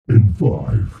In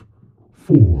 5,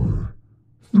 4,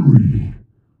 3,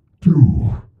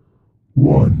 2,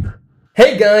 1.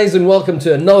 Hey guys, and welcome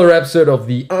to another episode of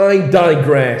the I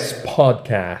Digress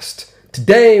podcast.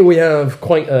 Today we have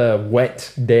quite a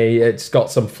wet day. It's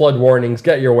got some flood warnings.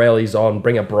 Get your wellies on,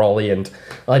 bring a brolly, and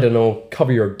I don't know,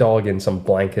 cover your dog in some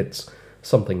blankets.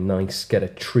 Something nice, get a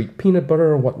treat, peanut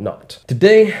butter or whatnot.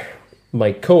 Today,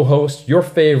 my co-host, your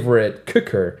favorite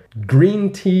cooker,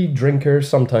 green tea drinker,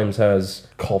 sometimes has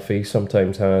coffee,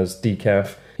 sometimes has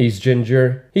decaf. He's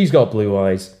ginger, he's got blue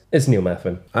eyes. It's Neil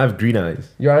Methvin. I have green eyes.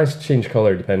 Your eyes change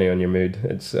colour depending on your mood.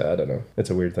 It's, I don't know, it's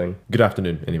a weird thing. Good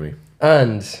afternoon, anyway.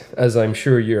 And, as I'm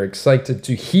sure you're excited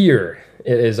to hear,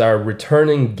 it is our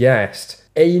returning guest,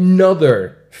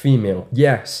 another female.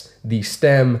 Yes, the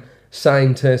STEM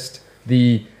scientist,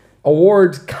 the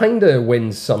award kinda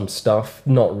wins some stuff,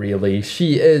 not really.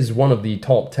 She is one of the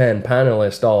top 10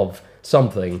 panelists of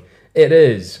something. It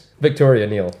is Victoria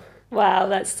Neal. Wow,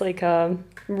 that's like a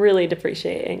really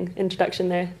depreciating introduction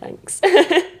there. Thanks.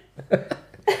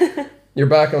 You're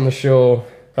back on the show.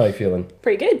 How are you feeling?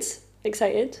 Pretty good.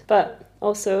 Excited. But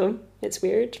also, it's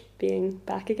weird being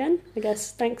back again. I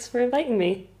guess thanks for inviting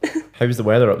me. How's the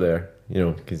weather up there? You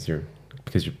know, because you're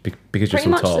so Pretty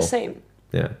much tall. the same.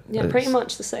 Yeah. Yeah, pretty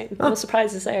much the same. No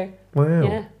surprises there. Wow.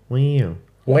 Yeah. Wow.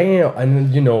 Wow,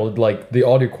 and you know, like the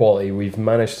audio quality, we've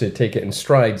managed to take it in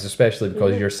strides, especially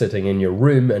because you're sitting in your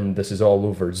room and this is all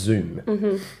over Zoom.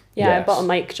 Yeah, Yes. I bought a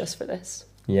mic just for this.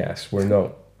 Yes, we're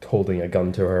not holding a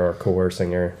gun to her or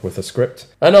coercing her with a script.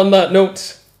 And on that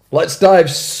note, let's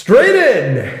dive straight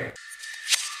in!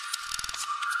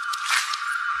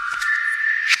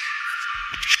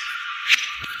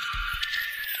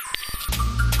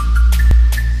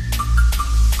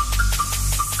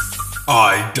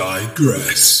 I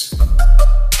digress.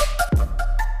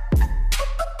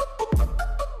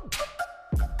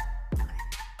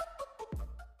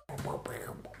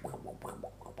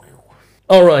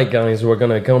 Alright guys, we're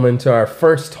gonna come into our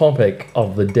first topic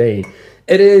of the day.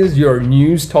 It is your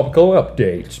news topical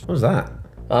update. What was that?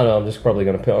 I don't know, I'm just probably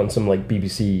gonna put on some like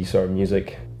BBC sort of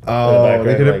music Oh, in the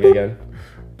they background, could've like again.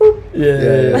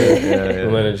 Yeah. Yeah.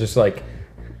 And then it's just like,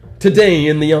 today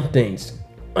in the updates,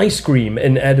 ice cream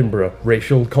in Edinburgh,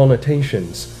 racial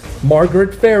connotations.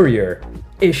 Margaret Ferrier,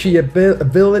 is she a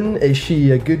villain? Is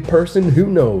she a good person? Who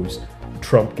knows?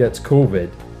 Trump gets COVID,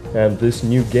 and this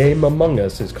new game Among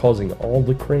Us is causing all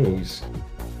the craze.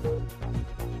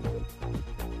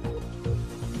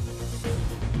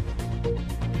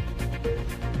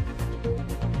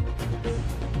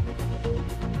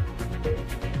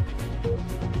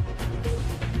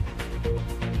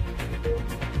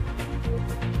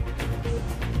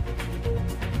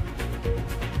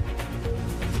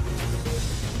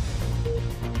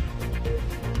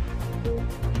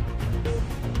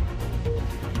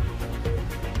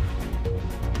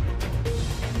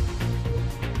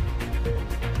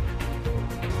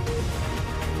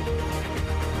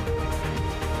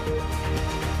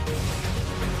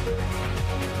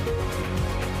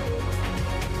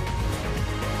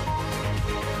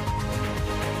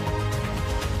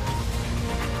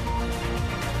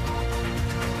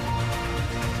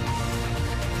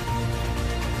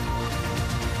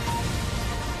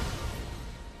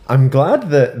 I'm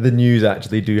glad that the news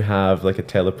actually do have like a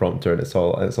teleprompter and it's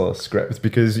all a script,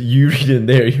 because you read in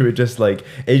there, you were just like,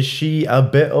 is she a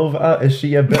bit of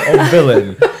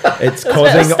villain? It's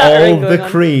causing all the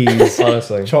craze.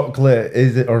 Honestly. Chocolate,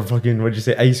 is it, or fucking, what'd you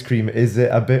say, ice cream, is it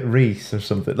a bit race or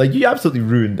something? Like, you absolutely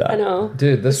ruined that. I know.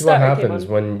 Dude, this The is what stutter came happens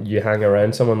on. when you hang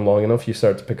around someone long enough, you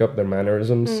start to pick up their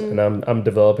mannerisms, and I'm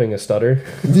developing a stutter.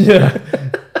 Yeah.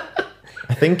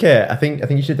 I think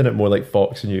you should have done it more like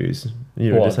Fox News.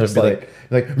 You know, What, just have just to be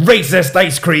like racist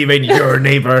ice cream in your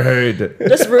neighborhood.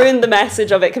 Just ruined the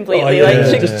message of it completely. Oh, like,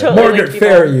 yeah. just totally Margaret linked people.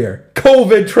 Ferrier,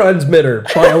 COVID transmitter,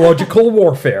 biological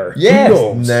warfare. Who Yes,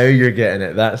 knows? now you're getting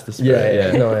it. That's the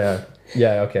spirit.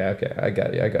 Yeah, okay, I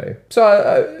got you.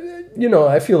 So,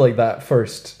 I feel like that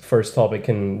first topic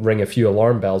can ring a few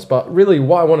alarm bells, but really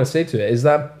what I want to say to it is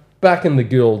that back in the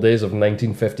good old days of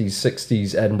 1950s,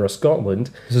 60s Edinburgh, Scotland,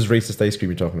 This is racist ice cream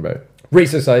you're talking about.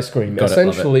 racist ice cream. Got it, love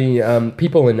Essentially,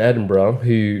 people in Edinburgh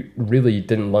who really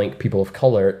didn't like people of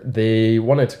colour, they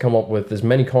wanted to come up with as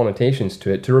many connotations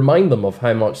to it to remind them of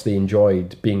how much they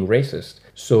enjoyed being racist.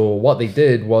 So what they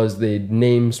did was they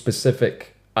named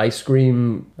specific ice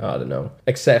cream, I don't know,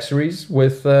 accessories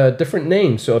with different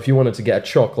names. So if you wanted to get a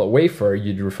chocolate wafer,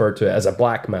 you'd refer to it as a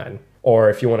black man.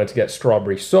 Or if you wanted to get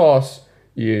strawberry sauce,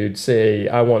 you'd say,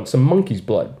 I want some monkey's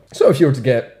blood. So if you were to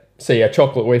get, say, a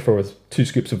chocolate wafer with 2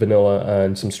 scoops of vanilla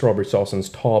and some strawberry sauce on its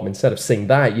top, instead of saying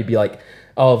that, you'd be like,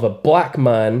 I'll have a black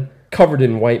man covered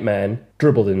in white man,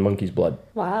 dribbled in monkey's blood.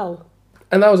 Wow.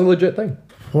 And that was a legit thing.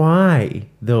 Why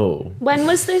though? When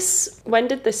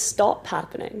did this stop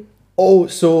happening? Oh,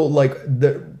 so like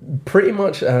pretty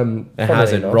much. It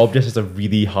hasn't. Rob just has a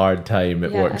really hard time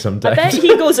at work sometimes. I bet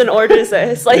he goes and orders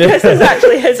this. Like, this is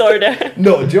actually his order.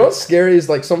 No, do you know what's scary is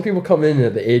like some people come in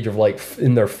at the age of like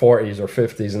in their 40s or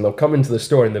 50s and they'll come into the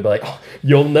store and they'll be like, oh,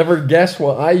 you'll never guess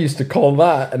what I used to call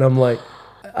that. And I'm like,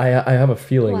 I have a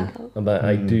feeling that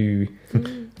I do.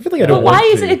 I feel like I don't But why want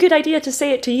is to. it a good idea to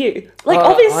say it to you? Like,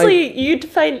 obviously, you'd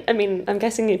find... I mean, I'm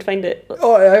guessing you'd find it...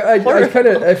 Oh, I kind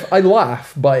of... I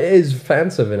laugh, but it is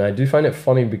offensive, and I do find it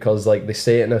funny because, like, they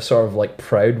say it in a sort of, like,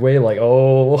 proud way, like,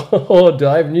 oh, do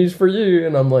I have news for you?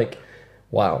 And I'm like,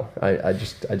 wow, I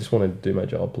just want to do my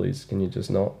job, please. Can you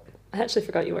just not? I actually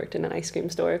forgot you worked in an ice cream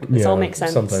store. This all makes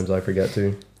sense. Sometimes I forget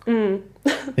to. I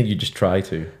think you just try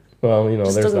to. Well, you know,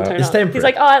 Just there's doesn't that. turn It's up. temporary. He's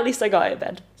like, oh, at least I got out of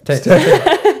bed.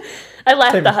 I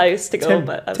left the house to go,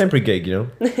 but... I was temporary gig, you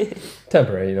know.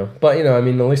 Temporary, you know. But, you know, I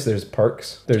mean, at least there's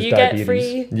perks. There's do you diabetes. get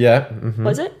free... Yeah. Mm-hmm.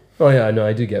 Was it? Oh, yeah, I know.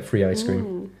 I do get free ice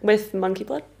cream. With monkey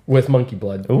blood? With monkey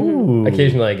blood. Ooh.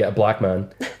 Occasionally I get a black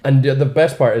man. And the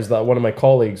best part is that one of my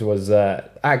colleagues was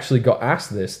actually got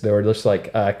asked this. They were just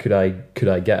like, could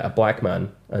I get a black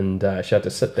man? And she had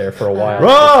to sit there for a while.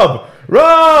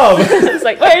 Rob! It's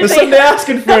like, where is There's he? somebody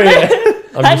asking for you.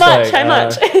 How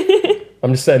much?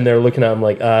 I'm just sitting there looking at him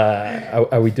like,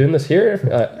 are we doing this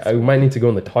here? I might need to go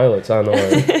in the toilets. I don't know,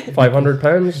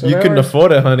 £500. You couldn't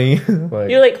afford it, honey. Like,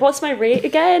 You're like, what's my rate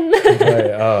again? like,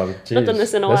 oh, geez, I've done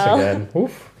this in a while. Again.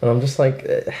 Oof. And I'm just like,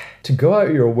 to go out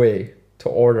of your way to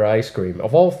order ice cream,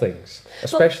 of all things,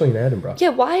 especially in Edinburgh. Yeah,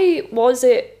 why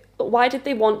did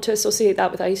they want to associate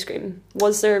that with ice cream?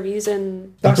 Was there a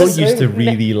reason? That's People the used to thing.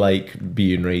 really like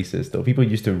being racist, though. People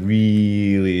used to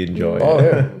really enjoy it. Oh,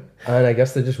 yeah. And I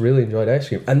guess they just really enjoyed ice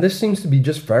cream. And this seems to be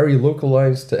just very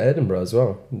localised to Edinburgh as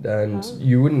well. And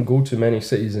you wouldn't go to many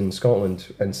cities in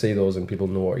Scotland and say those and people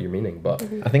know what you're meaning. But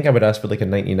I think I would ask for like a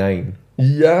 99.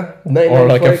 yeah, 99 Or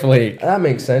like a flake. That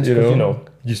makes sense. You Because, know?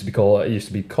 it used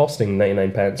to be costing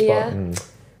 99 pence. Yeah. But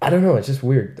I don't know, it's just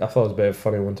weird. I thought it was a bit of a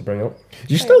funny one to bring up.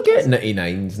 You still get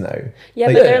 99s now. Yeah,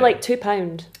 Like- but they're like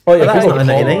 £2. Oh, yeah, But that's people not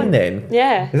a call 99 them- then.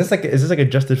 Yeah. Is this like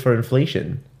adjusted for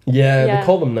inflation? Yeah, Yeah. they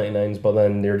call them 99s, but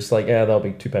then they're just like, yeah, that'll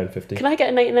be £2.50. Can I get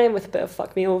a 99 with a bit of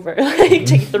fuck me over? Like,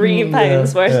 take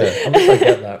 £3 worth. Yeah, I wish I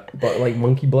get that. But like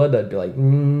monkey blood, I'd be like,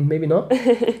 maybe not.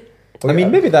 I mean,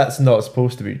 maybe that's not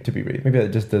supposed to be right. Maybe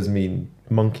that just does mean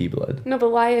monkey blood. No, but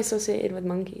why associated with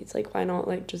monkeys? Like, why not,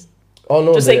 like, just... Oh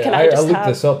no! Just say, can I just looked have-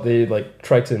 this up. They like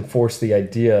tried to enforce the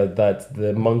idea that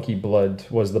the monkey blood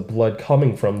was the blood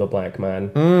coming from the black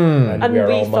man, and And we are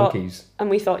we all thought- monkeys. And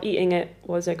we thought eating it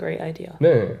was a great idea.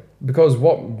 No, because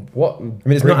what? I mean,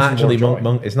 it's not actually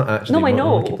it's not actually No, I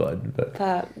know. monkey blood.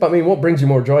 But But I mean, what brings you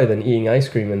more joy than eating ice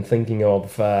cream and thinking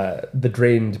of the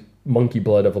drained monkey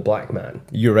blood of a black man?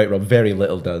 you're right, Rob. Very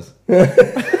little does.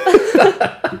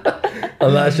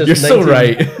 And that's just You're so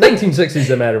right. 1960s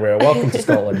in Edinburgh. Welcome to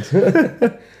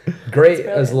Scotland. Great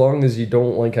as long as you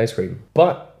don't like ice cream.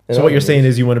 But So what you're saying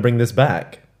is you want to bring this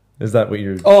back? Is that what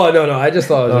you're? Oh no! I just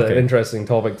thought it was an Okay. interesting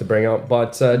topic to bring up,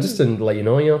 but just to let you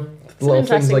know, an little things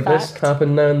interesting like this fact.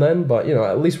 happen now and then. But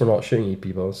at least we're not shooting at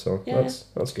people, so Yeah.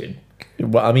 that's good.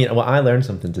 Well, I mean, I learned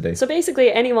something today. So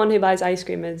basically, anyone who buys ice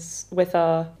cream is with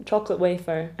a chocolate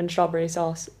wafer and strawberry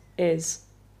sauce is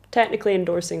technically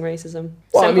endorsing racism.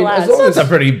 Well, I Simple mean, as as. long That's a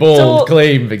pretty bold So-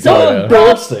 claim, So Victoria.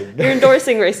 endorsing. You're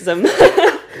endorsing racism.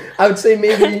 I would say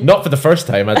maybe Not for the first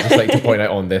time. I'd just like to point out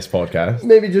on this podcast.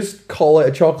 maybe just call it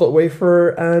a chocolate wafer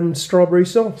and strawberry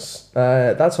sauce.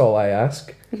 That's all I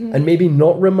ask. And maybe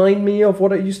not remind me of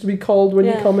what it used to be called when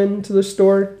you Yeah. come into the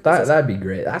store. That'd be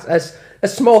great. That's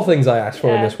small things I ask for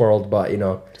in Yeah. this world, but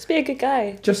Just be a good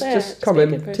guy. just That's it. just come be a in,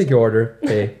 good person. take your order,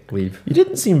 pay, leave. You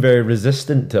didn't seem very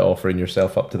resistant to offering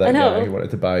yourself up to that I know. guy who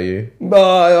wanted to buy you.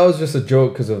 Well, that was just a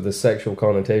joke because of the sexual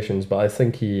connotations, but I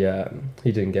think he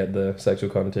didn't get the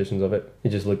sexual connotations of it. He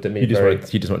just looked at me He just very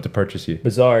wanted to purchase you.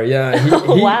 bizarre. Yeah,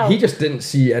 Wow. he just didn't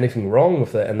see anything wrong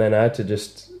with it, and then I had to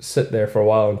just sit there for a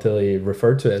while until he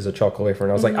referred to it as a chocolate wafer,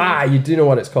 and I was like, you do know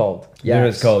what it's called. You know what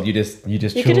it's Yes. called. You just You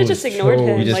chose. could have just ignored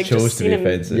him. You just like, chose to seen be him.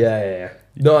 offensive. Yeah.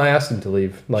 No, I asked him to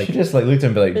leave. Like, You just like looked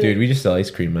at him and be like, dude, we just sell ice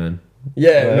cream, man.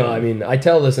 yeah, no, I mean, I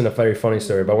tell this in a very funny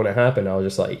story, but when it happened, I was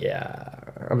just like, yeah,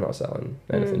 I'm not selling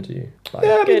anything to you. Bye. Yeah,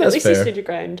 I mean, Good. At that's least you fair. stood your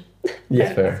ground.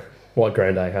 Yeah, fair. What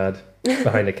ground I had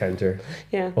behind a counter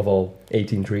Yeah. of all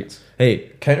 18 treats. Hey,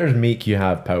 counters make you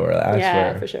have power. I Yeah,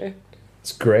 swear. for sure.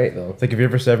 It's great though. It's like if you're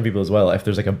ever serving people as well, if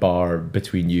there's like a bar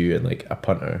between you and like a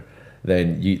punter,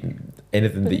 then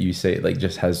anything that you say like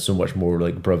just has so much more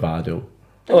like bravado.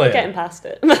 I'm Oh, not yeah. getting past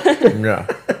it. Yeah.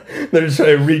 They're just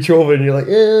trying to reach over and you're like,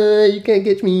 you can't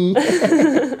get me.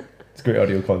 It's great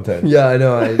audio content. Yeah, I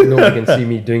know. Nobody can see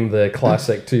me doing the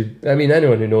classic two. I mean,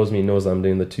 anyone who knows me knows I'm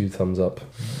doing the 2 thumbs up.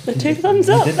 The 2 thumbs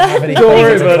You up. didn't have any Don't worry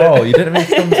thumbs about at it. all. You didn't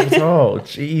have any thumbs up at all.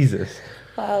 Jesus.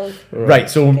 Wow. Right,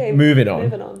 so Okay, moving on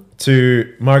Moving on.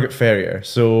 to Margaret Ferrier.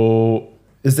 So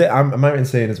is it? Am I right in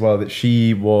saying as well that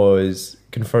she was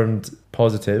confirmed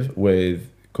positive with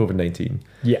COVID-19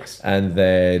 Yes. and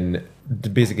then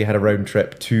basically had a round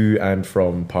trip to and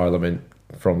from Parliament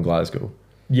from Glasgow?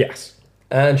 Yes.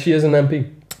 And she is an MP.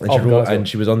 And of Glasgow. and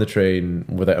she was on the train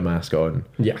without a mask on,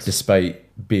 Yes. despite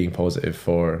being positive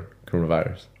for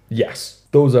coronavirus. Yes.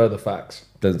 Those are the facts.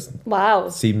 Wow.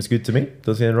 Seems good to me.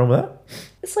 Doesn't see anything wrong with that.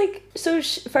 It's like, so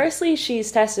firstly,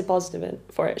 she's tested positive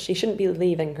for it. She shouldn't be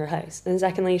leaving her house. And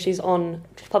secondly, she's on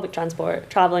public transport,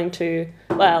 travelling to,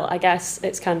 well, I guess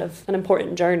it's kind of an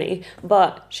important journey,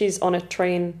 but she's on a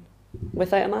train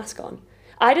without a mask on.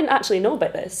 I didn't actually know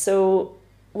about this. So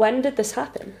when did this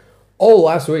happen? Oh,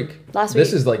 last week. Last This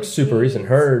week. is like super recent.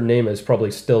 Her name is probably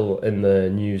still in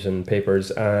the news and papers,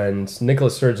 and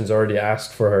Nicola Sturgeon's already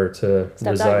asked for her to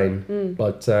Step resign, down.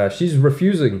 but she's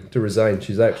refusing to resign.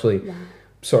 She's actually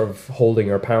sort of holding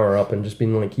her power up and just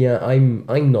being like, "Yeah,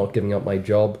 I'm not giving up my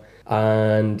job,"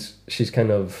 and she's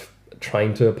kind of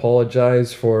trying to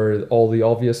apologize for all the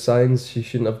obvious signs she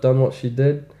shouldn't have done what she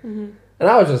did. And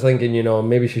I was just thinking,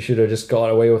 maybe she should have just got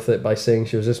away with it by saying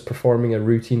she was just performing a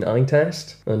routine eye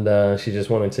test, and she just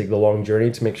wanted to take the long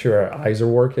journey to make sure her eyes are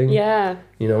working. Yeah.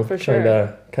 For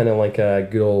sure. Kind of like a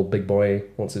good old big boy,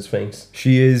 what's his face?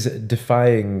 She is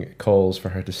defying calls for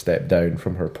her to step down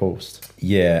from her post.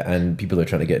 Yeah, and people are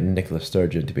trying to get Nicola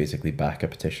Sturgeon to basically back a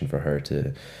petition for her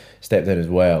to step down as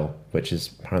well, which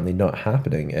is apparently not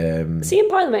happening. See, in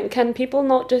Parliament, can people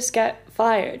not just get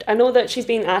fired? I know that she's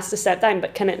being asked to step down,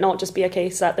 but can it not just be a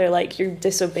case that they're like, you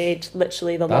disobeyed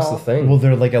literally the That's law? the thing. Well,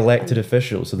 they're like elected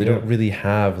officials, so they don't really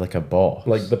have like a boss.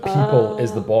 Like the people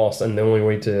is the boss, and the only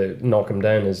way to knock him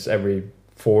down is every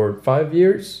 4 or 5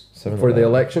 years Something for like the that.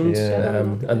 elections. Yeah.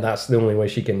 And that's the only way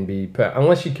she can be put,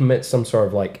 unless she commits some sort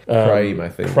of like Crime, I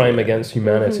think. crime Yeah. against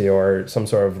humanity or some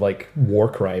sort of like war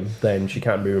crime. Then she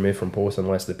can't be removed from post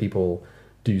unless the people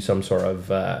do some sort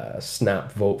of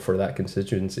snap vote for that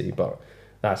constituency. But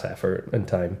that's effort and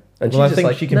time. And Well, I she's just think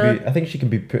like, she can "Nah." be. I think she can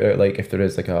be put out. Like if there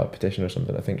is like a petition or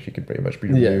something, I think she could pretty much be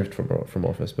Yeah. removed from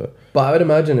office. But But I would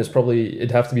imagine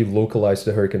it'd have to be localized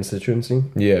to her constituency.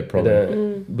 yeah,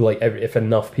 probably. Like if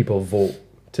enough people vote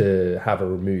to have her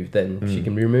removed, then she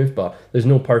can be removed. But there's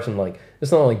no person like,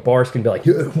 it's not like Boris can be like,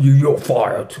 yeah, you're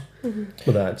fired.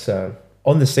 But that's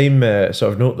On the same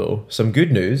sort of note, though, some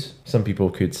good news. Some people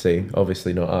could say,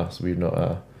 obviously not us. We're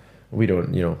not. We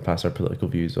don't, pass our political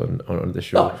views on the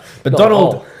show. No, But not at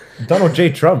all. Donald J.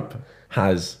 Trump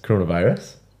has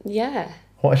coronavirus. Yeah.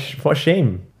 What a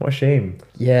shame! What a shame!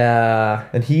 yeah.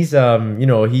 And he's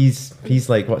he's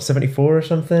like what 74 or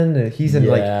something. He's in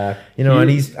Yeah.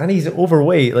 and he's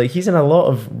overweight. Like he's in a lot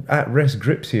of at risk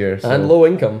groups here. So. And low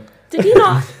income. Did he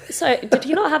not? So did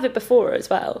he not have it before as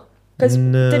well? Because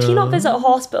did he not visit a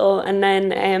hospital and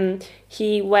then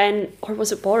he went, or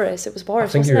was it Boris? It was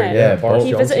Boris, think wasn't you're it? yeah, Boris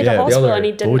He Johnson. visited Yeah, a the hospital other and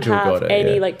he didn't Bojo have got it,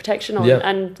 any yeah. like protection on, Yeah.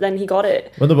 and then he got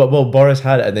it. Well, no, well, Boris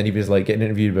had it, and then he was like getting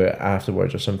interviewed about it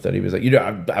afterwards or something. He was like,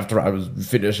 after I was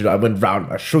finished, I went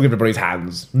round, I shook everybody's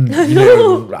hands.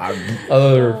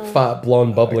 Other fat,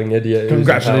 blonde, bubbling idiot. who's in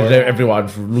Congratulated power. everyone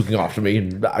for looking after me,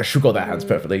 and I shook all their hands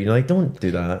perfectly. You're like, don't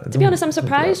do that. To be honest, I'm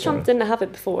surprised Trump didn't have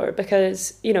it before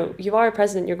because you are a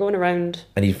president, you're going around.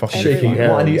 And he fucking Shaking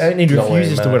Well, and he hands, not wearing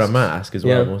refuses to wear a masks. mask as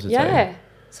well Yeah. most of the time. Yeah.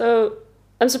 So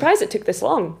I'm surprised it took this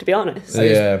long, to be honest. Like,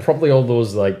 it's Yeah. probably all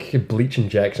those like bleach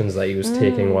injections that he was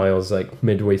taking while I was like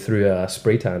midway through a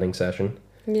spray tanning session.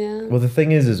 Yeah. Well, the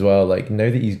thing is as well, like now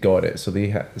that he's got it, so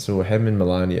so him and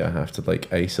Melania have to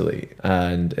like isolate,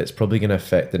 and it's probably going to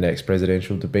affect the next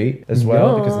presidential debate as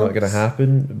well because it's not going to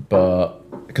happen.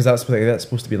 But because that's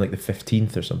supposed to be like the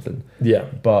 15th or something. Yeah.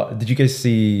 But did you guys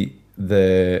see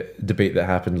the debate that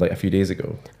happened like a few days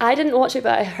ago? I didn't watch it,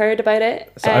 but I heard about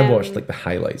it. So I watched like the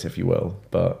highlights, if you will,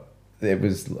 but it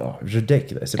was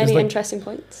ridiculous. It was Any like interesting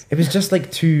points? it was just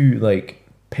like two like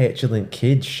petulant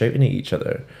kids shouting at each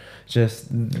other. Just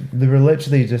they were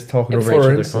literally just talking over each For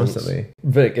other instance, constantly.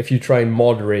 Vic, if you try and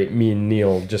moderate me and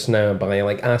Neil just now by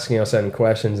like asking us any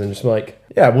questions and just like,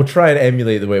 Yeah, we'll try and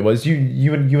emulate the way it was.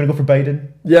 You want to go for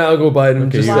Biden? yeah, I'll go Biden.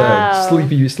 Okay, Just you Wow.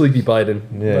 sleepy Biden.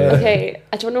 Yeah. Okay,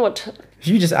 I don't know what. If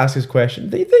you just ask us question,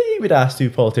 they would ask two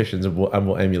politicians and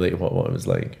we'll emulate what it was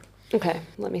like. Okay,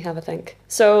 let me have a think.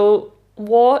 So,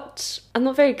 what? I'm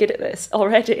not very good at this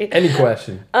already. Any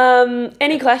question?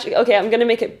 Any question? Okay, I'm gonna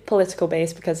make it political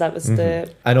based because that was the.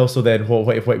 And also, then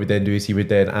what he would then do is he would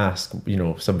then ask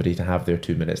somebody to have their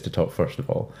 2 minutes to talk first of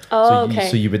all. Oh, so okay.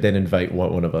 So you would then invite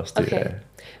one of us to. Okay.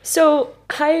 So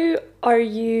how are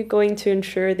you going to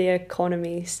ensure the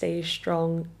economy stays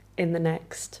strong in the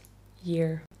next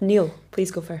year? Neil,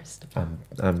 please go first. I'm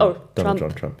Donald Trump.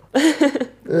 John Trump.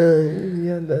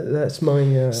 Yeah, that's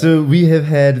my. So we have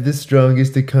had the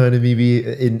strongest economy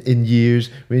in years.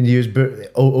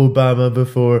 But Obama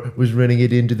before was running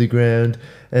it into the ground,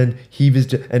 and he was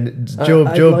Joe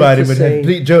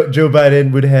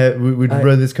Biden would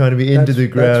run this economy into the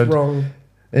ground. That's wrong.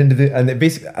 And it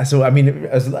basically, so I mean, it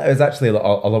was actually a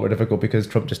lot more difficult because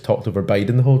Trump just talked over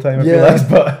Biden the whole time. I realized,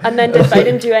 but And then did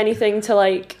Biden do anything to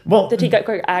like? Well- did he get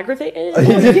quite aggravated?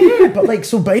 yeah, but like,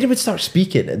 so Biden would start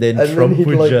speaking, and then Trump he'd,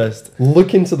 would like, just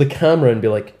look into the camera and be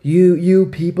like, "You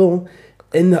people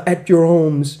at your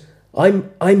homes,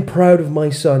 I'm proud of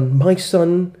my son. My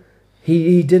son,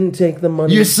 he didn't take the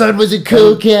money. Your son was a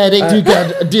coke addict who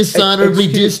got dishonorably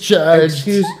discharged.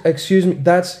 Excuse me.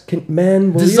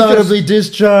 Man, will Dishonorably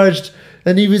discharged,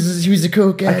 and he was a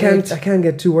coke addict. I can't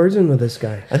get 2 words in with this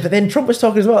guy. And then Trump was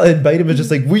talking as well, and Biden was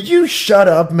just like, "Will you shut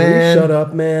up, man? Shut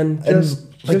up, man. Just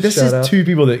This shut is up." two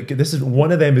people this is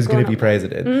one of them is going to be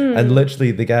president, Mm. and literally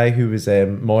the guy who was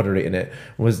moderating it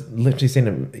was literally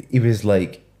saying he was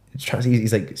like.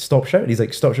 He's like, stop shouting. He's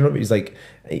like, stop shouting.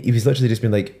 He was literally just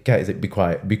being like, guys, like, be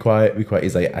quiet.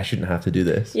 He's like, I shouldn't have to do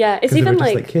this. Yeah, it's 'Cause they even were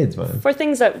just, like kids, man. for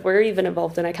things that we're even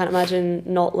involved in. I can't imagine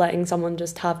not letting someone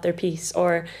just have their piece,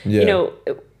 or Yeah.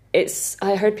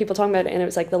 I heard people talking about it, and it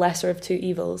was like the lesser of two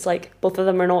evils. Like both of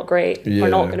them are not great, are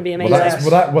not going to be amazing. Well,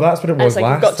 that's what it and was it's like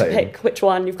last you've got time. to pick which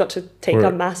one. You've got to take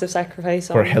a massive sacrifice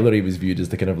on. Where Hillary was viewed as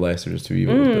the kind of lesser of two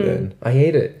evils, but then I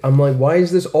hate it. I'm like, why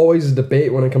is this always a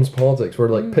debate when it comes to politics? Where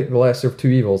like pick the lesser of 2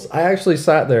 evils. I actually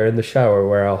sat there in the shower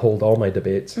where I hold all my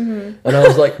debates, and I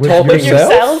was like, talking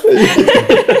yourself.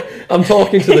 I'm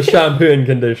talking to the shampoo and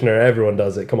conditioner. Everyone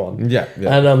does it. Come on. Yeah.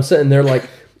 And I'm sitting there like,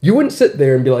 you wouldn't sit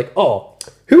there and be like, oh,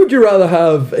 who would you rather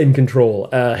have in control,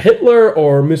 Hitler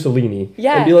or Mussolini?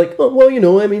 Yeah. And be like, oh,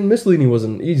 well, I mean, Mussolini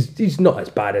wasn't, he's not as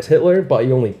bad as Hitler, but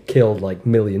he only killed like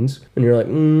millions. And you're like,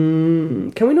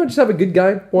 can we not just have a good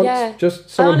guy once? Yeah. Just I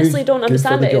someone honestly who's don't good for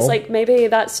understand the it. It's job? like maybe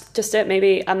that's just it.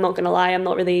 Maybe I'm not going to lie.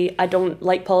 I don't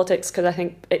like politics because I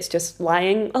think it's just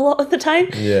lying a lot of the time.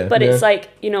 Yeah. But it's Yeah. like,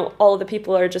 all the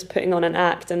people are just putting on an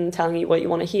act and telling you what you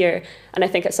want to hear. And I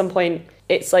think at some point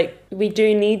it's like we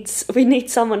need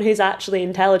someone who's actually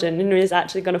intelligent and who is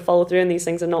actually going to follow through on these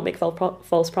things and not make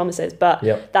false promises. But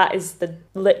Yep. that is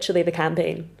literally the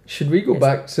campaign. Should we go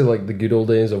back to like the good old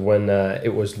days of when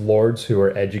it was lords who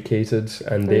were educated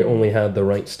and they only had the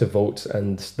rights to vote,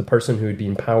 and the person who would be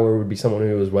in power would be someone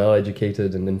who was well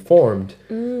educated and informed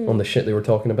on the shit they were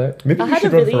talking about? maybe I you had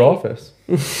should a run for really- office.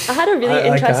 I had a really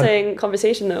I interesting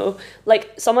conversation though.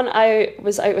 Like someone I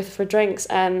was out with for drinks,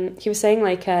 he was saying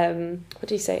like, what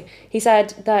did he say? He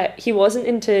said that he wasn't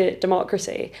into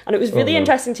democracy, and it was really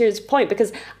interesting to hear his point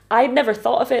because I'd never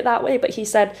thought of it that way. But he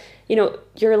said,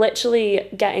 you're literally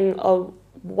getting a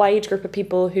wide group of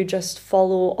people who just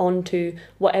follow on to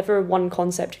whatever one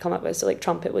concept you come up with. So like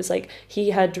Trump, it was like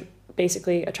he had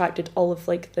basically attracted all of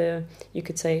like the, you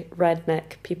could say,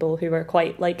 redneck people who were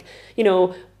quite like,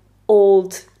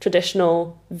 old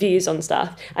traditional views on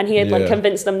stuff, and he had like Yeah.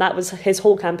 convinced them that was his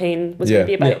whole campaign was going to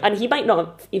be about. Yeah. And he might not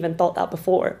have even thought that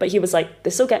before, but he was like,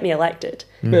 this will get me elected.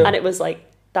 Yeah. And it was like,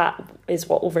 that is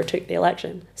what overtook the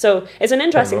election. So it's an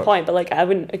interesting much. point, but like I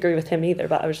wouldn't agree with him either,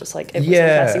 but I was just like, it was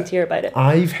Yeah. interesting to hear about it.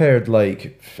 I've heard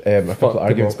like a couple of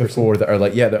arguments democracy. before that are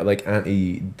like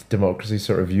anti-democracy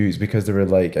sort of views, because they were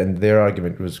like, and their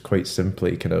argument was quite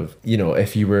simply kind of,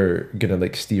 if you were gonna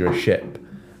like steer a ship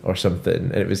or something,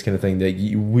 and it was kind of thing that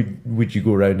would you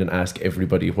go around and ask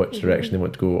everybody which direction they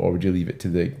want to go, or would you leave it to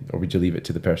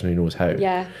the person who knows how?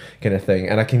 Yeah. Kind of thing.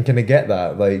 And I can kind of get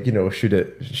that, like, should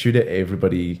it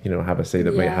everybody have a say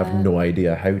that might have Yeah. no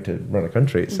idea how to run a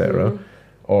country, etc.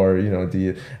 Or do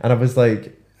you? And I was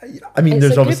like, I mean, It's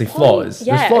there's a good obviously point. flaws.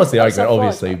 Yeah, There's flaws to the it's a argument,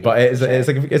 flaw, obviously, but but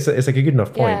yeah, it's like a good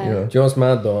enough point. Yeah. Do you know what's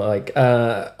mad though? Like,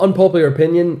 unpopular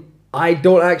opinion, I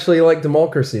don't actually like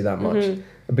democracy that much.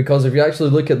 Because if you actually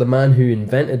look at the man who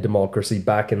invented democracy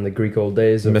back in the Greek old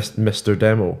days of Mr.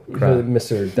 Democrat.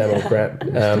 Mr. Democrat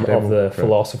of the Democrat.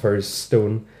 Philosopher's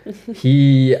Stone,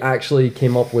 he actually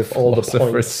came up with all the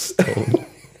Philosopher's points.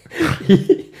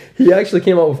 He actually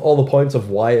came up with all the points of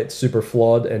why it's super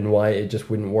flawed and why it just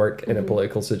wouldn't work in a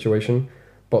political situation.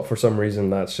 But for some reason,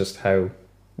 that's just how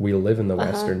we live in the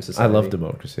Western I society. love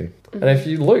democracy. And if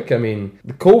you look, I mean,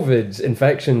 the COVID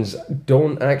infections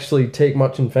don't actually take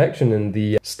much infection in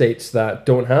the states that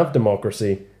don't have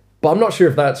democracy. But I'm not sure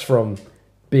if that's from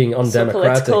being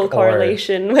undemocratic political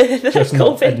correlation with just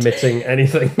not COVID. admitting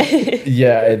anything.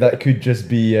 Yeah, that could just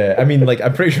be. I mean, like,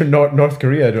 I'm pretty sure North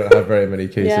Korea don't have very many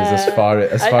cases as far I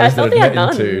as thought they're they had admitting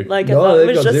none. to. Like, I No, thought they've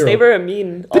it was got just zero. they were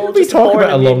immune. Didn't we talk about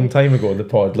it a long time ago in the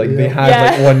pod? Like they had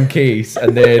Yeah. like one case,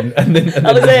 and then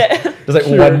That was it. there's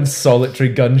like one solitary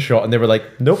gunshot, and they were like,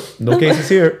 "Nope, no cases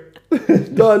here."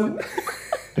 Done.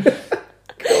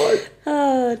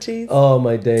 Oh, jeez. Oh,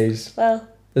 my days. Well,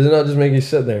 Does it not just make you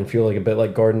sit there and feel like a bit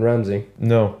like Gordon Ramsay?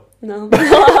 No, no.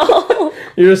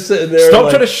 You're just sitting there. stop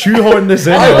like, trying to shoehorn this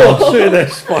in. I will shoot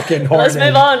this fucking horn. Let's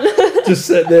move on. Just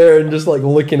sit there and just like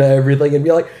looking at everything and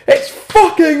be like, it's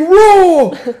fucking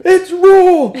raw! It's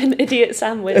raw! An idiot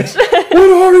sandwich. What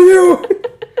are you?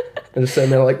 And just sitting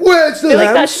there like, where's the I feel like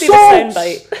damn that should be the sauce?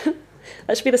 soundbite.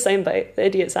 That should be the soundbite. The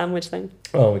idiot sandwich thing.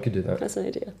 Oh, we could do that. That's an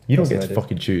idea. You don't That's get an to idea.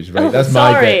 fucking choose, right? Oh, That's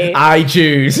my sorry. bit. I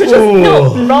choose.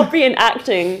 No, Rob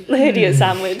reenacting the idiot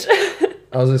sandwich.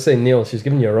 I was going to say, Neil, she's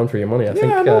giving you a run for your money. I think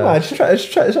Yeah, I know, man. Just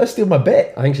try to steal my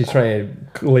bit. I think she's trying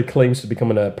to lay claims to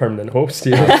becoming a permanent host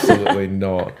here. Absolutely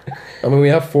not. I mean, we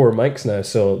have 4 mics now,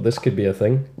 so this could be a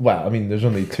thing. Well, I mean, there's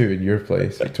only 2 in your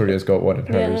place. Victoria's got 1 in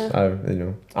hers.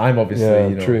 Yeah. I'm obviously,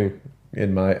 Yeah, true.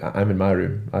 I'm in my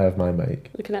room. I have my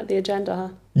mic. Looking at the agenda, huh?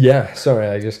 Yeah, sorry,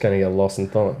 I just kind of got lost in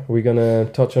thought. Are we going to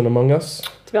touch on Among Us?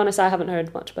 To be honest, I haven't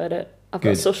heard much about it. I've got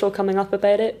Good. a social coming up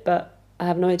about it, but I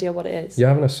have no idea what it is. You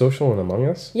having a social in Among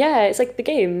Us? Yeah, it's like the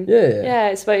game. Yeah. Yeah,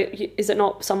 it's about, is it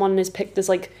not someone is picked as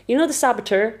like, you know the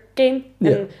Saboteur game?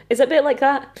 Yeah. And is it a bit like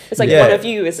that? It's like Yeah, one of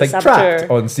you is It's the like Saboteur.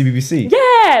 Trapped on CBBC.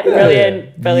 Yeah,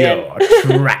 brilliant, brilliant.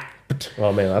 You're trapped.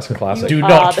 Oh man, that's classic. Do are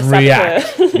not the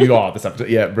react. You are the Saboteur.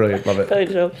 Yeah, brilliant. Love it.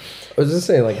 Brilliant show. I was just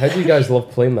saying, like, how do you guys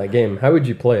love playing that game? How would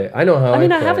you play it? I know how I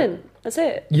mean, I play it. haven't. That's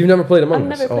it. You've never played Among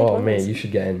I've Us? never played Oh Among man, Us. you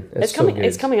should get in. It's Coming. so good.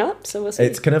 It's coming up, so we'll see.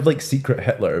 It's kind of like Secret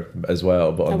Hitler as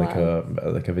well, but on Oh,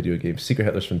 like a video game. Secret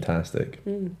Hitler's fantastic.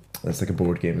 Mm. It's like a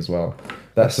board game as well.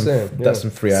 That's some yeah. that's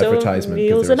some free So advertisement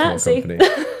Neil's because they're a a small Nazi.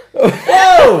 company.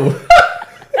 Whoa!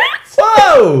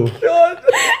 Whoa!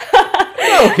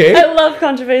 Okay. I love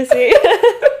controversy.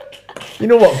 You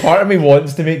know what? Part of me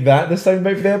wants to make that the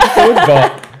soundbite for the episode,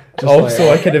 but also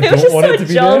like- I kind of It was don't just want so it to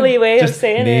be jolly there. way of Just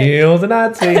saying it. Neil's a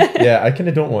Nazi. Yeah, I kind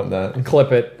of don't want that.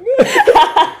 Clip it.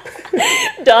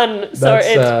 Done.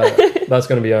 Sorted. That's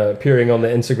going to be appearing on the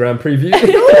Instagram preview.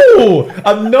 No,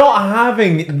 I'm not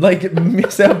having like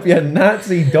myself be a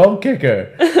Nazi dog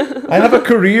kicker. I have a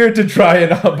career to try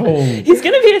and uphold. He's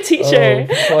gonna be a teacher.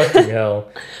 Oh, fucking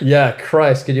hell. Yeah,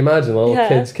 Christ, could you imagine little Yeah.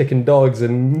 kids kicking dogs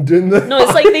and doing the... No,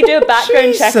 it's like they do a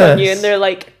background check on you, Jesus. and they're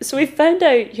like, "So we found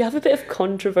out you have a bit of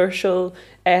controversial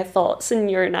thoughts,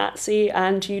 and you're a Nazi,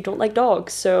 and you don't like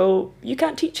dogs, so you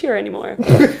can't teach here anymore."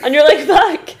 And you're like,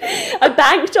 "Fuck! I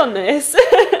banked on this."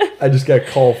 I just get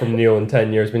a call from Neil in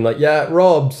 10 years being like, yeah,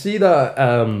 Rob, see that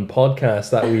podcast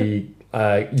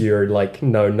that you're like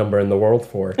now number in the world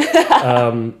for?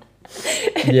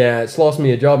 Yeah, it's lost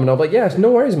me a job. And I'm like, yeah, it's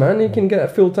no worries, man. You can get a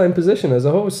full-time position as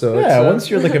a host. So Yeah, it's, once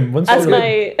you're like As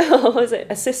my what was it,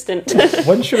 assistant.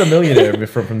 once you're a millionaire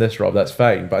from this, Rob, that's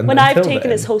fine. But When I've until taken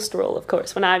then, his host role, of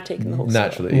course. When I've taken the host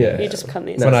naturally, Yeah. role, you just become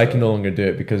the When I assistant. can no longer do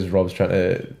it because Rob's trying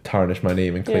to tarnish my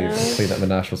name and claim Yeah. that I'm a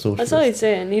national socialist. That's all he's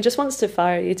doing. He just wants to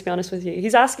fire you, to be honest with you.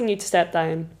 He's asking you to step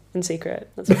down in secret.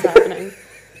 That's what's happening.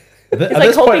 At like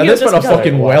this hoping point, you'll I'll just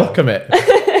fucking go. welcome it.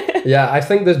 yeah, I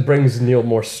think this brings Neil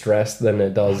more stress than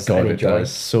it does God, any it joy.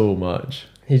 does so much.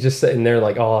 He's just sitting there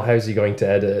like, oh, how's he going to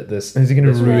edit this? Is he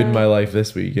going to ruin Yeah. my life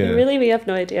this week? Yeah. Really, we have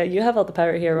no idea. You have all the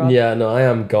power here, Rob. Yeah, no, I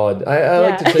am God. I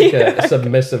like to Yeah. take a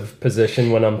submissive position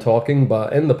when I'm talking,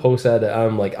 but in the post-edit,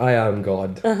 I'm like, I am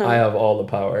God. I have all the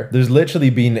power. There's literally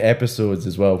been episodes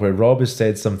as well where Rob has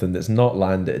said something that's not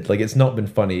landed, like it's not been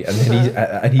funny, and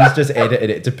then he's just edited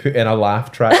it to put in a laugh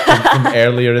track from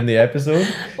earlier in the episode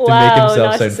to Wow, make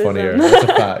himself sound narcissism. funnier. That's a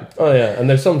fact. Oh yeah, and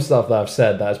there's some stuff that I've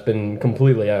said that's been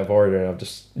completely out of order, and I've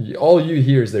just all you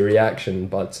hear is the reaction,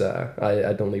 but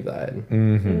I don't leave that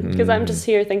in. Because I'm just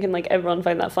here thinking like everyone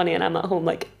found that funny, and I'm at home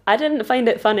like I didn't find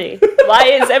it funny. Why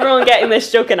is everyone getting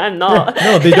this joke and I'm not?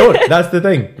 No, they don't. That's the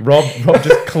thing. Rob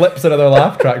just clips another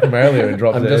laugh track from earlier and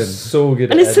drops I'm it just in. so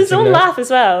good And at it's his editing own now. laugh as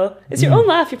well. It's your own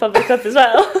laugh you public up as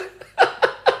well.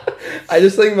 I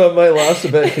just think that my laugh's a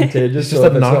bit contagious. Just so a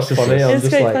if it's not narcissist. funny, I'm It's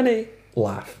just quite like funny.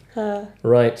 laugh.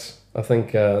 Right, I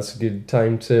think that's a good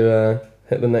time to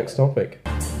hit the next topic.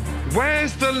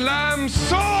 Where's the lamb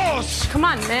sauce? Come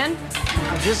on, man.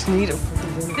 I just need a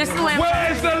This is the lamb.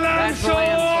 Where's the lamb That's the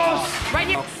lamb sauce? sauce. Right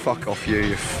here. Oh, fuck off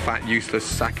you fat, useless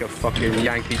sack of fucking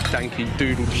Yankee danky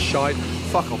doodle shite.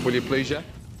 Fuck off, will you please, yeah?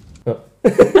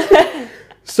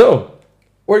 So,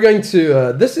 we're going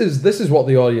to. This is what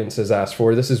the audience has asked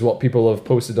for. This is what people have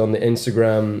posted on the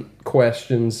Instagram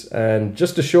questions, and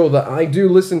just to show that I do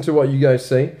listen to what you guys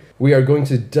say, we are going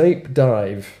to deep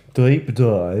dive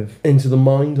into the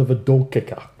mind of a dog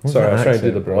kicker. Sorry, I was trying to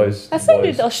do the boys. That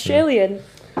sounded Australian.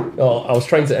 Oh, I was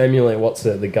trying to emulate what's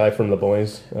the guy from The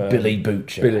Boys, Billy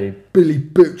Butcher. Billy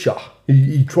Butcher.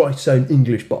 He tries to sound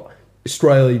English, but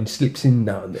Australian slips in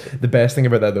now and then. The best thing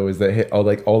about that though is that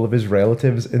all of his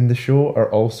relatives in the show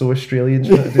are also Australians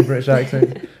trying to do British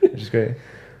accent, which is great.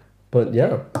 But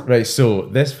yeah, Right, so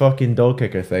this fucking dog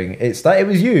kicker thing, it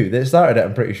was you that started it,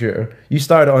 I'm pretty sure. You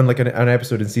started on like an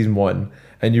episode in season 1,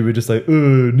 and you were just like,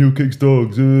 Neil kicks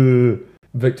dogs,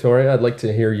 Victoria, I'd like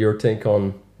to hear your take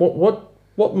on what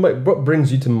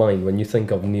brings you to mind when you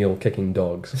think of Neil kicking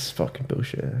dogs. This is fucking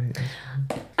bullshit.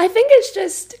 I think it's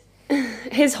just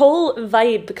his whole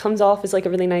vibe comes off as like a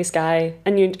really nice guy,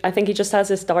 and I think he just has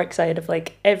this dark side of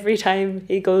like every time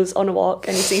he goes on a walk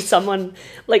and he sees someone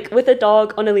like with a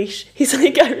dog on a leash, he's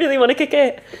like, I really want to kick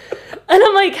it, and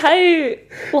I'm like,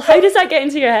 how does that get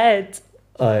into your head?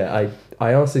 I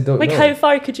honestly don't know. How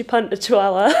far could you punt a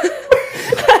chihuahua?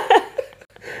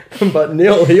 But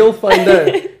Neil, he'll find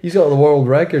out. He's got the world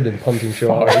record in punting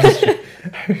chihuahuas.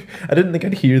 I didn't think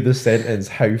I'd hear the sentence,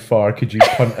 how far could you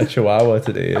punt a chihuahua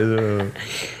today?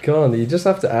 Come on, you just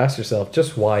have to ask yourself,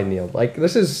 just why, Neil? Like,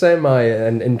 this is semi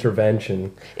an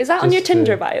intervention. Is that on your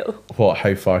Tinder bio? What,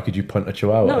 how far could you punt a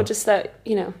chihuahua? No, just that,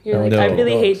 you're like, No, I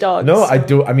really hate dogs. No, I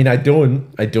don't. I mean, I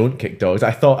don't kick dogs.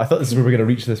 I thought this is where we're going to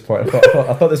reach this point.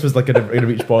 I thought this was like going to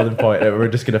reach boiling point, and we're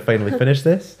just going to finally finish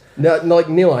this. No, like,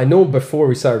 Neil, I know before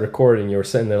we started recording, you were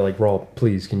sitting there like, Rob,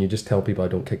 please, can you just tell people I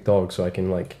don't kick dogs so I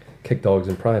can, like, kick dogs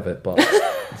in private? But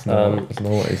It's not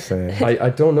what he's saying. I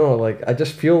don't know. Like, I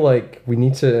just feel like we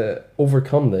need to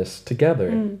overcome this together.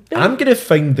 I'm going to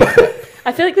find the clip.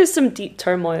 I feel like there's some deep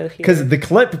turmoil here. Because the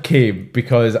clip came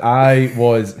because I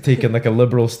was taking like a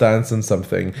liberal stance on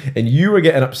something, and you were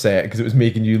getting upset because it was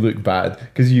making you look bad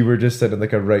because you were just sitting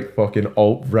like a right fucking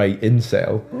alt-right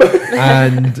incel,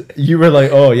 and you were like,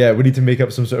 oh yeah, we need to make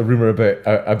up some sort of rumor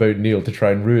about Neil to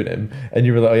try and ruin him, and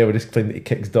you were like, oh yeah, we just claim that he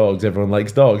kicks dogs, everyone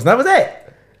likes dogs, and that was it.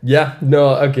 Yeah,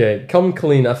 no, okay, come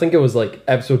clean. I think it was like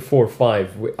episode 4 or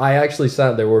 5. I actually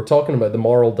sat there, we were talking about the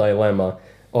moral dilemma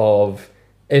of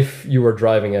if you were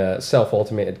driving a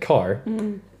self-automated car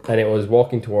and it was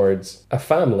walking towards a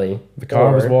family. The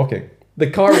car was walking.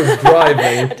 The car was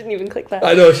driving. I didn't even click that.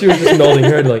 I know, she was just nodding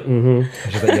her head like,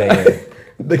 She's like, yeah.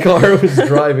 The car was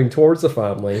driving towards the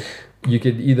family. You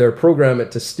could either program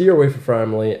it to steer away from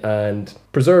family and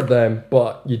preserve them,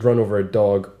 but you'd run over a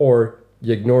dog, or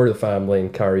you ignore the family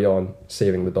and carry on,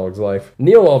 saving the dog's life.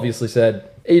 Neil obviously said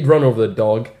he'd run over the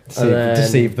dog To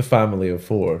save the family of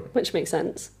 4. Which makes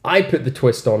sense. I put the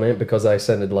twist on it because I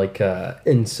sounded like a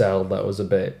incel that was a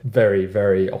bit very,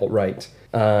 very alt-right.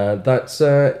 That's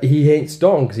he hates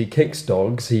dogs, he kicks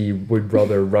dogs, he would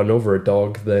rather run over a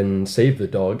dog than save the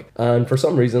dog, and for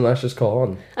some reason that's just caught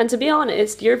on. And to be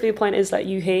honest, your viewpoint is that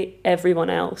you hate everyone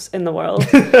else in the world.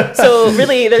 So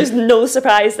really, there's no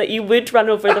surprise that you would run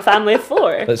over the family of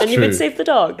 4 That's and you true. would save the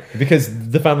dog. Because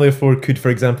the family of 4 could, for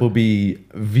example, be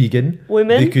vegan.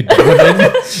 Women? They could be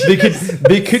women.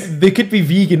 they could be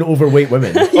vegan overweight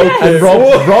women. Yes. And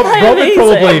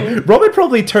Amazing. Rob would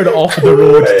probably turn off the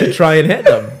road to try and hit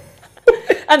them.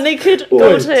 And they could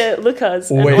go to Lucas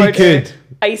and Wait. order They could.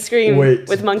 ice cream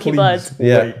with monkey blood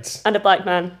Yeah. Wait. and a black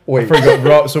man. Wait.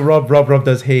 Rob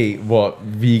does hate what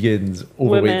vegans,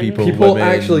 overweight Women. People women.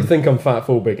 actually think I'm fat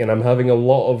phobic, and I'm having a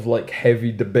lot of like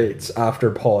heavy debates after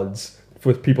pods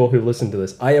with people who listen to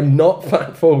this. I am not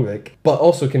fat phobic, but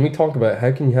also, can we talk about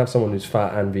how can you have someone who's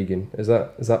fat and vegan? Is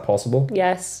that possible?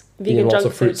 Yes. Eating Vegan lots junk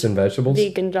of fruits food. and vegetables.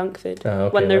 Vegan junk food. Ah,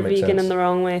 okay, when they're that makes vegan sense. in the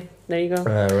wrong way. There you go.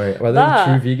 Right. Are they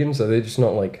But- true vegans? Are they just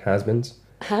not like has-beens?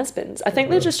 Has-beens. I think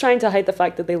they're just trying to hide the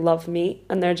fact that they love meat,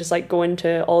 and they're just like going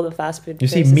to all the fast food You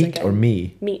say places meat again. or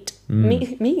me? Meat.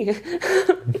 Me.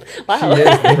 Wow. She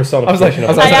is the personification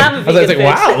of I am a vegan bitch.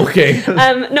 wow, okay.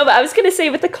 No, but I was gonna say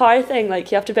with the car thing,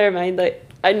 like you have to bear in mind that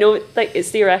I know like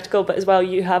it's theoretical, but as well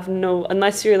you have no,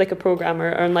 unless you're like a programmer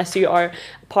or unless you are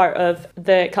part of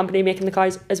the company making the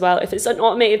cars as well. If it's an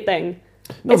automated thing,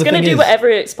 No, it's the gonna thing do is- whatever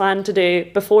it's planned to do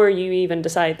before you even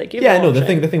decide. Like you. Yeah, no. The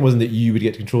thing wasn't that you would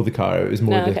get to control the car. It was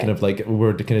more No, the okay. kind of like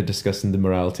we're kind of discussing the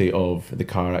morality of the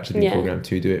car actually being Yeah. programmed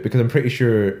to do it. Because I'm pretty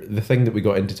sure the thing that we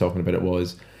got into talking about it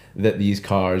was that these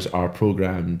cars are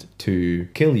programmed to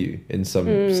kill you in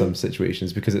some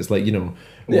situations, because it's like,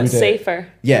 It's safer.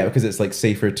 Yeah, because it's like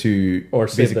safer to Or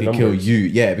save the basically kill numbers. you.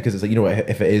 Yeah, because it's like,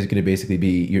 if it is going to basically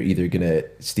be, you're either going to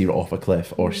steer it off a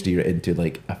cliff or steer it into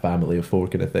like a family of four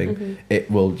kind of thing, it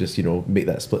will just, make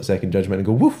that split second judgment and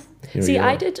go woof. See,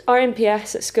 I did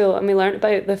RMPS at school, and we learned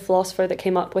about the philosopher that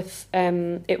came up with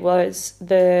it was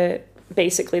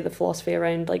basically the philosophy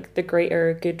around like the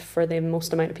greater good for the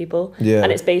most amount of people. Yeah.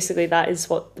 And it's basically that is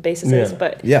what the basis is. Yeah.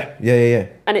 But Yeah.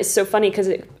 and it's so funny because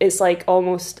it's like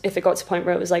almost, if it got to a point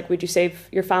where it was like, would you save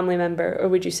your family member or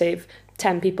would you save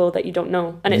 10 people that you don't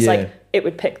know? And it's Yeah. like, it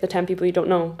would pick the 10 people you don't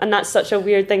know. And that's such a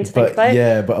weird thing to think about.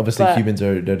 Yeah, but obviously But- humans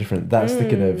are they're different. That's the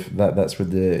kind of that's where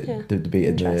the debate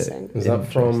in the Interesting. Is that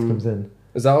interest from- comes in.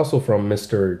 Is that also from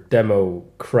Mr.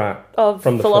 Democrat Of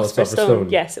from the Philosopher's Philosopher's Stone?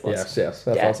 Yes, it was. Yes.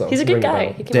 That's Yeah. awesome. He's a good Ring guy.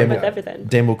 bell. He came up Demo- with everything.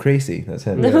 Democracy. That's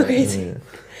him. Democracy. Yeah.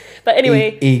 But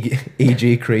anyway,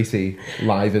 AJ Crazy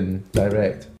live and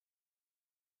direct.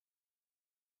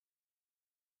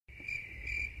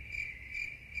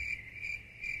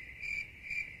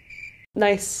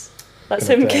 nice. That's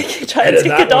Gonna him have to trying to edit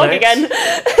kick a that dog one again.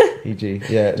 AJ.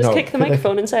 Yeah. Just kick the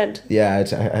microphone instead. Yeah. I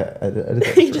did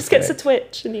that He just gets a perfect.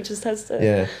 twitch and he just has to.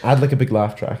 Yeah. Add like a big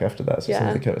laugh track after that. So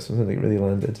Yeah. something that really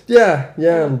landed.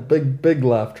 Yeah, big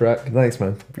laugh track. Thanks,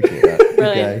 man. Appreciate that. Good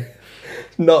Brilliant. guy.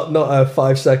 Not a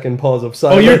 5-second pause of Oh,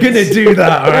 silence. you're gonna do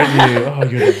that, aren't you? Oh,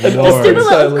 you're the Just do the Lord. little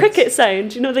Silence. cricket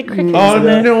sound. You know the crickets. Oh and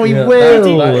the- no, he Yeah,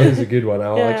 will. That is a good one.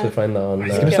 I'll Yeah. actually find that on.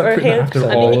 gonna Yeah, start or putting that hay, after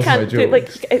I all mean, you of my can't put like,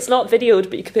 jokes. it's not videoed,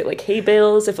 but you could put like hay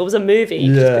bales if it was a movie.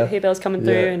 You could just Yeah. put hay bales coming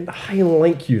through, and I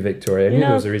like you, Victoria. I knew You know,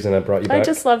 that was the reason I brought you back. I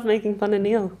just love making fun of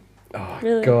Neil. Oh,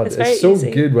 really, God, it's it's, very so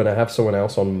easy. good when I have someone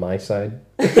else on my side.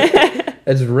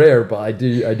 It's rare, but I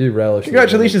do relish. it.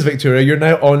 Congratulations, Victoria. You're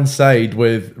now on side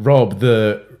with Rob,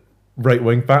 the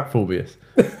right-wing fat phobiast.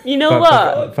 You know Fat-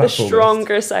 what? fat The phobist.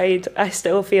 stronger side, I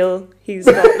still feel he's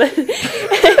got the.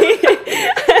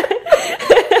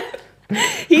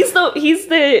 He's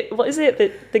the what is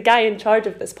it, the guy in charge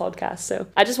of this podcast, so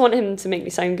I just want him to make me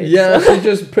sound good. Yeah, so. so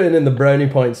just putting in the brownie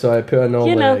points, so I put in all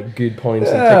You know. the good points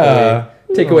Yeah.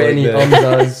 and take away I like any that.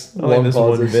 umzas, I like long this one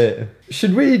pauses. bit.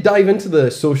 Should we dive into the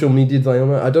social media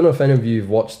dilemma? I don't know if any of you have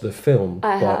watched the film.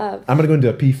 I but have. I'm gonna go and do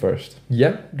a pee first.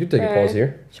 Yeah, good take a pause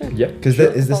here. Sure. Yeah, Because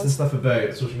sure. is this Pause. the stuff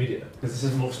about social media? Because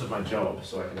this is most of my job,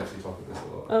 so I can actually talk about this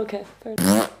a lot. Okay, fair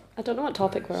enough. I don't know what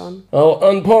topic we're on. I'll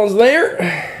unpause there.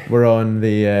 We're on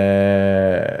the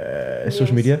social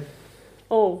Yes. media.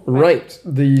 Oh, Right,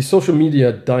 the social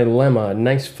media dilemma.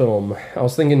 Nice film. I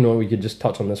was thinking we could just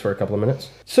touch on this for a couple of minutes.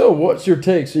 So, what's your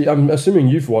takes? I'm assuming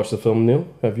you've watched the film, Neil.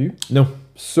 Have you? No.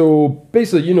 So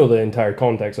basically, you know the entire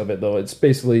context of it, though. It's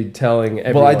basically telling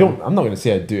everyone. Well, I don't. I'm not going to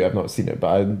say I do. I've not seen it, but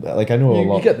I know You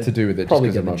a lot get the- to do with it. probably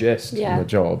just 'cause get the of gist. Yeah. my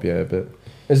job. Yeah, but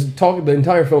The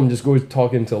entire film just goes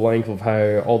talking to length of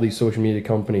how all these social media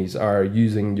companies are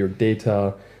using your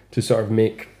data to sort of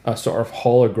make a sort of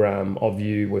hologram of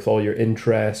you with all your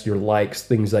interests, your likes,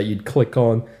 things that you'd click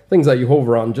on, things that you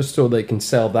hover on, just so they can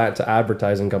sell that to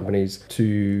advertising companies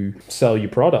to sell you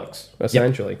products,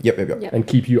 essentially. yep. Yep. And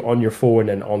keep you on your phone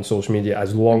and on social media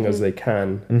as long as they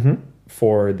can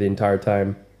for the entire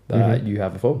time that you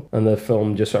have a phone. And the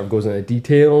film just sort of goes into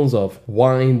details of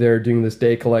why they're doing this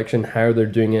data collection, how they're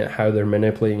doing it, how they're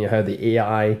manipulating it, how the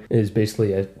AI is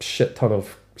basically a shit ton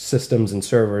of systems and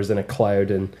servers in a cloud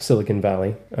in Silicon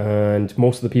Valley. And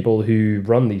most of the people who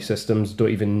run these systems don't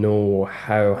even know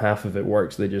how half of it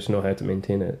works. They just know how to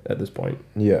maintain it at this point.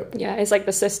 Yeah. yeah, it's like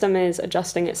the system is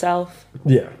adjusting itself.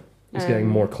 Yeah. It's getting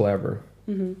more clever.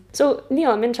 So,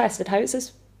 Neil, I'm interested. How is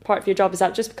this part of your job? Is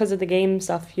that just because of the game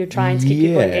stuff? You're trying to keep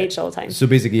people engaged all the time? So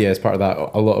basically, yeah, as part of that,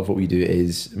 a lot of what we do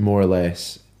is more or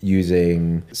less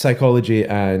using psychology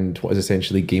and what is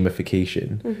essentially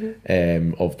gamification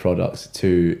of products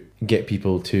to get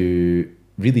people to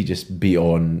really just be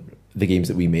on the games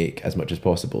that we make as much as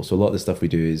possible. So a lot of the stuff we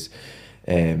do is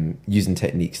using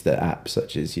techniques that apps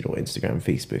such as Instagram,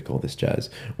 Facebook, all this jazz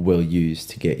will use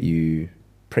to get you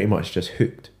pretty much just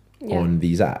hooked on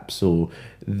these apps. So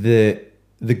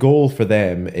the goal for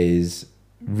them is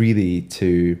really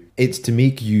to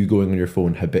make you going on your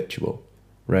phone habitual,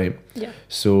 right? Yeah.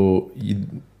 So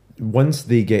once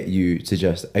they get you to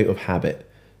just out of habit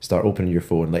start opening your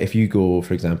phone, like if you go,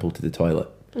 for example, to the toilet,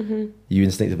 you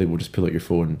instinctively will just pull out your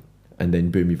phone and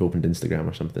then boom, you've opened Instagram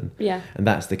or something. Yeah. And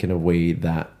that's the kind of way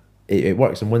that it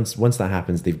works. And once that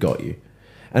happens, they've got you.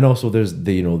 And also there's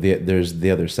there's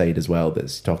the other side as well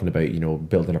that's talking about,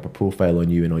 building up a profile on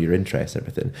you and all your interests and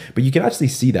everything. But you can actually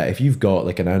see that if you've got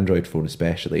like an Android phone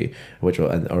especially, which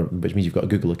means you've got a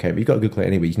Google account, but you've got a Google account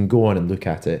anyway, you can go on and look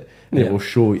at it and it will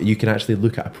show, you can actually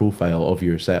look at a profile of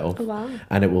yourself. Oh, wow.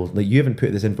 And it will, like, you haven't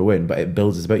put this info in, but it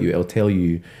builds about you. It'll tell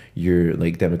you your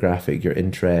like demographic, your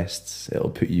interests. It'll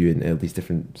put you in all these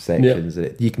different sections.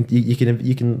 You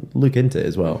can look into it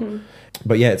as well. Mm-hmm.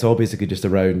 But yeah, it's all basically just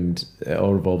around. It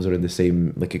all revolves around the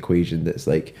same like equation that's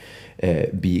like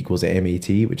B equals MAT,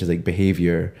 which is like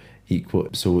behavior equal.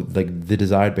 So like the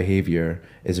desired behavior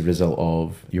is a result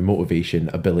of your motivation,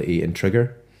 ability, and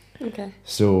trigger. Okay.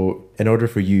 So in order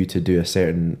for you to do a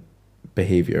certain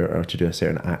behavior or to do a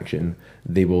certain action,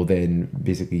 they will then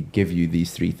basically give you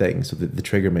these three things. So the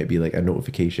trigger might be like a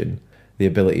notification. The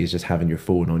ability is just having your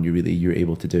phone on you, really, you're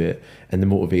able to do it. And the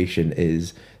motivation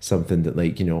is something that,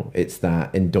 like, it's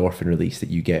that endorphin release that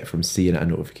you get from seeing a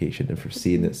notification and from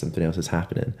seeing that something else is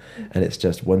happening. And it's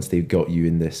just once they've got you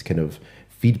in this kind of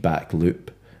feedback loop,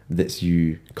 that's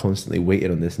you constantly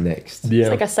waiting on this next It's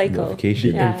like a cycle.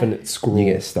 notification. The infinite scroll.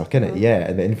 You get stuck in it,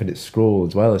 and the infinite scroll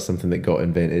as well is something that got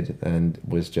invented and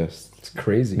was just It's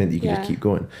crazy. meant that you could just keep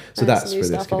going. So that's where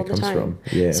this kind of comes from.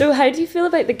 Yeah. So how do you feel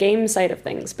about the game side of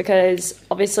things? Because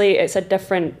obviously it's a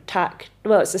different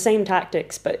it's the same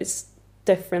tactics, but it's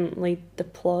differently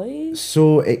deployed.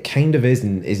 So it kind of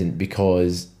isn't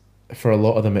because for a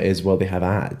lot of them it is, well, they have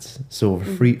ads. So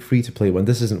free to play one,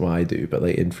 this isn't what I do, but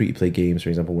like in free to play games, for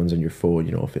example, ones on your phone,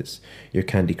 if it's your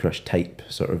Candy Crush type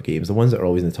sort of games, the ones that are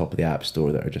always in the top of the App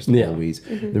Store that are just always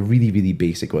the really, really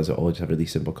basic ones that all just have a really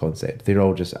simple concept, they're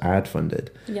all just ad funded.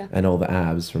 And all the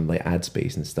ads from like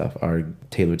AdSpace and stuff are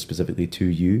tailored specifically to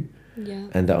you.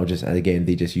 And that'll just, again,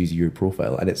 they just use your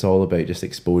profile, and it's all about just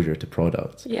exposure to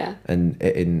products. And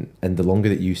the longer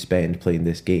that you spend playing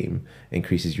this game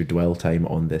increases your dwell time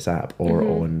on this app or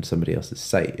on somebody else's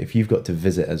site. If you've got to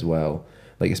visit as well,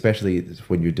 like especially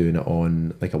when you're doing it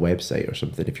on like a website or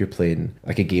something, if you're playing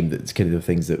like a game that's kind of the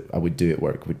things that I would do at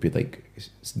work would be like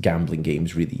gambling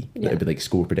games, really. It'd be like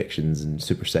score predictions and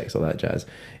Super Six, all that jazz.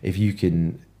 If you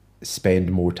can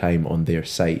spend more time on their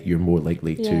site, you're more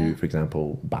likely to, for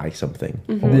example, buy something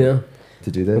or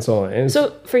to do this. That's all it is.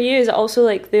 So for you, is it also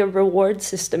like the reward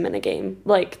system in a game?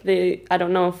 Like I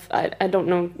don't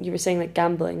know, you were saying like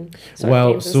gambling sort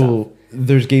of games and stuff.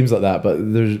 There's games like that, but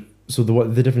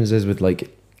the difference is with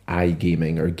like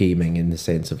iGaming or gaming in the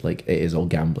sense of like it is all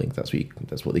gambling. That's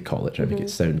what they call it, trying to make it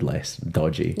sound less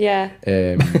dodgy.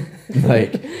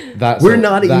 Like we're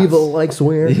not evil, like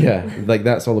swear. Like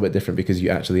that's all a bit different because you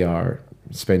actually are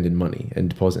spending money and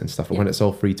depositing stuff. And when it's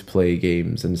all free to play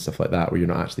games and stuff like that, where you're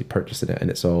not actually purchasing it and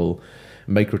it's all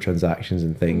microtransactions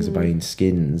and things, buying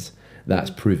skins, that's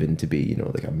proven to be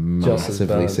like a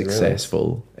massively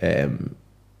successful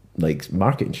like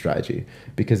marketing strategy,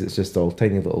 because it's just all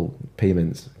tiny little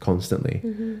payments constantly,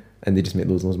 and they just make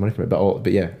loads and loads of money from it.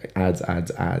 But yeah,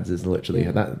 ads is literally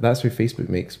that's where Facebook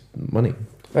makes money.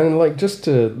 And like, just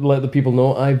to let the people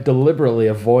know, I've deliberately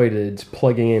avoided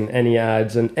plugging in any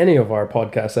ads in any of our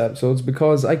podcast episodes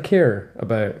because I care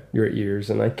about your ears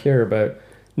and I care about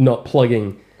not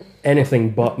plugging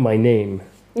anything but my name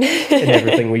in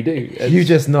everything we do. You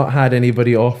just not had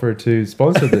anybody offer to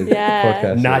sponsor the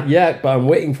podcast? Not yet, but I'm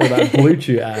waiting for that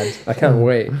Bluetooth ad. I can't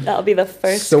wait. That'll be the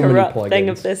first corrupt thing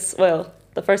of this. Well,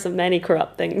 the first of many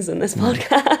corrupt things in this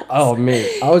podcast. Oh,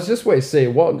 mate. I was just waiting to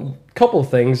say couple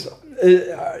things.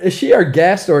 Is she our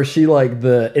guest or is she like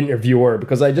the interviewer?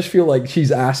 Because I just feel like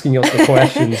she's asking us the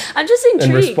questions. I'm just intrigued.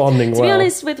 And responding to be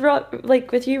honest, with Rob,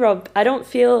 like with you, Rob, I don't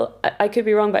feel, I could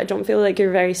be wrong, but I don't feel like you're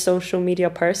a very social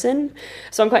media person.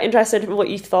 So I'm quite interested in what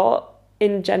you thought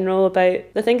in general about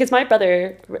the thing, because my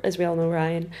brother, as we all know,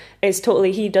 Ryan, is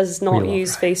totally, he does not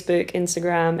use Facebook,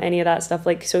 Instagram, any of that stuff,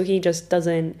 like, so he just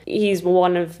doesn't, he's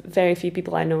one of very few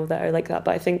people I know that are like that,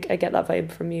 but I think I get that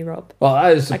vibe from you, Rob. Well,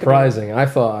 that is surprising. I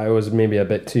thought I was maybe a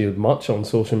bit too much on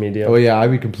social media. Oh yeah, I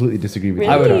would completely disagree with you.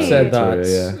 I would have said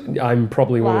that. I'm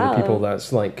probably one of the people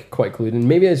that's like quite clued in.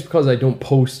 Maybe it's because I don't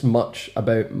post much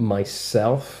about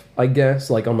myself, I guess,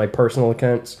 like on my personal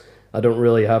accounts. I don't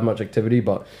really have much activity,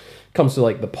 but comes to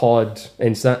like the pod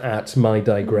Insta at my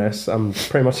digress, I'm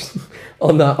pretty much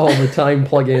on that all the time,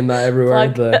 plugging in that everywhere.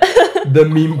 The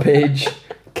meme page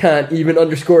can't even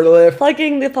underscore the left.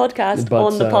 Plugging the podcast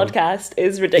on the podcast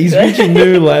is ridiculous. He's reaching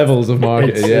new levels of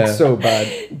marketing. It's so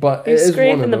bad, but he's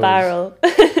scraping the barrel.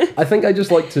 I think I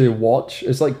just like to watch.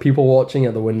 It's like people watching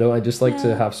at the window. I just like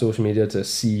to have social media to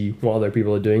see what other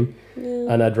people are doing,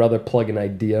 and I'd rather plug an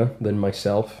idea than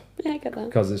myself. Yeah, I get that.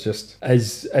 Because it's just,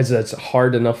 as it's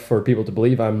hard enough for people to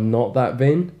believe I'm not that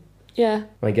vain. Yeah.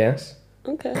 I guess.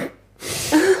 Okay.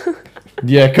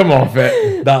 Yeah, come off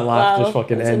it. That laugh Wow, just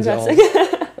fucking that's ends it all.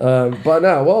 interesting. But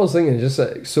no, what I was thinking is just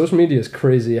that social media is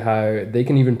crazy how they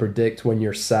can even predict when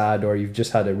you're sad or you've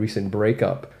just had a recent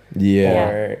breakup. Yeah.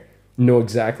 Or know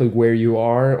exactly where you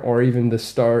are, or even the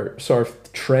sort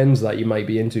of trends that you might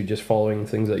be into just following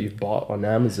things that you've bought on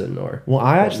Amazon or Well,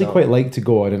 I actually whatnot. quite like to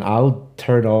go on and I'll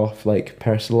turn off like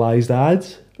personalized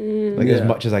ads. Like as Yeah.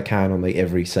 much as I can on like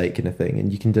every site kind of thing,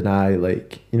 and you can deny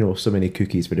like so many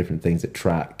cookies for different things that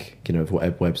track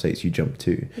what websites you jump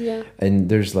to. Yeah. And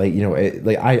there's like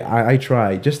I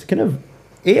try just to kind of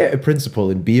A, out of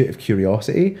principle and B, out of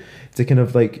curiosity to kind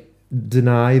of like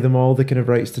deny them all the kind of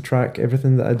rights to track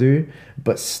everything that I do,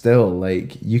 but still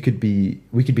like we could be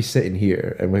sitting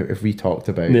here and if we talked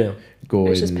about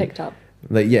going It's just picked up.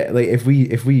 like if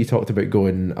we talked about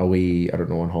going away, I don't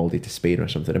know, on holiday to Spain or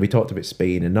something, and we talked about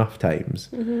Spain enough times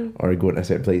or going to a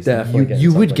certain place, Definitely getting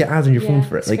you would something. get ads on your phone Yeah,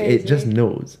 for it. it's Like it just crazy.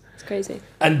 knows. It's crazy.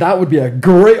 And that would be a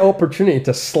great opportunity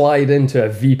to slide into a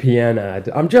VPN ad.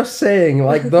 I'm just saying,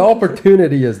 like, the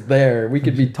opportunity is there. We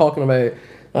could be talking about,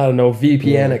 I don't know,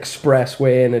 VPN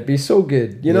Expressway, and it'd be so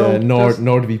good, you know? Yeah, Just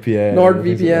NordVPN. NordVPN.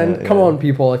 things like that, Come yeah. on,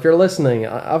 people, if you're listening,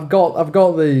 I've got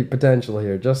the potential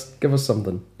here. Just give us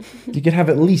something. You could have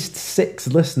at least 6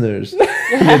 listeners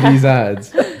via these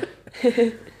ads.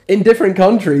 In different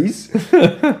countries.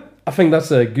 I think that's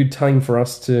a good time for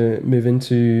us to move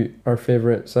into our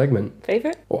favourite segment.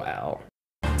 Favorite? Wow.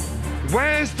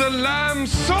 Where's the lamb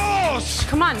sauce?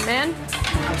 Come on, man.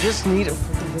 I just need it.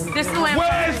 This is the lamb.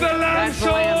 Where's the lamb That's the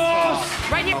lamb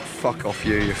sauce? Right here. Oh, fuck off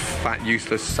you fat,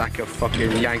 useless sack of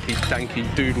fucking Yankee danky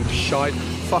doodle shite.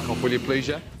 Fuck off, will you please,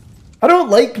 yeah? I don't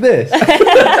like this.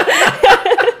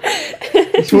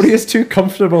 Tori is too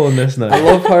comfortable in this I now.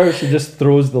 love how she just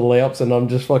throws the layups and I'm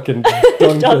just fucking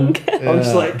dunking. I'm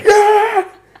just like, "Ah!"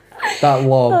 That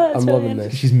lob. Oh, that's I'm loving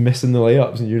brilliant. this. She's missing the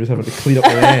layups and you're just having to clean up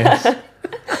her ass.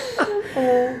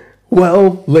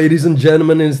 Well, ladies and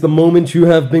gentlemen, is the moment you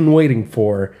have been waiting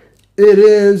for. It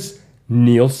is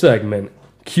Neil's segment.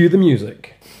 Cue the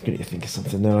music. I'm gonna think of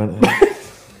something now, aren't I?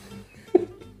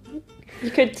 You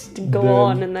could go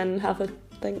on and then have a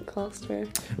think whilst we're...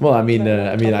 Well, I mean, we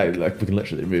can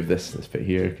literally remove this bit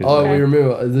here. 'Cause, Oh, Okay. we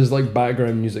remove it. There's like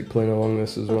background music playing along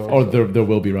this as well. or there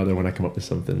will be rather when I come up with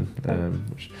something.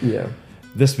 Which Yeah,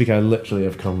 this week I literally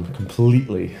have come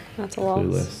completely That's a lot.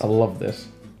 clueless. I love this.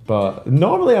 But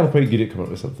normally I'm quite good at coming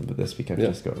up with something, but this week I've Yeah.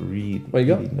 just got really What you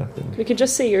got? nothing. We could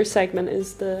just say your segment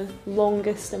is the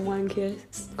longest and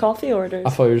wankiest coffee orders.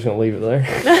 I thought you were just going to leave it there.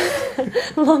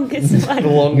 Longest and The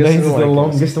wankiest. longest Mine's and the wankiest.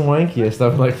 longest and wankiest.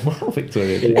 I'm like, wow,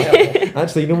 Victoria. Yeah.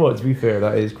 Actually, you know what? To be fair,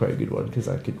 that is quite a good one because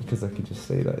I could just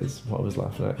say that is what I was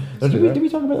laughing at. Or See did we, that? did we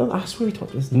talk about that? I swear we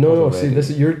talked about this. in the No, pod see, already.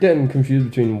 this you're getting confused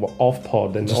between off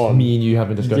pod and just on. me and you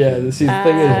having discussion. Yeah, see, the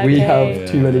thing is, we okay. have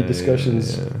too many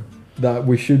discussions that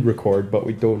we should record, but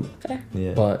we don't. Fair.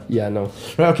 Yeah. But yeah, no.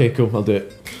 Right. Okay. Cool. I'll do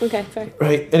it. Okay, fair.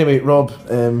 Right. Anyway, Rob,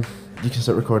 you can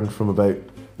start recording from about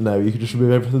now. You can just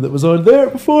remove everything that was on there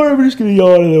before. We're just gonna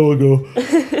yawn and then we'll go.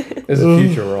 It's a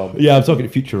future Rob. Yeah, I'm talking to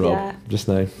future Rob Yeah. just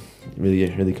now.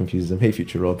 Really confuses him. Hey,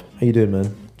 future Rob, how you doing,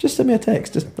 man? Just send me a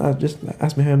text. Just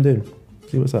ask me how I'm doing.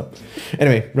 See what's up.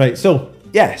 Anyway, right. So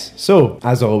yes. So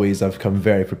as always, I've come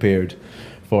very prepared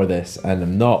for this, and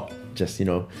I'm not just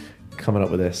coming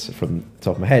up with this from the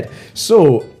top of my head.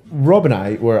 So Rob and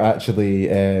I were actually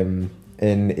in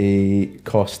a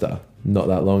Costa not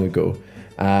that long ago,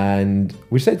 and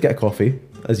we decided to get a coffee,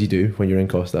 as you do when you're in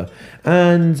Costa.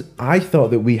 And I thought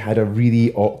that we had a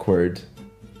really awkward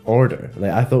order.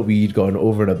 Like I thought we'd gone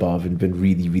over and above and been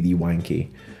really, really wanky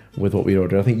with what we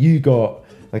ordered. I think you got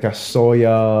like a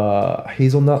soya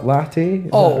hazelnut latte. Is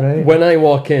Oh, that right? when I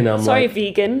walk in, I'm Sorry, like,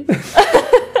 vegan.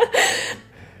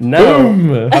 no,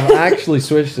 Boom. I've actually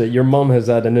switched it. Your mum has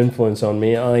had an influence on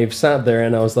me. I've sat there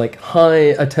and I was like, hi,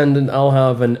 attendant, I'll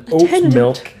have an oat Attendant.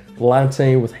 milk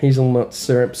latte with hazelnut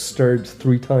syrup stirred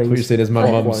 3 times. What you're saying is my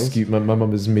clockwise."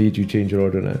 mum has made you change your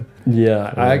order now.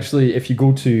 Yeah, I actually, if you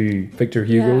go to Victor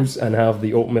Hugo's and have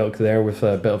the oat milk there with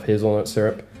a bit of hazelnut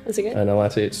syrup Is it good? and a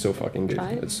latte, it's so fucking good.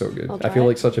 Try it. It's so good. I'll I try feel it.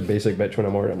 like such a basic bitch when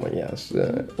I'm ordering. I'm like, yes,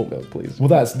 oat milk, please. Well,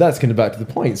 that's kind of back to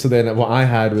the point. So then what I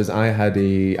had was I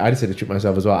decided to treat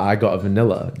myself as well. I got a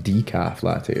vanilla decaf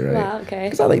latte, right? Wow, okay.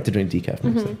 Because I like to drink decaf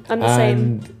mostly. I'm the same.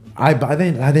 And I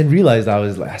then realized I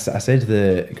was like, I said to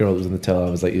the girl that was in the till, I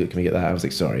was like, can we get that? I was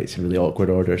like, sorry, it's a really awkward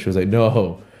order. She was like,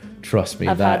 no, trust me,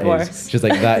 I've that had is. worse. She's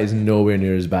like, that is nowhere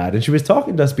near as bad. And she was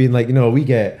talking to us, being like, we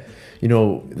get, you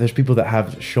know, there's people that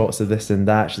have shots of this and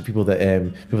that. There's people that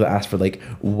ask for like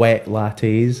wet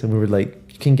lattes, and we were like,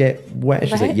 you can get wet.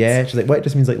 She's like, Wet? yeah. She's like, wet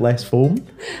just means like less foam,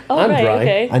 Oh, And right, dry.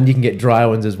 okay. and you can get dry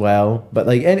ones as well. But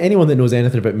like anyone that knows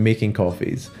anything about making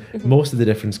coffees, most of the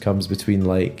difference comes between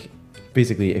like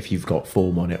basically if you've got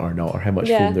foam on it or not, or how much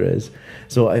Yeah. foam there is.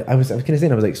 So I was kind of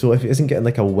saying, I was like, so if it isn't getting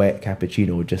like a wet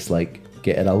cappuccino, just like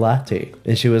getting a latte.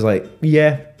 And she was like,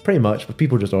 yeah, pretty much. But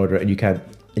people just order it, and you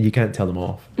can't tell them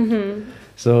off.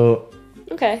 So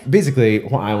Okay. basically,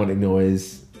 what I want to know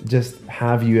is just,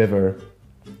 have you ever,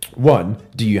 one,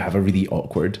 do you have a really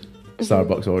awkward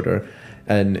Starbucks order?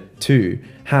 And two,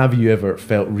 have you ever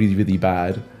felt really, really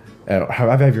bad?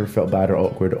 Have you ever felt bad or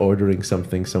awkward ordering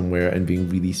something somewhere and being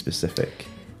really specific?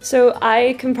 So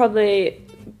I can probably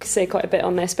say quite a bit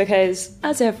on this because,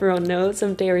 as everyone knows,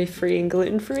 I'm dairy free and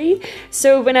gluten free.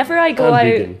 So whenever I go And out,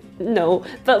 vegan. no,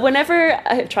 but whenever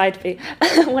I try to be,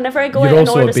 whenever I go You're out and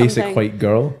also order a basic something, white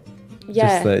girl.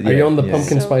 yeah, that- Are you on the yeah.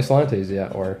 pumpkin So- spice lattes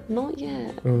yet, or? not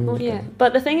yet, Oh, not yet.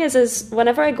 But the thing is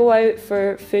whenever I go out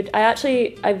for food,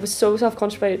 I was so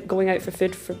self-conscious about going out for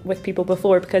food with people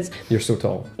before because, You're so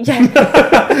tall. yeah,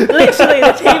 literally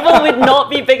the table would not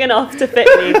be big enough to fit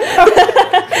me.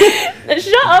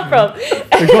 Shut up, Rob.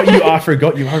 I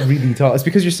forgot you are really tall. It's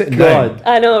because you're sitting God. down.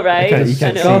 I know, right? You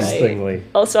can't I know, see. right? Disgustingly.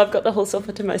 Also, I've got the whole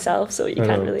sofa to myself, so you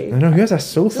can't really. I know, who has a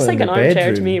sofa It's just like in an the armchair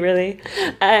bedroom? to me, really.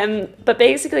 But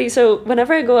basically, so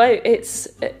whenever I go out, it's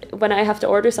when I have to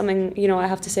order something, you know, I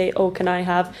have to say, oh, can I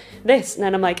have this? And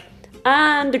then I'm like,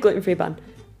 and a gluten-free bun,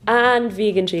 and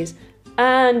vegan cheese,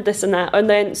 and this and that. And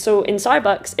then, so in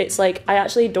Starbucks, it's like, I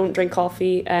actually don't drink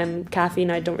coffee,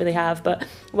 caffeine I don't really have, but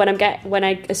when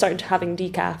I started having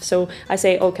decaf, so I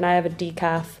say, oh, can I have a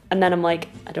decaf? And then I'm like,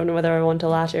 I don't know whether I want a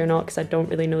latte or not, because I don't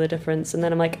really know the difference. And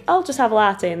then I'm like, I'll just have a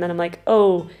latte. And then I'm like,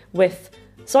 oh, with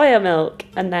soya milk.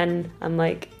 And then I'm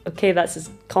like, okay, that's as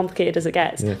complicated as it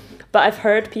gets. Yeah. But I've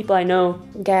heard people I know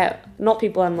not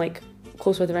people I'm like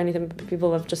close with or anything, but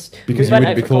people have just Because we you went wouldn't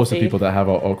out be for close to coffee. people that have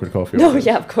awkward coffee. No, orders.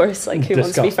 yeah, of course. Like, who wants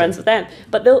to be Disgusting. friends with them?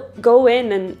 But they'll go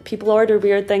in and people order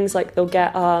weird things, like they'll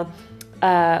get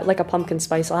like a pumpkin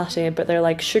spice latte, but they're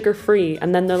like sugar free,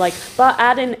 and then they're like, but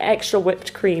add in extra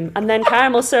whipped cream and then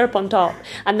caramel syrup on top,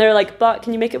 and they're like, but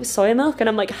can you make it with soya milk? And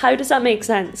I'm like, how does that make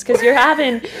sense? Because you're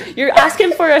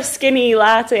asking for a skinny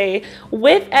latte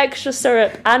with extra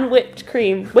syrup and whipped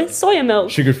cream with soya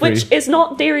milk, Sugar-free. which is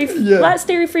not dairy. That's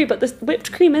dairy free, but the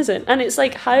whipped cream isn't. And it's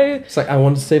like, how? It's like, I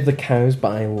want to save the cows,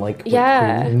 but I like whipped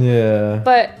Yeah. cream. Yeah.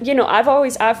 But, you know, I've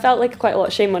felt like quite a lot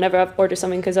of shame whenever I've ordered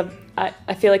something because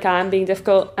I feel like I am being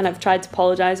difficult, and I've tried to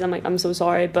apologise, and I'm like, I'm so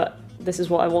sorry, but this is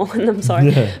what I want, and I'm sorry.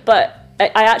 Yeah. But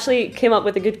I actually came up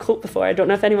with a good quote before. I don't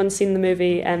know if anyone's seen the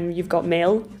movie You've Got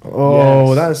Mail.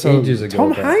 Oh, Yes, that's ages ago, Tom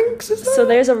but- Hanks, is that? So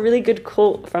there's a really good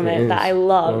quote from It it that is. I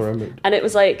love. I remember. And it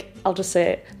was like, I'll just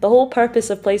say it. The whole purpose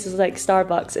of places like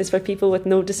Starbucks is for people with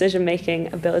no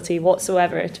decision-making ability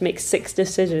whatsoever to make 6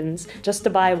 decisions just to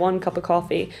buy 1 cup of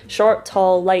coffee. Short,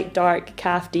 tall, light, dark,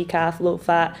 calf, decaf,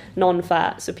 low-fat,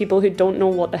 non-fat. So people who don't know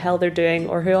what the hell they're doing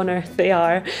or who on earth they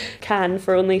are can,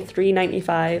 for only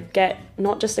 $3.95, get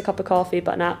not just a cup of coffee,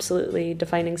 but an absolutely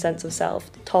defining sense of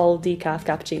self. Tall, decaf,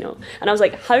 cappuccino. And I was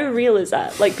like, how real is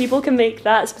that? Like, people can make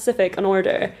that specific an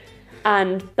order,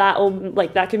 and that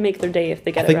could make their day if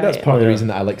they get I think it right. that's part of the Yeah. reason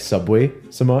that I like Subway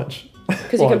so much.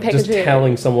 Because you Well, can pick just and choose.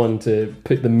 telling someone to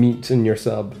put the meat in your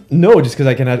sub. No, just because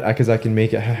I can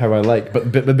make it how I like.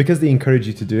 But because they encourage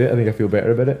you to do it, I think I feel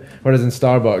better about it. Whereas in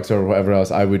Starbucks or whatever else,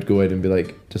 I would go in and be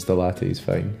like, just a latte is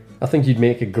fine. I think you'd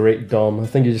make a great dom. I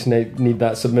think you just need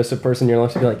that submissive person in your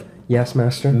life to be like, yes,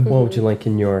 master, what would you like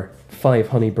in your 5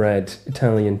 honey bread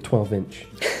Italian 12-inch?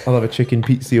 I'll have a chicken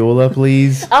pizzola,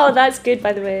 please. Oh, that's good,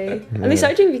 by the way. And they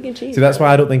started doing vegan cheese. See, that's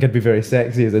why I don't think I'd be very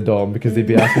sexy as a dom, because they'd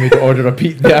be asking me to order a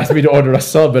pizza. They asked me to order a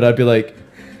sub, and I'd be like,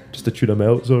 just a tuna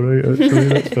melt's alright. Actually,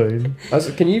 that's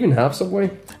fine. Can you even have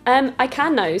Subway? I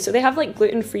can now. So they have like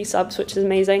gluten-free subs, which is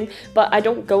amazing. But I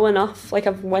don't go enough. Like,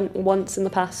 I've went once in the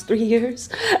past 3 years.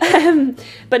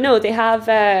 But no, they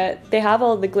have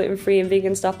all the gluten-free and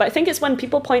vegan stuff. But I think it's when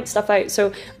people point stuff out.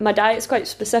 So my diet's quite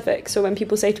specific. So when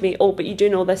people say to me, "Oh, but you do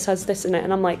know this has this in it,"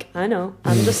 and I'm like, "I know.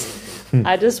 I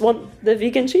just want the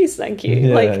vegan cheese, thank you."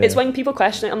 Yeah, It's yeah. when people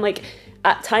question it, I'm like,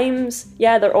 at times,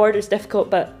 yeah, their order's difficult,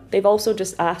 but they've also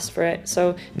just asked for it.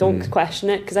 So don't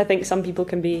question it, because I think some people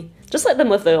can be, just let them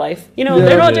live their life. You know, Yeah,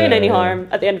 they're not yeah, doing any yeah. harm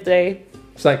at the end of the day.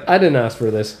 It's like, I didn't ask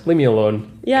for this. Leave me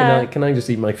alone. Yeah. Can I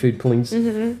just eat my food, please?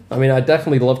 I mean, I'd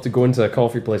definitely love to go into a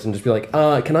coffee place and just be like,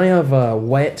 can I have a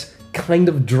wet, kind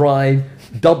of dry,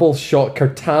 double shot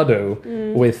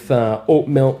cortado with oat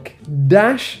milk,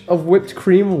 dash of whipped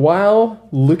cream while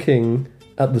looking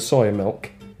at the soya milk.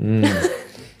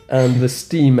 And the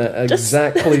steam at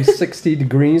exactly 60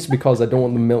 degrees because I don't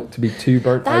want the milk to be too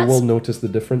burnt. I will notice the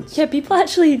difference. Yeah, people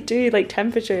actually do like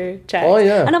temperature checks. Oh,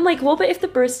 yeah. And I'm like, what about if the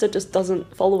barista just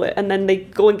doesn't follow it and then they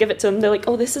go and give it to them? They're like,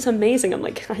 oh, this is amazing. I'm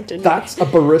like, I didn't. That's a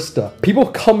barista. People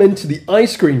come into the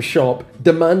ice cream shop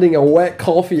demanding a wet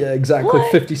coffee at exactly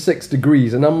 56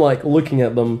 degrees. And I'm like looking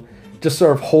at them, just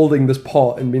sort of holding this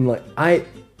pot and being like, I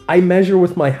measure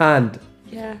with my hand.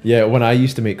 Yeah. Yeah, when I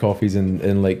used to make coffees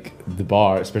in like the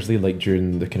bar, especially like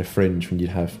during the kind of fringe when you'd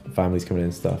have families coming in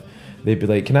and stuff, they'd be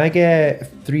like, can I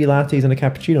get 3 lattes and a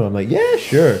cappuccino? I'm like, yeah,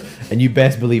 sure. And you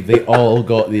best believe they all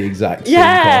got the exact same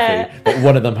coffee, but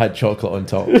one of them had chocolate on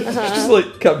top. Just like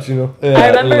cappuccino. I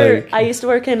remember I used to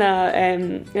work in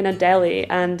a deli,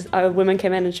 and a woman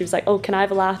came in and she was like, oh, can I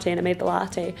have a latte? And I made the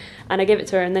latte and I gave it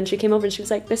to her, and then she came over and she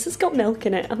was like, this has got milk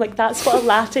in it. I'm like, that's what a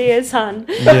latte is, hon.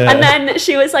 Yeah. And then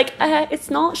she was like, it's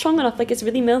not strong enough, like it's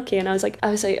really milky. And I was like,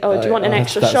 oh, do you want an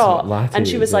extra that's shot? what latte And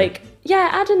she was is, like, yeah,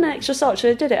 add in an extra shot. So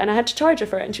I did it, and I had to charge her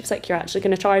for it. And she was like, you're actually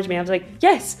going to charge me? I was like,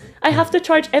 yes, I have to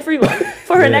charge everyone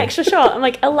for an extra shot. I'm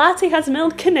like, a latte has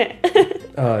milk in it.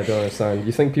 Oh, I don't understand.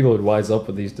 You think people would wise up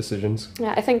with these decisions?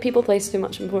 Yeah, I think people place too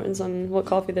much importance on what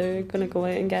coffee they're going to go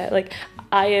out and get. Like,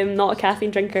 I am not a caffeine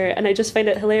drinker, and I just find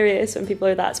it hilarious when people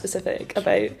are that specific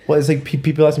about... Well, it's like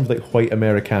people asking for like white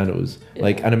Americanos. Yeah.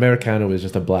 Like an Americano is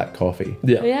just a black coffee.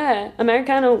 Yeah. Yeah,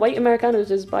 white Americano is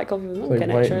just black coffee with milk Like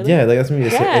in white- it, surely. Yeah, like that's what I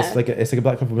mean. Yeah. It's like a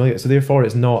black coffee with milk. So therefore,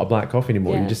 it's not a black coffee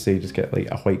anymore. Yeah. You just get like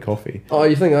a white coffee. Oh,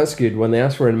 you think that's good when they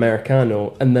ask for an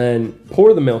Americano and then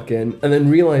pour the milk in and then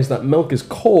realize that milk is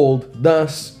cold,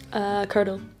 thus,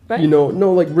 Curdle, right?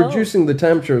 reducing the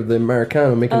temperature of the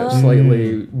Americano, making it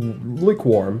slightly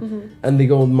lukewarm, and they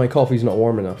go, my coffee's not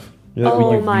warm enough. You know, Oh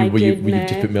when my you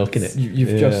just put milk in it.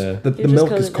 You've just, the just milk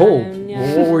cooled is it cold. down, yeah.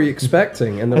 Well, what were you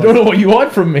expecting? And I they're don't like, know what you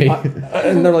want from me.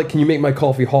 and they're like, can you make my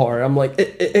coffee hotter? I'm like,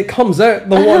 it comes out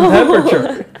the warm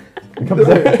temperature. It comes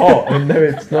out hot, and now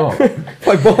it's not. If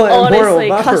I boil it, Honestly,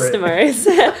 more, customers,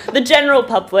 the general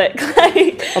public,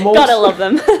 like, I'm always- gotta love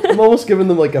them. I'm almost giving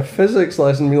them like a physics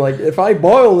lesson, being like, if I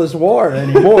boil this water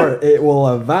anymore, it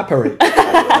will evaporate.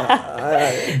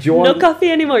 Do you want No coffee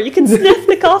anymore. You can sniff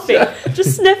the coffee.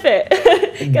 Just sniff it.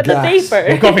 Get the Gas.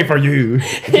 vapor. Coffee for you.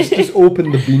 just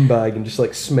open the bean bag and just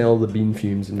like smell the bean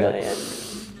fumes and be like,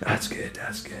 Brilliant. that's good.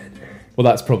 Well,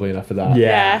 that's probably enough of that.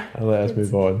 Yeah. I'll let us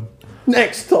move on.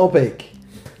 Next topic.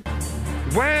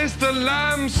 Where's the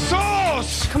lamb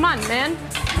sauce? Come on, man.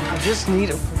 I just need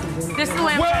it. This is the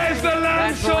lamb. Where's the lamb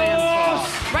That's the lamb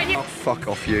sauce? Right here. Oh, fuck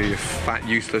off you fat,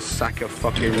 useless sack of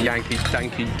fucking Yankee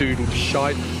danky doodle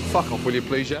shite. Fuck off, will you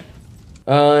please, yeah?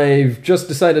 I've just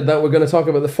decided that we're going to talk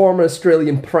about the former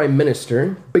Australian Prime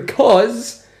Minister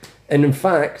because, and in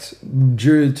fact,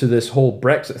 due to this whole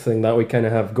Brexit thing that we kind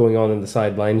of have going on in the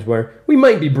sidelines where we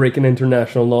might be breaking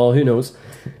international law, who knows,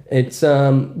 it's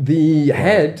the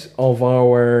head of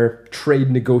our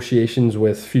trade negotiations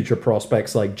with future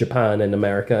prospects like Japan and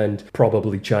America and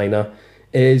probably China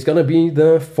is going to be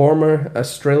the former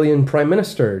Australian Prime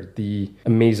Minister, the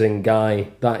amazing guy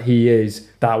that he is.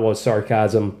 That was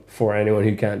sarcasm for anyone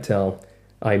who can't tell.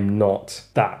 I'm not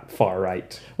that far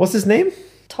right. What's his name?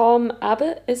 Tom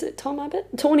Abbott? Is it Tom Abbott?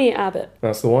 Tony Abbott.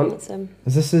 That's the one. That's him.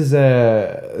 This is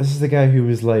the guy who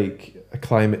was like a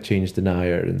climate change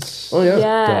denier and Oh, yeah.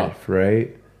 Yeah. stuff,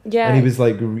 right? Yeah. And he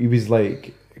was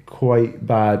like quite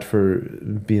bad for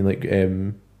being like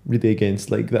really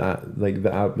against like that, like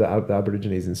the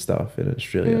Aborigines and stuff in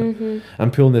Australia.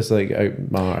 I'm pulling this like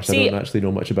out my arse. I See, don't actually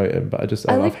know much about him, but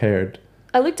I've heard.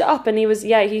 I looked it up and he was,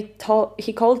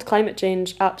 he called climate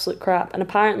change absolute crap, and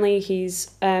apparently he's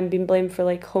been blamed for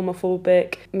like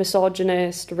homophobic,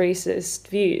 misogynist, racist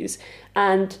views.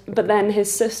 But then his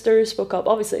sister spoke up.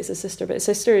 Obviously it's his sister, but his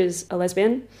sister is a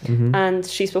lesbian, and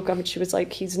she spoke up and she was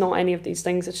like, he's not any of these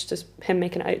things, it's just him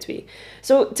making it out to be.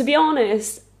 So to be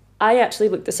honest, I actually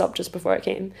looked this up just before I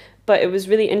came, but it was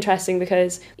really interesting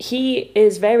because he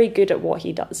is very good at what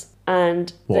he does,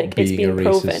 and What, like it's being a been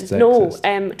proven. racist, No,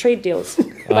 sexist? trade deals.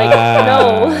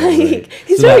 Like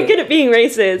he's So very that- good at being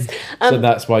racist. So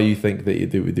that's why you think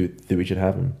that we should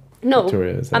have him. No,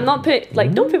 Victoria, is that- I'm not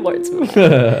don't put words in my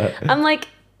mouth. I'm like,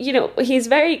 he's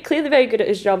clearly very good at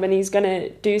his job, and he's going to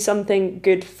do something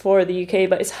good for the UK,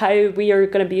 but it's how we are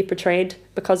going to be portrayed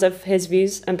because of his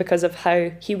views and because of how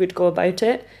he would go about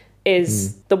it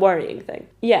is the worrying thing.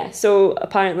 Yeah, so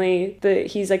apparently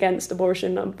he's against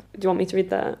abortion. Do you want me to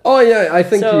read that? Oh, yeah, I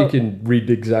think So- you can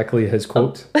read exactly his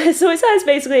quote. So it says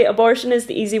basically, abortion is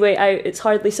the easy way out. It's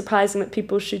hardly surprising that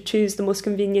people should choose the most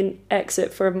convenient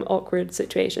exit from awkward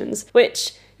situations.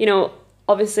 Which,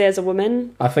 obviously as a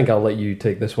woman, I think I'll let you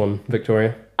take this one,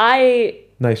 Victoria. I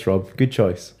Nice, Rob. Good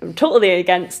choice. I'm totally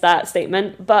against that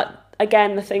statement. But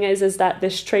again, the thing is that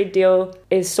this trade deal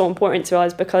is so important to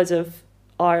us because of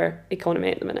our economy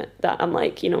at the minute, that I'm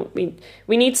like,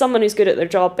 we need someone who's good at their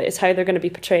job, but it's how they're going to be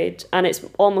portrayed. And it's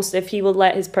almost if he will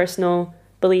let his personal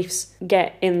beliefs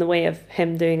get in the way of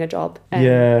him doing a job.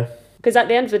 Yeah. Because at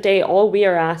the end of the day, all we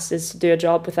are asked is to do a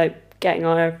job without getting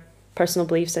our personal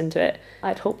beliefs into it.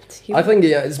 I'd hoped he would. I think,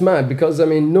 it's mad because,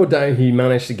 no doubt he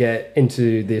managed to get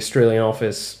into the Australian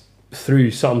office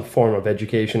through some form of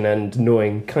education and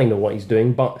knowing kind of what he's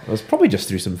doing, but It was probably just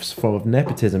through some form of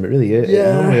nepotism. It really is.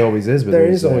 It normally always is. With there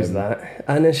those, is always that.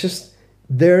 And it's just,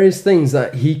 there is things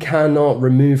that he cannot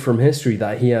remove from history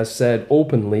that he has said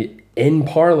openly in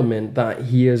Parliament, that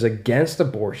he is against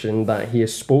abortion, that he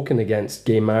has spoken against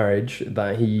gay marriage,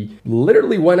 that he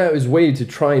literally went out his way to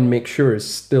try and make sure it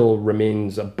still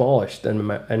remains abolished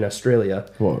in Australia.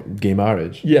 What, gay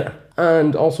marriage? Yeah.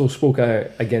 And also spoke out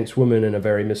against women in a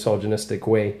very misogynistic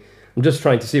way. I'm just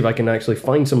trying to see if I can actually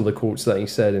find some of the quotes that he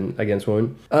said against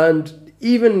women. And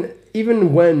even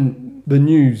when the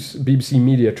news, BBC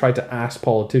Media, tried to ask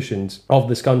politicians of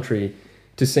this country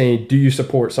to say, do you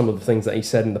support some of the things that he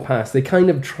said in the past, they kind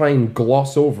of try and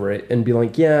gloss over it and be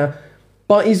like, yeah,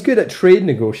 but he's good at trade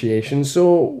negotiations,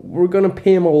 so we're going to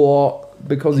pay him a lot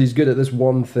because he's good at this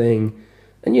one thing.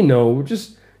 And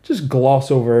just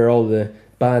gloss over all the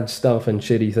bad stuff and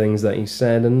shitty things that he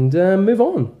said and move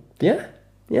on. Yeah.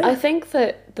 I think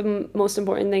that the most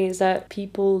important thing is that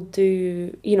people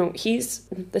do,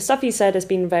 the stuff he said has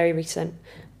been very recent.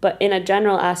 But in a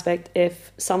general aspect,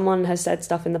 if someone has said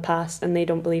stuff in the past and they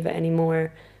don't believe it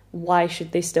anymore, why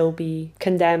should they still be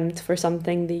condemned for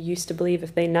something they used to believe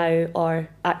if they now are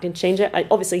acting to change it?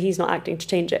 Obviously, he's not acting to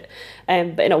change it.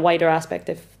 But in a wider aspect,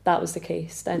 if that was the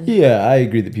case, then... Yeah, I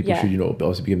agree that people Yeah. should,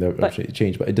 obviously begin their opportunity to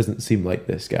change, but it doesn't seem like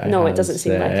this guy No, it has, doesn't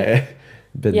seem like it.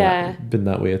 been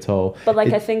that way at all. But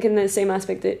I think in the same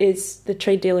aspect, the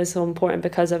trade deal is so important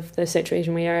because of the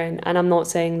situation we are in. And I'm not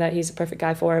saying that he's a perfect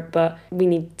guy for it, but we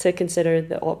need to consider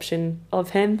the option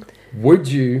of him. Would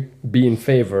you be in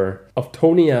favour of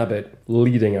Tony Abbott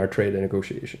leading our trade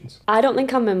negotiations? I don't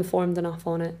think I'm informed enough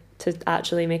on it to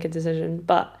actually make a decision,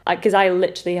 but because I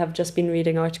literally have just been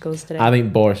reading articles today. I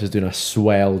think Boris is doing a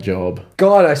swell job.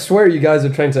 God, I swear you guys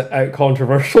are trying to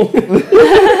out-controversial.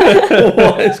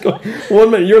 What is going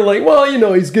 1 minute you're like, well,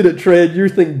 he's good at trade. You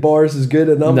think Boris is good,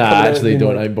 and I'm Nah, I coming out actually being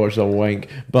don't. like, I think Boris is a wank.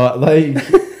 But I'm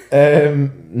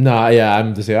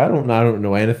just saying I don't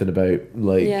know anything about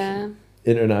Yeah.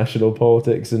 international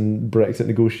politics and Brexit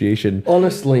negotiation.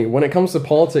 Honestly, when it comes to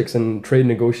politics and trade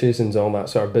negotiations and all that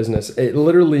sort of business, it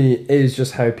literally is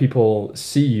just how people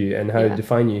see you and how they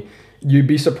define you. You'd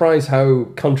be surprised how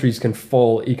countries can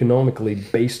fall economically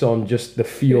based on just the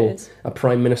feel a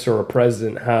prime minister or a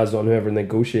president has on whoever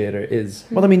negotiator is.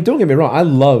 Well, I mean, don't get me wrong. I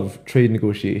love trade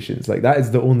negotiations. Like, that is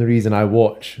the only reason I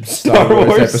watch Star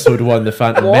Wars Episode 1, The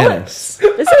Phantom Menace.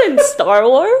 Is it in Star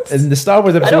Wars? In the Star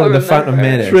Wars Episode 1, The Phantom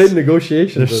Menace. Trade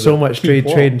negotiations. There's so much trade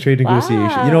and trade negotiation.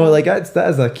 Wow. That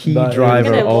is a key That is-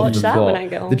 driver I'm gonna of watch the that when plot. I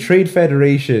get home. The Trade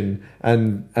Federation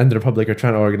and the Republic are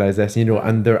trying to organise this,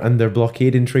 and they're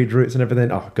blockading trade routes and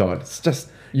everything. Oh God, it's just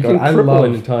You God, can cripple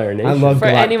an entire nation. I love For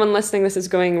anyone listening, this is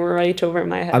going right over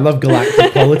my head. I love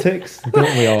galactic politics,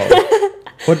 don't we all?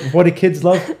 What do kids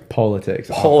love? Politics.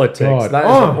 Politics. Oh, God. That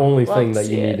is the only Love thing to that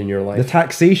you see need it. in your life. The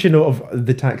taxation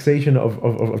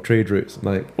of trade routes.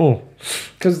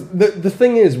 Because the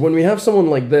thing is, when we have someone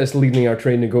like this leading our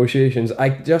trade negotiations, I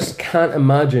just can't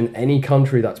imagine any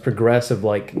country that's progressive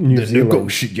like New Zealand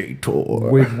negotiator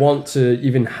would want to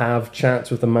even have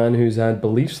chats with a man who's had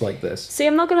beliefs like this. See,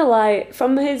 I'm not gonna lie.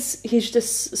 He's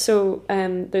just so.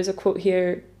 There's a quote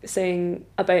here saying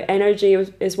about energy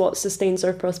is what sustains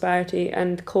our prosperity,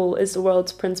 and coal is the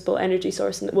world's principal energy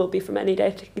source, and it will be for many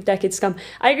decades to come.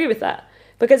 I agree with that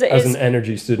because it As is an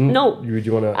energy student, No. would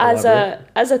you want to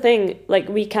as a thing. Like,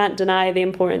 we can't deny the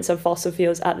importance of fossil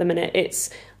fuels at the minute. It's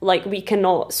like we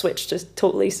cannot switch to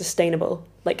totally sustainable.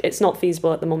 Like, it's not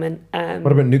feasible at the moment.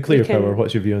 What about nuclear we can- power?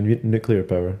 What's your view on nuclear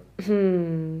power?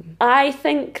 I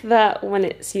think that when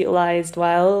it's utilised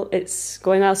well, it's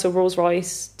going well. So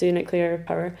Rolls-Royce do nuclear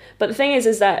power. But the thing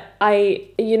is that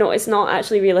it's not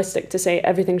actually realistic to say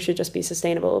everything should just be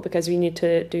sustainable, because we need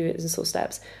to do it in slow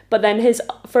steps. But then his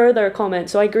further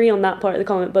comment, so I agree on that part of the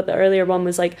comment, but the earlier one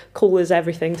was like, coal is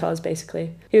everything to us,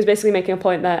 basically. He was basically making a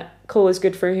point that coal is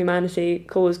good for humanity,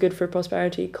 coal is good for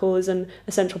prosperity, coal is an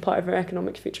essential part of our economic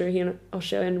economic future here in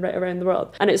Australia and right around the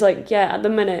world. And it's like, yeah, at the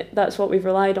minute, that's what we've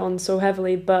relied on so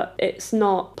heavily, but it's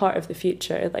not part of the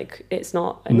future. Like, it's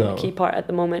not a key part at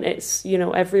the moment. It's, you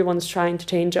know, everyone's trying to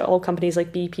change it. All companies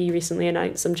like BP recently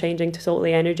announced them changing to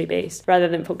totally energy-based rather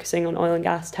than focusing on oil and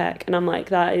gas tech. And I'm like,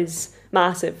 that is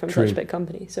massive from such a big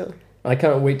company. So I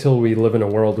can't wait till we live in a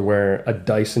world where a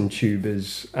Dyson tube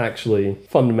is actually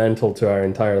fundamental to our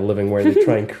entire living, where they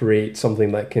try and create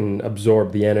something that can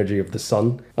absorb the energy of the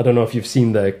sun. I don't know if you've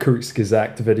seen the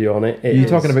Kurzgesagt video on it. Are you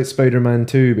talking about Spider-Man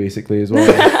 2 basically as well?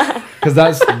 Because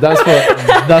that's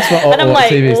what And I'm Otto like,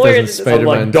 Octavius where does in is this?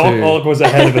 Spider-Man 2. Doc Ock was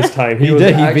ahead of his time. He was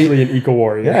actually an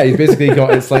eco-warrior. Yeah, he's basically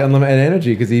got it's like unlimited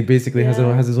energy because he basically has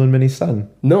his own mini sun.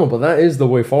 No, but that is the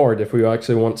way forward if we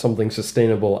actually want something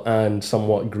sustainable and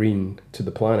somewhat green to the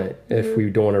planet, if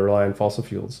we don't want to rely on fossil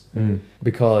fuels.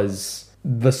 Because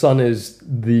the sun is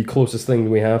the closest thing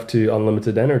we have to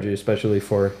unlimited energy, especially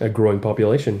for a growing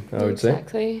population, I would say.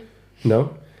 Exactly.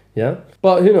 No? Yeah?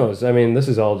 But who knows? I mean, this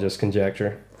is all just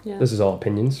conjecture. Yeah. This is all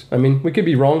opinions. I mean, we could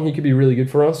be wrong. He could be really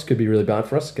good for us. Could be really bad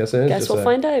for us. Guess it is. Guess we'll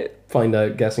find out. Find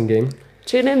out guessing game.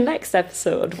 Tune in next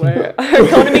episode where our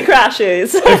economy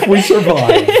crashes. If we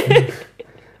survive.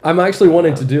 I'm actually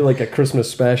wanting to do like a Christmas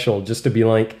special just to be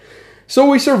like, so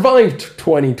we survived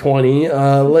 2020.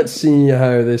 Let's see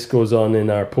how this goes on in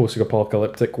our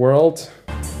post-apocalyptic world.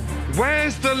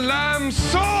 Where's the lamb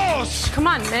sauce? Come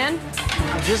on, man.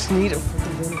 I just need it.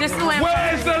 This is the lamb.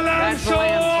 Where's the lamb That's the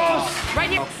lamb sauce? Right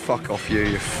here. Oh, fuck off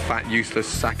you fat, useless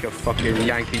sack of fucking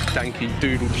Yankee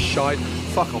doodle shite.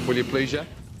 Fuck off, will you please, yeah?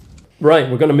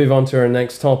 Right, we're going to move on to our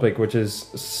next topic, which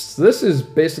is, this is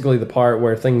basically the part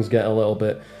where things get a little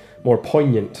bit more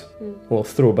poignant. We'll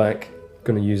throw back.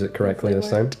 Going to use it correctly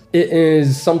this time. It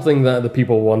is something that the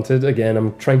people wanted. Again,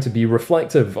 I'm trying to be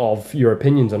reflective of your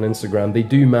opinions on Instagram. They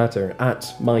do matter.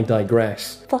 At my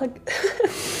digress. Fuck.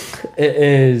 It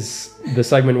is the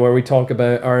segment where we talk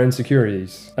about our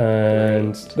insecurities.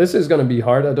 And this is going to be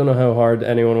hard. I don't know how hard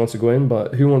anyone wants to go in,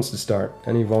 but who wants to start?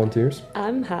 Any volunteers?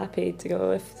 I'm happy to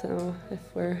go if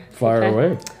we're... Fire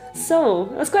away. So,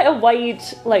 that's quite a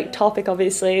wide topic,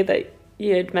 obviously, that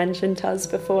you had mentioned to us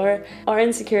before, our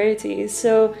insecurities.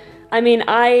 So, I mean,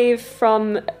 I,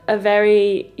 from a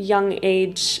very young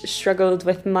age, struggled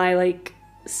with my,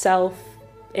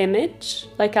 self-image.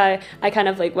 I kind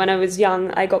of, when I was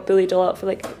young, I got bullied a lot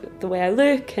for, the way I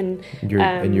look and...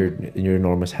 In your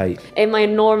enormous height. In my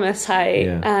enormous height.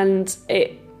 Yeah. And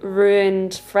it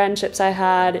ruined friendships I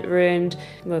had. It ruined,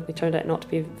 well, they turned out not to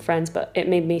be friends, but it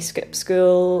made me skip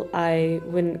school. I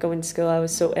wouldn't go into school. I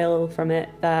was so ill from it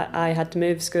that I had to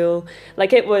move school.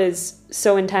 It was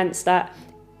so intense that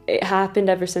it happened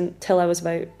ever since till I was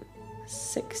about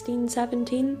 16,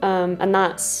 17. And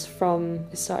that's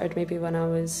it started maybe when I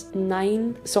was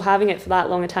 9. So having it for that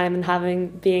long a time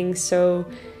and being so,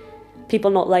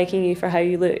 people not liking you for how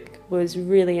you look was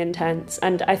really intense.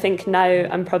 And I think now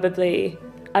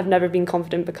I've never been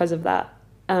confident because of that.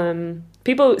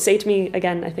 People say to me,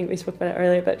 again, I think we spoke about it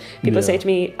earlier, but people say to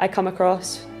me, I come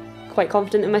across quite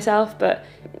confident in myself, but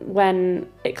when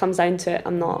it comes down to it,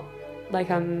 I'm not.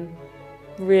 I'm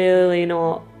really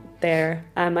not there.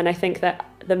 And I think that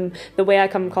the way I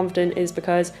come confident is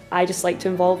because I just like to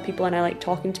involve people and I like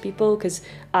talking to people because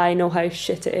I know how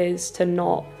shit it is to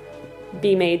not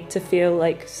be made to feel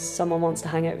like someone wants to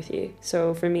hang out with you.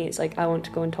 So for me, it's I want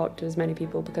to go and talk to as many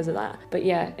people because of that. But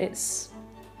yeah, it's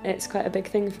quite a big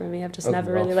thing for me. I've just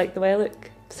never really liked the way I look.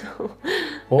 So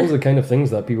what was the kind of things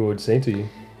that people would say to you?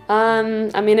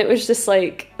 I mean, it was just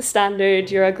standard,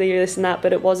 you're ugly, you're this and that,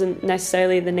 but it wasn't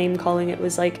necessarily the name calling. It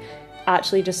was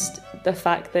actually just the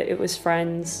fact that it was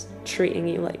friends treating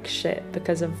you like shit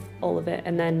because of all of it,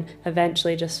 and then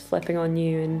eventually just flipping on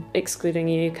you and excluding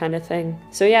you kind of thing.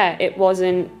 So yeah, it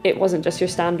wasn't just your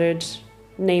standard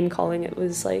name calling. It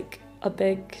was a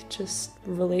big just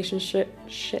relationship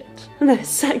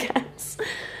shitness, I guess.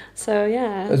 So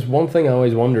yeah. There's one thing I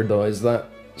always wondered though, is that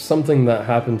something that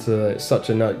happened to such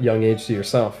a young age to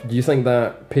yourself, do you think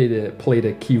that played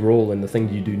a key role in the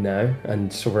things you do now?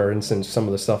 And so for instance, some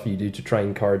of the stuff you do to try and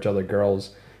encourage other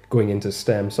girls going into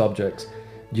STEM subjects,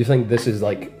 do you think this is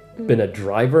been a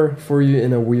driver for you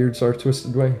in a weird sort of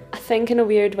twisted way? I think in a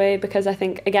weird way, because I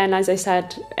think, again, as I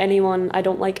said, I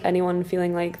don't like anyone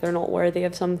feeling like they're not worthy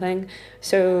of something.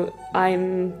 So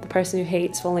I'm the person who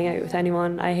hates falling out with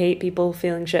anyone. I hate people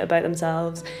feeling shit about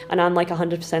themselves, and I'm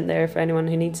 100% there for anyone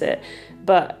who needs it.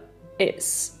 But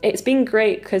it's been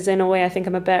great because in a way I think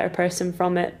I'm a better person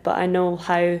from it, but I know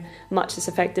how much it's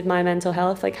affected my mental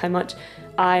health, how much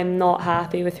I'm not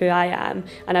happy with who I am,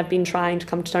 and I've been trying to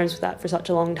come to terms with that for such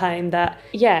a long time that,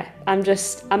 yeah, I'm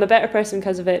a better person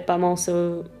because of it, but I'm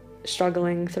also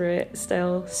struggling through it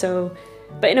still. So,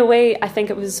 but in a way, I think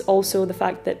it was also the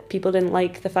fact that people didn't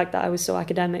like the fact that I was so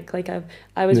academic. Like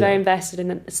I was very invested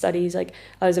in studies. Like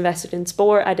I was invested in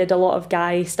sport. I did a lot of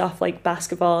guy stuff like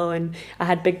basketball, and I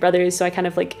had big brothers. So I kind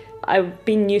of like, I've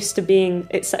been used to being,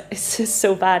 it's just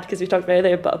so bad because we talked about it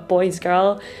earlier, but a boy's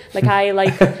girl. Like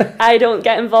I don't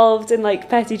get involved in like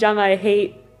petty drama. I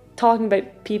hate talking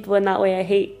about people in that way. I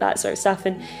hate that sort of stuff,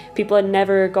 and people had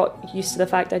never got used to the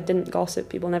fact I didn't gossip.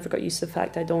 People never got used to the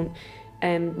fact I don't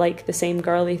like the same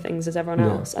girly things as everyone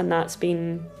else, and that's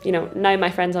been, you know, now my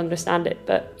friends understand it,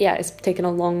 but yeah, it's taken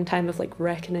a long time of like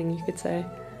reckoning, you could say.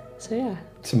 So yeah,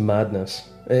 it's madness.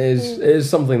 It is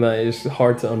something that is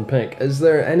hard to unpick. Is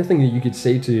there anything that you could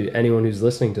say to anyone who's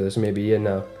listening to this, maybe in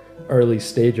a early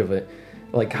stage of it?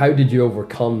 Like, how did you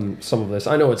overcome some of this?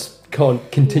 I know it's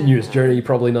continuous journey. You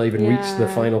probably not even reach the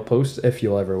final post, if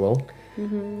you'll ever will.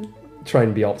 Try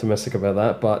and be optimistic about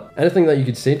that. But anything that you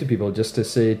could say to people, just to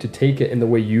say, to take it in the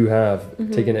way you have,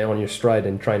 taken it on your stride,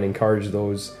 and try and encourage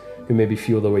those who maybe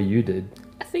feel the way you did.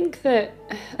 I think that,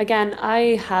 again,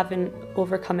 I haven't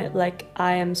overcome it. Like,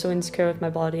 I am so insecure with my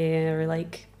body or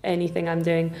like anything I'm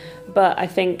doing. But I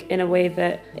think in a way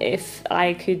that if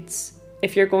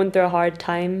you're going through a hard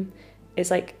time,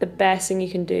 it's like the best thing you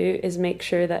can do is make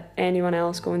sure that anyone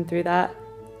else going through that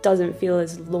doesn't feel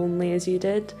as lonely as you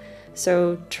did.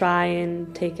 So try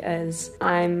and take it as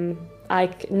I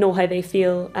know how they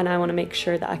feel, and I want to make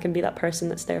sure that I can be that person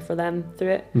that's there for them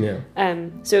through it. Yeah.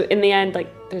 So in the end,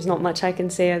 like, there's not much I can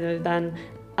say other than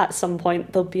at some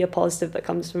point there'll be a positive that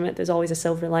comes from it. There's always a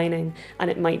silver lining, and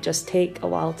it might just take a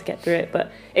while to get through it. But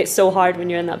it's so hard when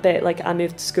you're in that bit. Like, I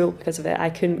moved to school because of it. I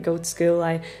couldn't go to school.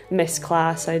 I missed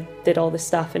class. I did all this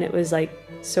stuff, and it was like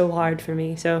so hard for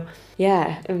me. So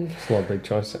yeah, it's not a big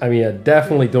choice. I mean, I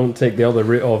definitely don't take the other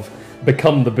route of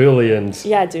become the bully and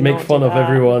make fun of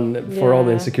everyone for all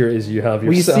the insecurities you have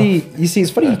yourself. Well, you see, it's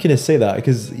funny you kind of say that,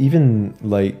 because even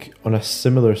like on a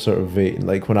similar sort of vein,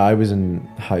 like when I was in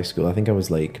high school, I think I was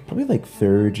like probably like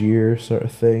third year sort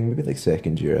of thing, maybe like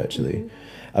second year actually.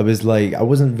 I was like, I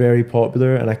wasn't very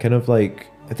popular, and I kind of like,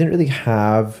 I didn't really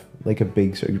have like a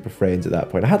big sort of group of friends at that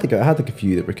point. I had like a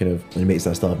few that were kind of mates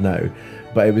that I still have now,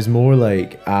 but it was more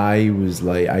like I used to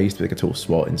be like a total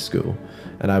swot in school,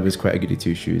 and I was quite a goody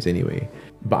two shoes anyway.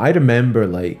 But I remember,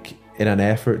 like, in an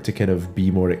effort to kind of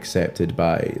be more accepted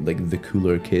by like the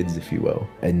cooler kids, if you will,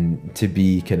 and to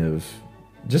be kind of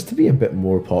just to be a bit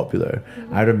more popular,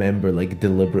 I remember like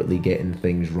deliberately getting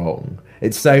things wrong.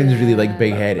 It sounds really like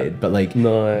big-headed, but like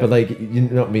but like, you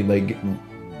know what I mean, like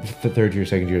the third year,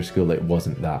 second year of school, like,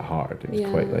 wasn't that hard. It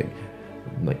was quite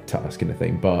like task kind of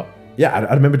thing. But yeah,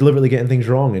 I remember deliberately getting things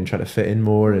wrong and trying to fit in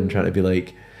more and trying to be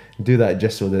like, do that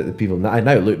just so that the people, I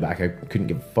now look back, I couldn't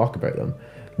give a fuck about them,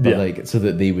 but like, so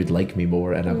that they would like me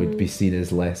more, and I would be seen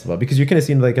as less of a, because you're kind of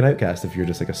seen like an outcast if you're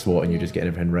just like a swot and you're just getting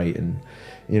everything right, and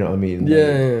you know what I mean?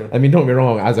 Yeah. I mean, don't get me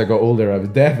wrong, as I got older, I was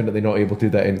definitely not able to do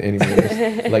that in any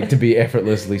way, like to be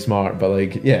effortlessly smart, but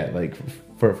like, yeah, like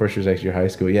for first year, second year high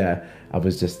school, yeah, I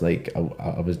was just like,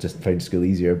 I was just finding school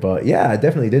easier. But yeah, I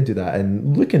definitely did do that.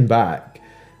 And looking back,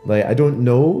 like, I don't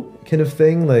know kind of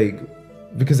thing, like,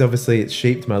 because obviously it's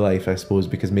shaped my life, I suppose,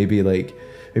 because maybe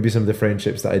some of the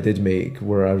friendships that I did make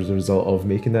were as a result of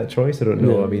making that choice. I don't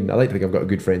know. I mean, I like to think I've got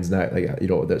good friends now, like, you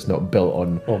know, that's not built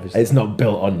on, obviously, it's not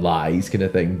built on lies kind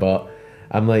of thing. But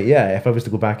I'm like, yeah, if I was to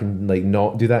go back and like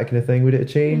not do that kind of thing, would it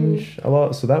change a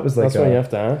lot? So that was like, that's why you have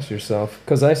to ask yourself,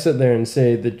 because I sit there and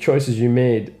say the choices you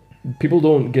made, people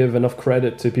don't give enough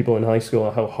credit to people in high school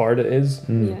on how hard it is,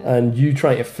 and you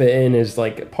trying to fit in is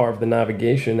like part of the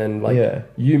navigation, and like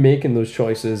you making those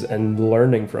choices and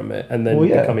learning from it, and then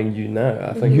becoming you now.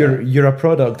 I think you're a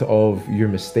product of your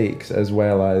mistakes as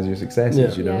well as your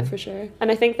successes. You know, yeah, for sure. And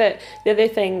I think that the other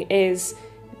thing is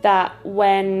that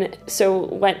when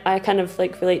I kind of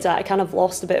like relate to that, I kind of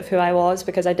lost a bit of who I was,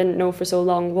 because I didn't know for so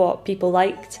long what people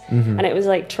liked, and it was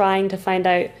like trying to find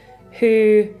out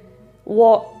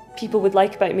what people would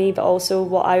like about me, but also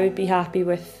what I would be happy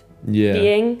with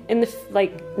being in the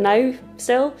like now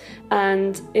still.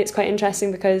 And it's quite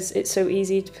interesting because it's so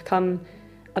easy to become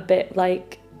a bit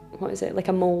like, what is it, like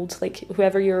a mold, like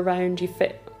whoever you're around, you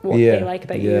fit what they like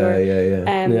about you.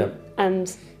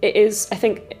 And it is, I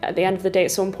think, at the end of the day,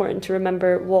 it's so important to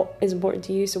remember what is important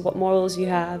to you, so what morals you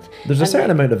have. There's a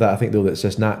certain amount of that, I think, though, that's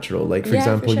just natural. Like, for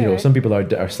example, you know, some people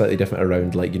are slightly different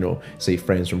around, like, you know, say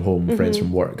friends from home, friends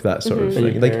from work, that sort of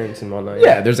thing. Like, parents and whatnot,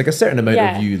 there's like a certain amount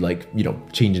of you, like, you know,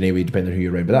 changing anyway depending on who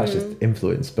you're around, but that's just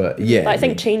influence. But but I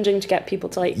think changing to get people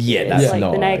to like you is that's like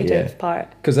not the negative part.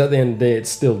 Because at the end of the day, it's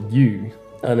still you.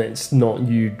 and it's not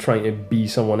you trying to be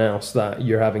someone else that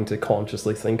you're having to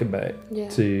consciously think about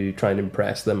to try and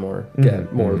impress them or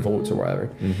get more votes or whatever.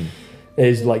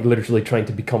 Is like literally trying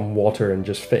to become water and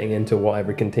just fitting into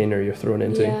whatever container you're thrown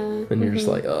into, and you're just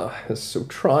like, oh, it's so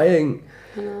trying.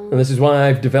 And this is why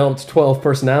I've developed 12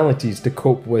 personalities to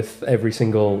cope with every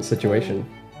single situation,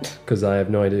 because I have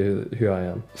no idea who I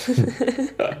am.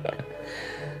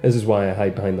 This is why I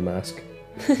hide behind the mask.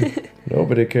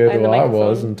 Nobody cared Behind who the I microphone.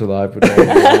 was until I put on the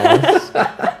mask.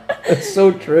 It's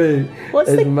so true.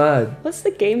 It's mad. What's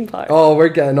the game part? Oh, we're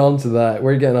getting onto that.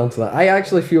 I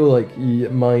actually feel like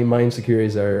my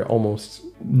insecurities are almost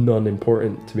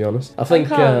non-important, to be honest. I think.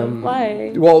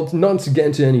 Why? Well, not to get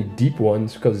into any deep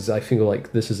ones, because I feel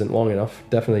like this isn't long enough.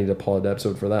 Definitely need a pod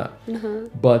episode for that.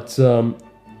 But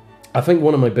I think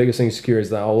one of my biggest insecurities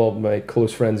that a lot of my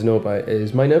close friends know about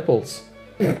is my nipples,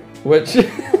 which it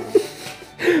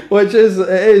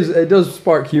does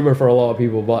spark humor for a lot of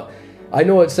people, but. I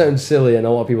know it sounds silly and a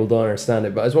lot of people don't understand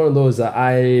it, but it's one of those that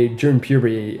during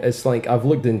puberty, it's like, I've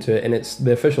looked into it, and it's,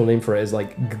 the official name for it is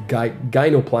like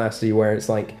gynoplasty, where it's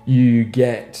like you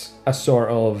get a sort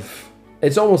of,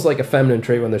 it's almost like a feminine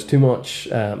trait when there's too much,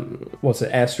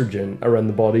 estrogen around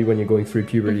the body when you're going through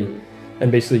puberty,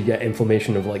 and basically you get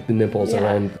inflammation of like the nipples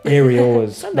around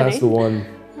areolas, that's the one.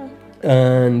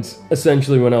 And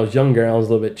essentially when I was younger, I was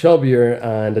a little bit chubbier,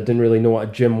 and I didn't really know what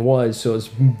a gym was, so it's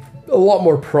a lot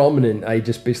more prominent. I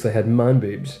just basically had man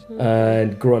boobs,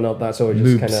 and growing up, that's always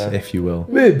just kind of if you will.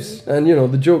 boobs, and you know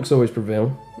the jokes always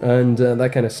prevail, and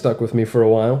that kind of stuck with me for a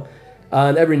while.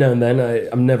 And every now and then,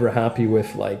 I'm never happy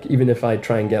with, like, even if I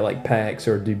try and get like pecs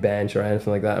or do bench or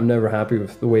anything like that, I'm never happy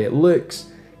with the way it looks.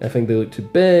 I think they look too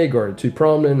big or too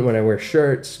prominent. When I wear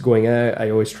shirts going out, I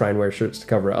always try and wear shirts to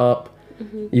cover it up.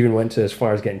 Even went to as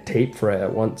far as getting tape for it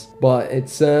at once. But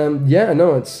it's,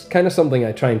 it's kind of something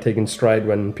I try and take in stride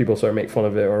when people sort of make fun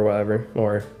of it or whatever.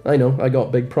 Or, I know, I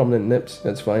got big prominent nips.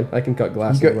 It's fine. I can cut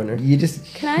glass in the winter. You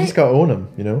just gotta own them,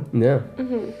 you know? Yeah.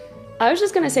 I was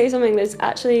just going to say something that's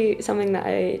actually something that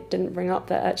I didn't bring up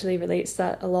that actually relates to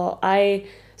that a lot.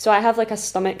 So I have like a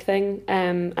stomach thing,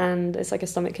 and it's like a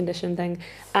stomach condition thing.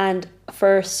 And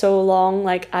for so long,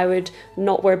 like, I would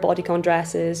not wear bodycon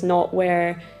dresses, not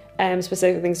wear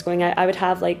specific things going out. I would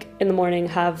have, like, in the morning,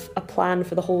 have a plan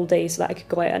for the whole day so that I could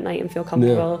go out at night and feel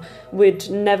comfortable. Would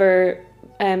never...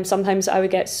 sometimes I would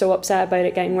get so upset about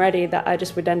it getting ready that I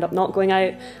just would end up not going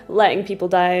out, letting people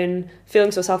down,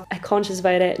 feeling so self-conscious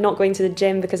about it, not going to the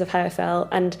gym because of how I felt.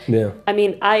 And I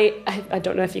mean, I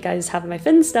don't know if you guys have my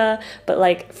Finsta, but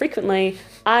like frequently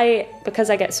because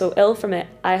I get so ill from it,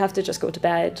 I have to just go to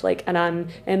bed, like, and I'm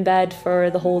in bed for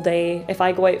the whole day. If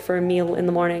I go out for a meal in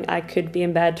the morning, I could be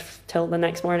in bed till the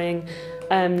next morning.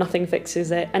 Nothing fixes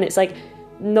it. And it's like,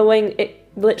 knowing it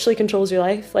literally controls your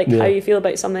life, like how you feel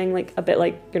about something, like a bit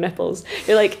like your nipples.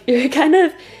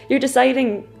 You're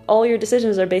deciding, all your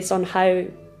decisions are based on how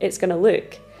it's going to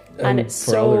look, and it's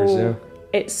so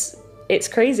others, it's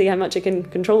crazy how much it can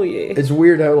control you. It's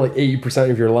weird how like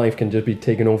 80% of your life can just be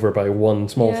taken over by one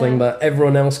small thing that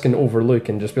everyone else can overlook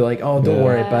and just be like, oh, don't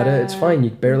worry about it, it's fine, you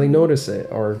barely notice it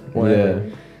or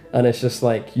whatever. And it's just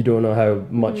like, you don't know how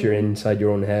much you're inside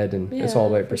your own head, and it's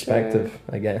all about perspective,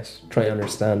 I guess. Try to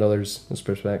understand others'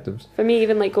 perspectives. For me,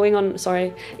 even like going on,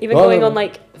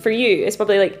 like, for you, it's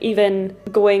probably like even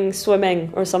going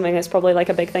swimming or something, it's probably like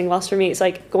a big thing. Whilst for me, it's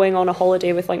like going on a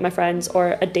holiday with like my friends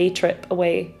or a day trip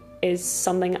away is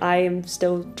something I am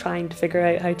still trying to figure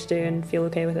out how to do and feel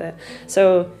okay with it.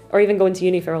 So, or even going to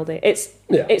uni for all day. It's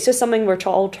just something we're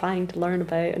all trying to learn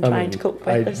about and trying to cope with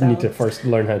ourselves. I need to first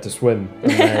learn how to swim,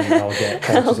 and then I'll get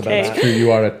conscious about that. It's true,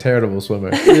 you are a terrible swimmer.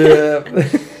 Yeah.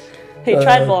 Hey,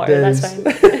 tread water, that's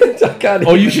fine.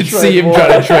 Oh, you should see him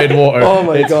trying to tread water. Oh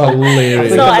my god, hilarious.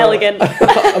 It's not elegant.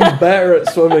 I'm better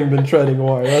at swimming than treading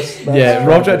water. That's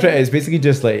Rob trying to tread is basically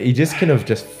just like, he just kind of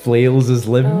just flails his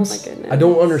limbs. Oh my goodness. I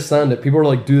don't understand it. People are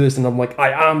like, do this, and I'm like,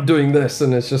 I am doing this,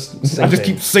 and it's just sinking. I just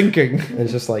keep sinking. And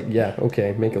it's just like, yeah,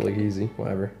 okay, make it look easy,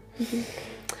 whatever.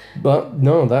 But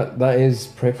no, that is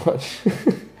pretty much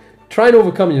try and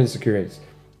overcome your insecurities.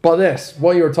 But this,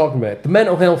 what you were talking about, the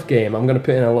mental health game, I'm going to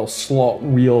put in a little slot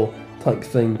wheel type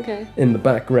thing in the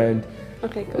background.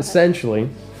 Okay, go Essentially,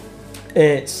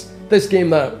 it's this game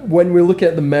that when we look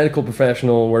at the medical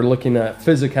professional, we're looking at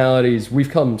physicalities, we've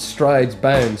come strides,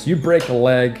 bounds. You break a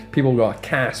leg, people got a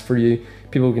cast for you,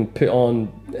 people can put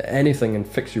on anything and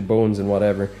fix your bones and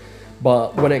whatever.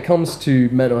 But when it comes to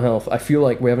mental health, I feel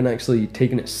like we haven't actually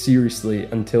taken it seriously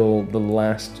until the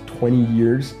last 20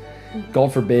 years.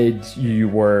 God forbid you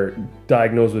were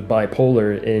diagnosed with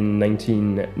bipolar in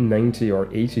 1990 or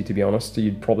 80, to be honest,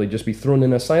 you'd probably just be thrown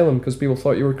in asylum because people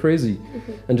thought you were crazy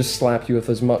and just slap you with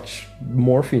as much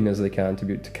morphine as they can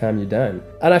to calm you down.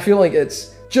 And I feel like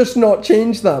it's just not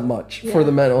changed that much for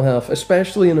the mental health,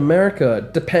 especially in America.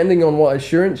 Depending on what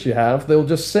assurance you have, they'll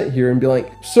just sit here and be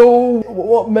like, so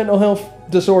what mental health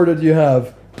disorder do you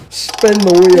have? Spin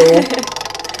the wheel.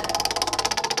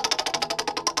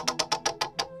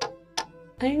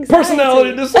 Anxiety.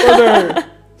 Personality disorder.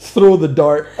 Throw the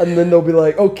dart, and then they'll be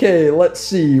like, okay, let's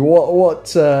see,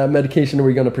 what medication are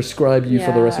we going to prescribe you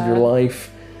for the rest of your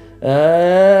life?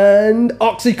 And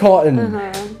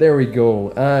Oxycontin. There we go.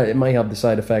 It might have the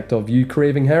side effect of you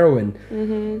craving heroin,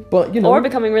 but you know, or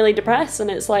becoming really depressed, and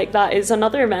it's like that is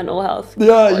another mental health.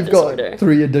 You've disorder. got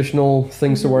 3 additional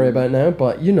things to worry about now.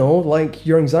 But you know, like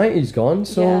your anxiety's gone,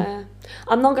 so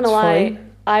I'm not gonna lie.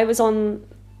 fine. I was on.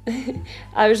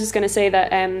 I was just gonna say that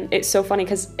it's so funny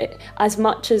because as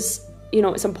much as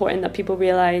it's important that people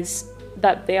realize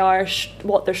that they are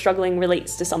what they're struggling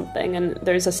relates to something, and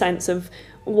there's a sense of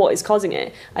what is causing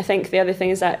it. I think the other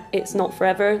thing is that it's not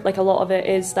forever. Like a lot of it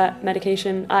is that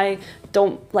medication. I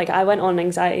went on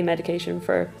anxiety medication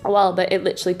for a while, but it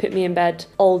literally put me in bed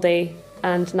all day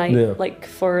and night,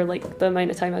 for the amount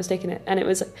of time I was taking it. And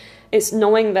it's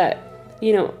knowing that,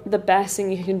 the best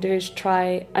thing you can do is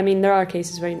try. I mean, there are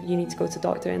cases where you need to go to a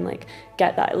doctor and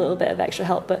get that little bit of extra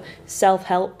help, but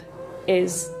self-help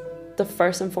is the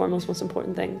first and foremost most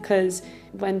important thing, because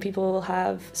when people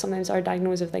sometimes are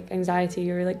diagnosed with anxiety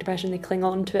or depression, they cling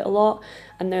on to it a lot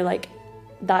and they're like,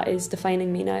 that is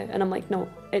defining me now. And I'm like, no,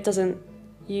 it doesn't.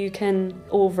 You can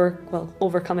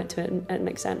overcome it to an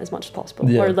extent as much as possible,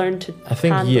 or learn to I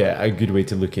think handle it. a good way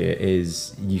to look at it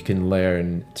is you can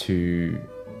learn to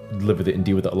live with it and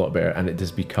deal with it a lot better, and it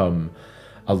does become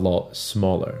a lot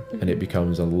smaller, and it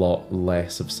becomes a lot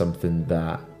less of something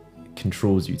that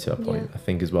controls you to a point. I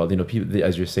think as well, people,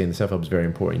 as you're saying, the self-help is very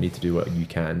important. You need to do what you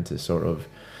can to sort of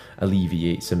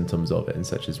alleviate symptoms of it and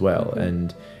such as well.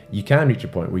 And you can reach a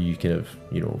point where you kind of,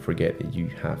 forget that you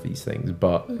have these things,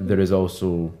 but there is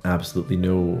also absolutely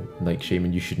no shame,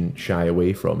 and you shouldn't shy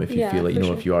away from if you feel like,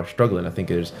 if you are struggling. I think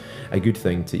there's a good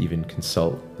thing to even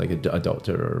consult a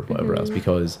doctor or whatever else,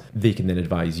 because they can then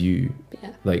advise you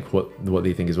what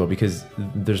they think as well, because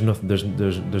there's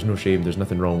no shame, there's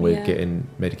nothing wrong with getting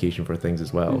medication for things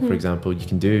as well. For example,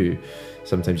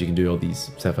 sometimes you can do all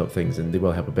these self-help things and they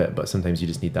will help a bit, but sometimes you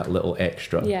just need that little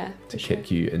extra to kick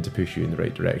you and to push you in the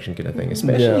right direction, kind of thing,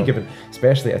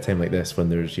 especially at a time like this when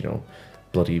there's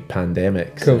bloody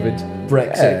pandemics, COVID,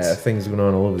 Brexit, things going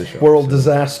on all over the shop, world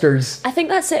disasters. I think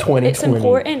that's it. It's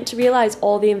important to realise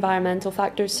all the environmental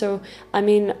factors. So, I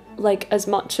mean, as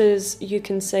much as you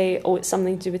can say, oh, it's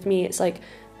something to do with me, it's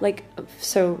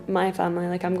so my family,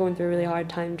 I'm going through a really hard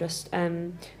time. Just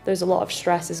there's a lot of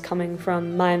stresses coming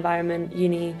from my environment,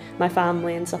 uni, my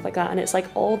family and stuff like that, and it's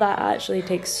all that actually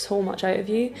takes so much out of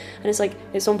you, and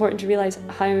it's so important to realise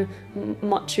how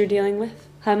much you're dealing with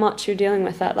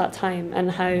at that time,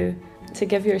 and how to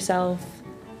give yourself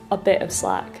a bit of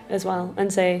slack as well,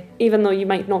 and say, even though you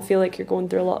might not feel like you're going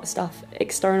through a lot of stuff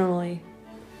externally,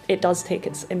 it does take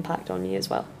its impact on you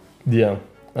as well.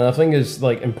 And I think it's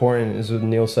important, as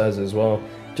Neil says as well,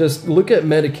 just look at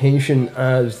medication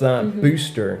as that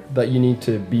booster that you need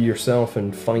to be yourself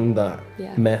and find that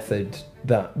method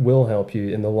that will help you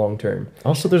in the long term.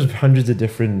 Also, there's hundreds of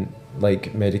different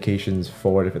medications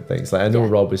for different things. I know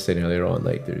Rob was saying earlier on,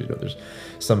 there's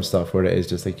some stuff where it is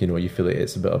just you feel like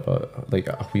it's a bit of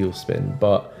a wheel spin,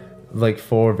 but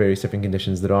for various different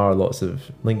conditions, there are lots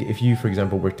of if you, for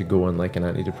example, were to go on an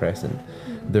antidepressant,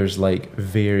 there's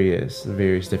various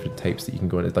different types that you can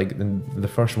go on. The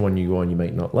first one you go on, you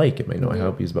might not it might not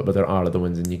help you, but there are other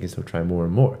ones, and you can still try more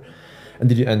and more.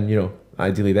 And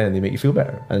ideally then they make you feel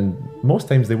better, and most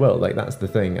times they will. That's the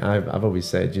thing. I've always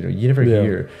said, you never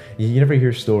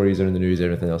hear stories or in the news or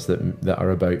anything else that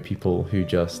are about people who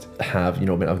just have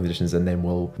mental health conditions and then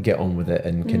will get on with it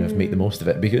and kind of make the most of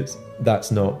it, because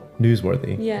that's not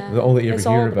newsworthy. All that you ever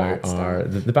hear about are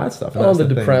the bad stuff, and all the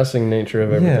depressing nature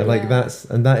of everything.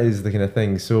 That is the kind of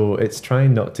thing. So it's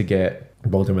trying not to get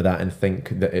bogged in with that and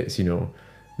think that it's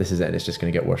this is it and it's just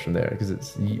going to get worse from there, because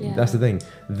that's the thing.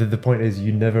 The point is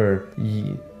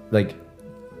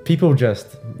people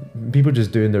just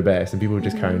doing their best, and people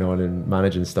just carrying on and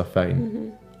managing stuff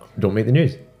fine don't make the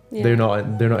news. They're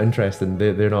not interested.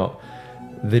 They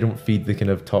don't feed the kind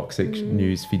of toxic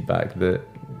news feedback that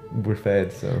we're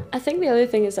fed. So I think the other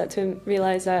thing is that to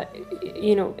realise that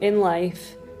in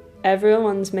life,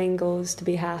 everyone's main goal is to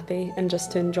be happy and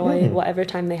just to enjoy whatever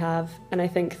time they have. And I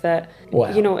think that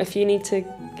if you need to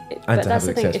And but to that's have the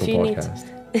an thing. If accessible you need, podcast.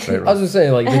 Right, I was just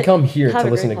saying, like, they come here Have to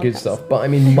a listen to great good podcast. stuff. But I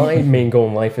mean, my main goal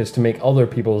in life is to make other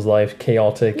people's life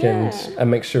chaotic and Yeah. a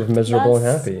mixture of miserable and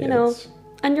That's, happy. you know, It's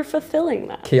and you're fulfilling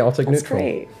that. chaotic That's neutral.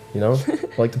 great. You know, I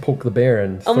like to poke the bear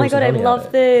and. Oh throw my some god, I honey at love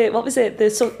it. the what was it?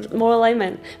 The moral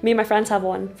alignment. Me and my friends have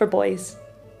one for boys.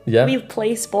 Yeah. We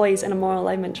place boys in a moral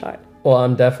alignment chart. Well,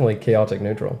 I'm definitely chaotic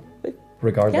neutral,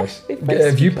 regardless. Yeah, we've placed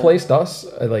Have you neutral. placed us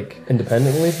like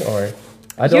independently, or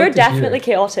I'd You're like to hear. definitely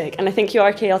chaotic, and I think you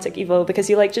are chaotic evil because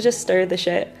you like to just stir the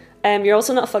shit. You're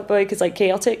also not a fuckboy because like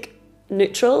chaotic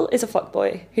neutral is a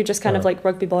fuckboy who just kind of like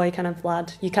rugby boy kind of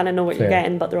lad. You kind of know what you're Fair.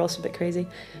 getting, but they're also a bit crazy.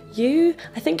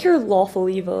 I think you're lawful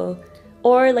evil,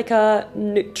 or like a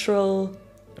neutral.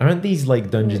 Aren't these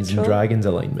like Dungeons and Neutral? Dragons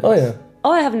alignments? Oh yeah,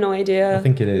 Oh, I have no idea. I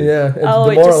think it is. yeah. It's Oh,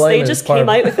 the it moral just, they alignment just is part came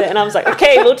of- out with it, and I was like,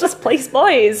 okay, we'll just place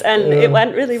boys, and Yeah. it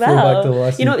went really Throwback well. to the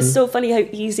last You know, EP. it's so funny how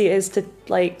easy it is to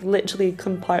like literally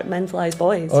compartmentalize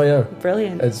boys. Oh yeah,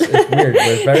 Brilliant. it's weird.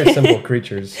 We're very simple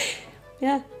creatures.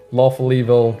 Yeah. Lawful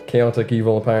evil, chaotic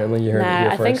evil. Apparently, you heard it Nah, here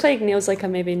I first. think like Neil's like a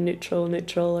maybe neutral,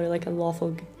 or like a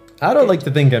lawful. I don't like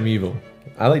to think I'm evil.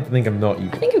 I like to think I'm not evil.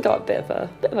 I think you've got a bit of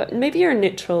a maybe you're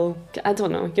neutral. I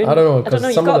don't know. I don't know, I 'cause don't know.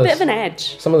 You've some got of a bit this- of an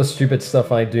edge. Some of the stupid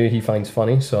stuff I do, he finds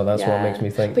funny, so that's what Yeah. makes me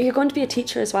think. But you're going to be a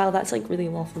teacher as well. That's like really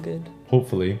lawful good.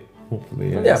 Hopefully,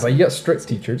 yeah. Yeah, but you get strict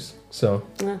teachers, so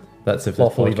Yeah. That's if the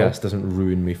Lawful evil. podcast doesn't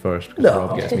ruin me first because No.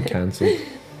 Rob gets me cancelled.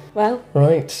 Well,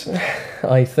 right.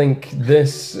 I think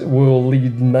this will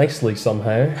lead nicely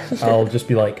somehow. I'll just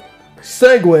be like,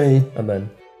 segue, and then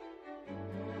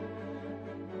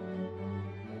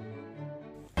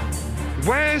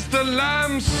Where's the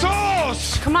lamb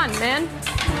sauce? Come on, man.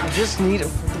 I just need a.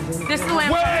 This is the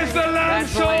lamb. Where's the lamb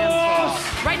That's the lamb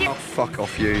sauce? Right here. Oh, fuck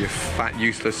off you fat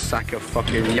useless sack of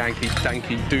fucking Yankee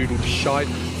danky doodle shite.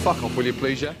 Fuck off, will you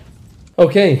please, yeah?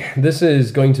 Okay, this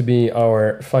is going to be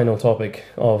our final topic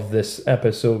of this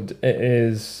episode. It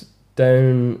is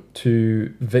down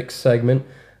to Vic's segment.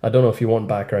 I don't know if you want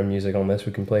background music on this.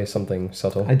 We can play something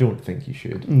subtle. I don't think you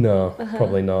should. No,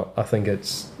 probably not. I think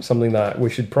it's something that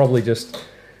we should probably just...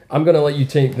 I'm going to let you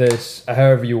take this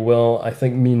however you will. I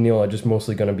think me and Neil are just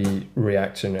mostly going to be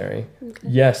reactionary. Okay.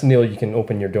 Yes, Neil, you can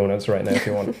open your donuts right now if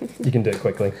you want. You can do it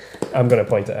quickly. I'm going to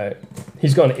point it out.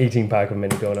 He's got an 18-pack of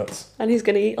mini donuts. and he's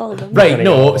going to eat all of them. Right, Funny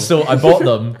no, how- so I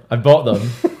bought them.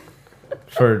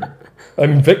 For... I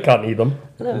mean, Vic can't eat them,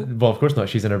 Well, of course not.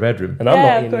 She's in her bedroom. and I'm Yeah,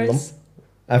 not of eating them. course.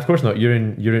 Of course not. You're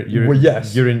in Well,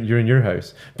 yes. You're in your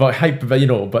house. But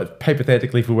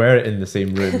hypothetically, if we were in the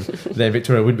same room, then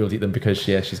Victoria wouldn't be able to eat them because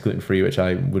she's gluten free, which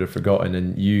I would have forgotten,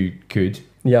 and you could.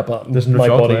 Yeah, but There's no my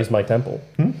body chocolate. is my temple.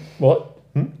 What?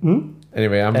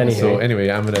 Anyway, I'm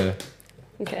Anywho. I'm gonna.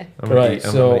 Okay. I'm gonna Right, eat-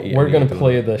 I'm so gonna eat we're any going of to them.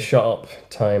 play the shut up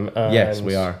time. And Yes,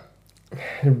 we are.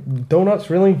 Donuts,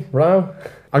 really? Rao?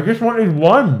 I just wanted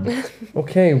one.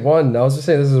 Okay, one. I was just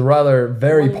saying this is a rather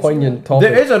very One's poignant topic.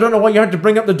 There is. I don't know why you had to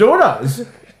bring up the donuts.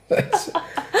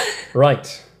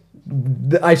 Right.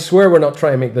 I swear we're not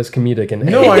trying to make this comedic in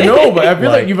No, I know, but I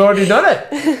feel like you've already done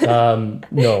it.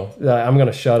 No, I'm going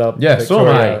to shut up. Yeah, so am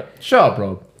Victoria. I. Shut up,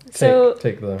 Rob. So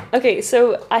Take the... okay,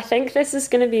 so I think this is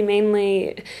going to be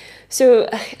mainly. So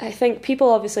I think people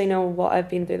obviously know what I've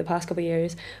been through the past couple of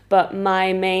years, but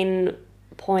my main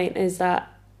point is that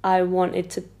I wanted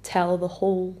to tell the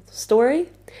whole story,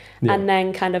 Yeah. and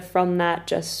then kind of from that,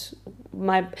 just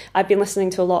I've been listening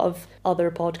to a lot of other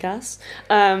podcasts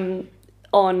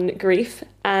on grief,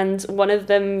 and one of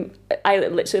them I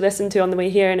literally listened to on the way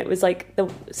here, and it was like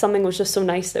something was just so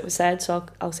nice that was said, so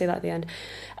I'll say that at the end.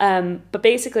 But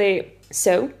basically,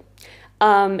 so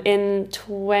in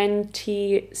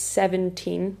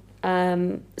 2017,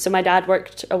 so my dad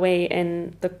worked away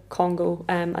in the Congo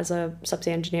as a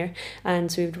subsea engineer,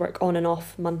 and so we would work on and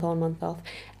off, month on, month off.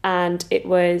 And it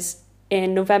was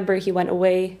in November he went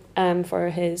away for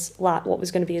his what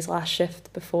was going to be his last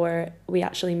shift before we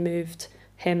actually moved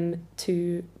him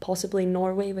to possibly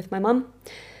Norway with my mum.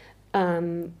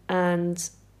 And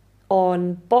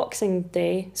on Boxing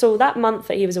Day, so that month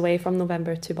that he was away from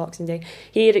November to Boxing Day,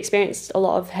 he had experienced a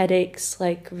lot of headaches,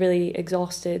 like really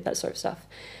exhausted, that sort of stuff.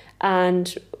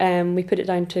 And we put it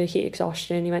down to heat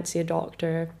exhaustion. He went to see a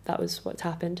doctor. That was what's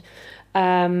happened.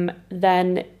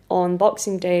 Then on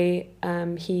Boxing Day,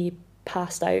 he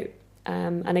passed out.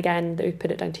 And again, we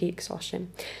put it down to heat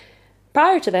exhaustion.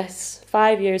 Prior to this,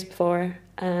 5 years before,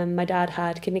 my dad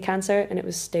had kidney cancer, and it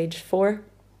was stage 4.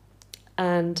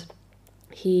 And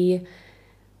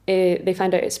they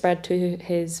found out it spread to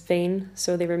his vein,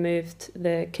 so they removed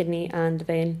the kidney and the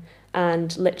vein,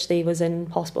 and literally was in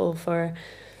hospital for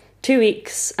 2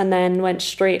 weeks, and then went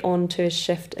straight on to his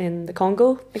shift in the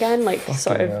Congo again, like Fucking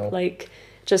sort of hell. like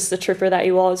just the trooper that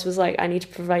he was like, I need to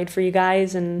provide for you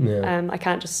guys, and Yeah. I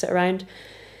can't just sit around.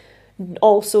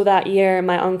 Also that year,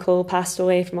 my uncle passed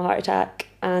away from a heart attack,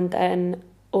 and then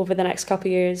over the next couple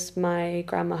of years, my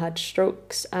grandma had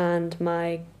strokes, and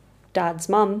my dad's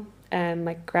mum,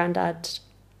 my granddad,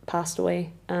 passed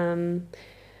away.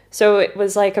 So it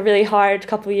was like a really hard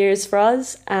couple of years for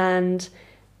us, and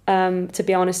to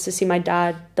be honest, to see my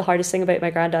dad, the hardest thing about my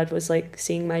granddad was like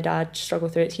seeing my dad struggle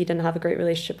through it. He didn't have a great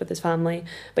relationship with his family,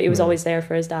 but he was always there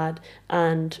for his dad.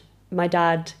 And my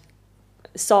dad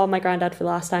saw my granddad for the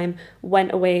last time,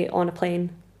 went away on a plane,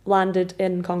 landed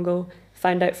in Congo,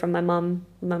 found out from my mum.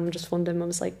 Mum just phoned him and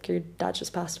was like, your dad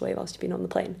just passed away whilst you've been on the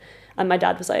plane. And my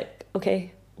dad was like,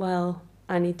 okay, well,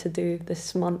 I need to do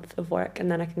this month of work and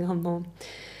then I can come home.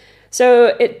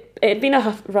 So it'd been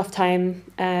a rough time.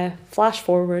 Flash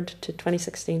forward to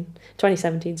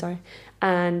 2017, sorry.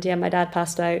 And yeah, my dad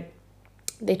passed out.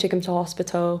 They took him to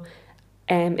hospital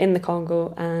in the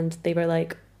Congo, and they were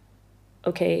like,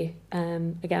 okay,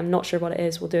 again, I'm not sure what it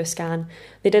is, we'll do a scan.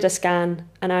 They did a scan,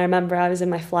 and I remember I was in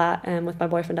my flat with my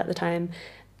boyfriend at the time,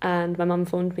 and my mum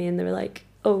phoned me and they were like,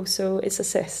 oh, so it's a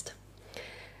cyst.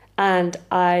 And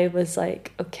I was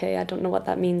like, okay, I don't know what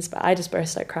that means, but I just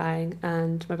burst out crying,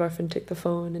 and my boyfriend took the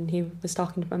phone and he was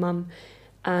talking to my mum,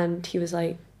 and he was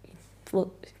like,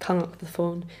 well, hung up the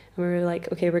phone, and we were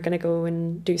like, okay, we're going to go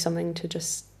and do something to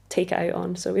just take it out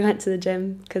on. So we went to the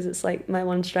gym because it's like my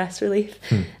one stress relief.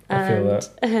 I feel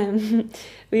that.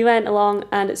 We went along,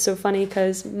 and it's so funny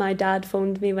because my dad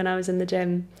phoned me when I was in the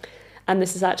gym, and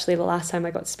this is actually the last time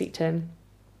I got to speak to him.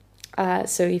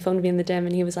 So he phoned me in the gym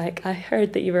and he was like, I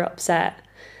heard that you were upset.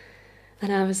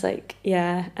 And I was like,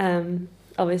 yeah,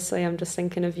 obviously I'm just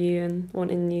thinking of you and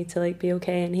wanting you to like be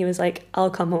okay. And he was like,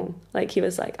 I'll come home. Like, he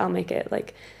was like, I'll make it.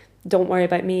 Like, don't worry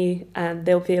about me.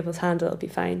 They'll be able to handle it. It'll be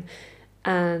fine.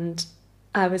 And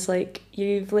I was like,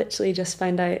 you've literally just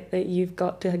found out that you've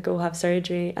got to go have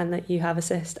surgery and that you have a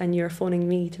cyst, and you're phoning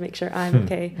me to make sure I'm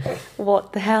okay.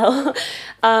 What the hell?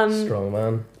 Strong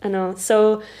man. I know.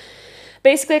 So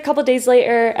basically, a couple of days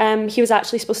later, he was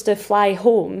actually supposed to fly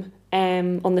home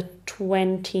on the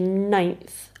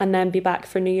 29th and then be back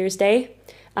for New Year's Day.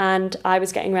 And I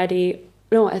was getting ready.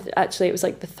 No, actually, it was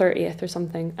like the 30th or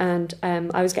something. And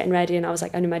I was getting ready, and I was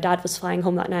like, I knew my dad was flying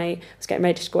home that night. I was getting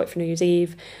ready to go out for New Year's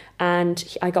Eve.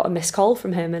 And I got a missed call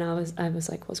from him, and I was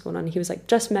like, what's going on? He was like,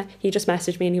 he just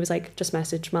messaged me, and he was like, just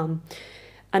message mum.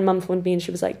 And mum phoned me, and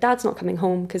she was like, Dad's not coming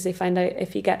home, because they found out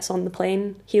if he gets on the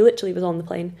plane, he literally was on the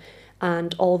plane,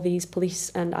 and all these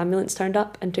police and ambulance turned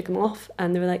up and took him off,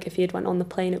 and they were like, if he had went on the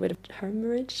plane, it would have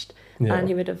hemorrhaged, and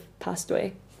he would have passed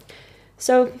away.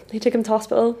 So they took him to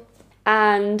hospital,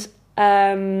 and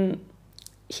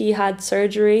he had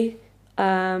surgery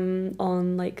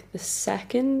on like the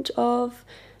 2nd of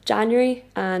January,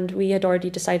 and we had already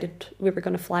decided we were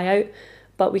going to fly out,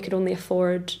 but we could only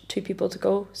afford 2 people to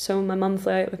go. So my mum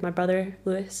flew out with my brother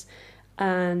Lewis,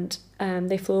 and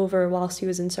they flew over whilst he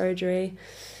was in surgery.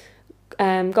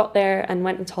 Got there and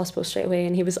went into hospital straight away,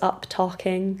 and he was up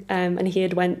talking, and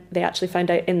they actually found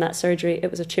out in that surgery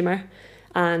it was a tumour,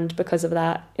 and because of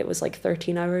that it was like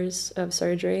 13 hours of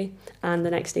surgery, and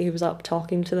the next day he was up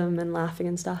talking to them and laughing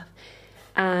and stuff.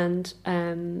 And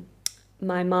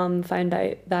my mum found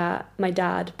out that my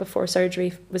dad before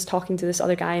surgery was talking to this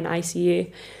other guy in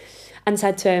ICU and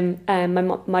said to him,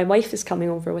 my wife is coming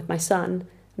over with my son,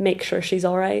 make sure she's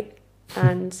all right.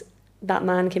 And that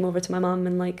man came over to my mum,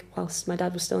 and like whilst my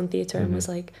dad was still in theatre, and was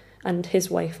like, and his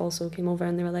wife also came over,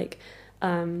 and they were like,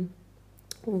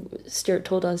 Stuart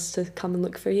told us to come and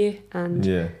look for you. And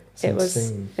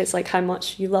it's like how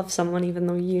much you love someone even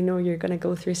though you know you're going to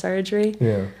go through surgery.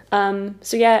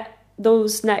 So yeah,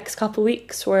 those next couple of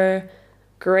weeks were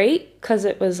great, because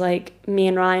it was like me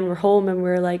and Ryan were home, and we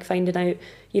were like finding out,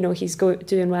 you know, he's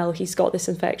doing well, he's got this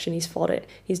infection, he's fought it,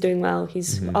 he's doing well,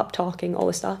 he's up talking, all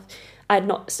this stuff. I had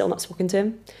still not spoken to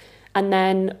him. And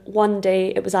then one day,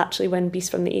 it was actually when Beast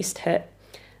from the East hit,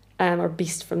 or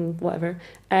Beast from whatever,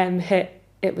 hit.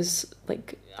 It was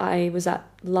like, I was at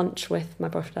lunch with my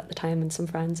boyfriend at the time and some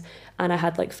friends, and I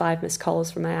had like 5 missed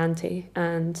calls from my auntie,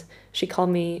 and she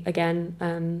called me again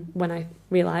when I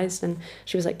realised, and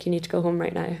she was like, you need to go home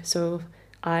right now. So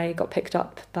I got picked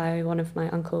up by one of my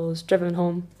uncles, driven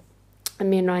home, and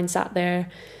me and Ryan sat there,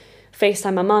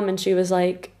 FaceTime my mum, and she was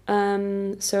like,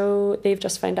 so they've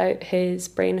just found out his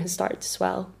brain has started to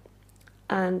swell.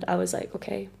 And I was like,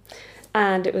 okay.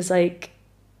 And it was like,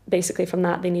 basically from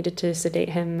that, they needed to sedate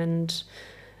him and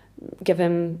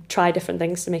try different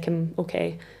things to make him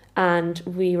okay. And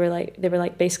they were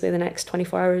like, basically the next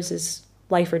 24 hours is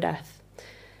life or death.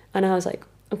 And I was like,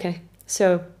 okay.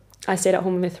 So I stayed at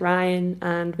home with Ryan,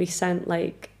 and we sent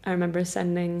like, I remember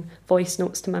sending voice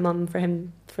notes to my mum for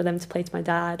them to play to my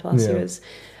dad whilst he was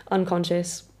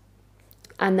unconscious.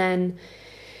 And then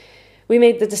we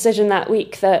made the decision that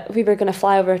week that we were going to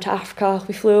fly over to Africa.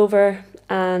 We flew over,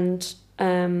 and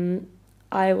I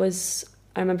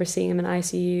remember seeing him in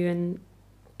ICU, and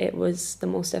it was the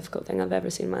most difficult thing I've ever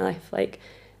seen in my life. Like,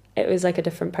 it was like a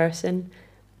different person.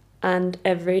 And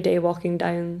every day walking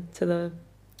down to the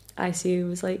ICU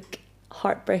was like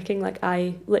heartbreaking. Like,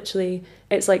 I literally,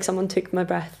 it's like someone took my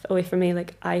breath away from me.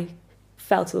 Like, I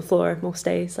fell to the floor most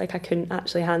days. Like, I couldn't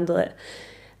actually handle it.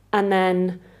 And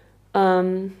then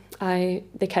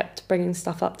they kept bringing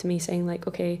stuff up to me saying like,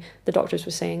 okay, the doctors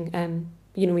were saying,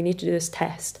 you know, we need to do this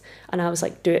test. And I was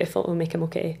like, do it if it will make him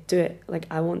okay. Do it. Like,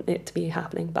 I want it to be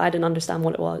happening. But I didn't understand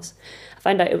what it was. I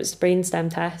found out it was the brainstem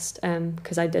test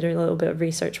because I did a little bit of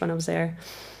research when I was there.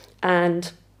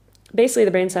 And basically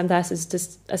the brainstem test is to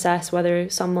assess whether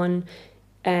someone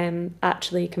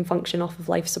actually can function off of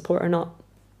life support or not.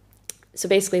 So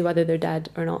basically whether they're dead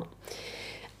or not.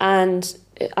 And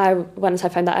once I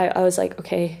found that out, I was like,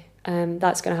 okay,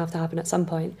 that's going to have to happen at some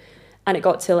point. And it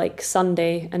got to like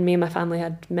Sunday, and me and my family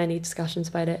had many discussions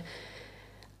about it.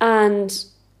 And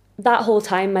that whole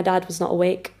time, my dad was not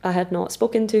awake. I had not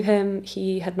spoken to him.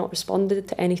 He had not responded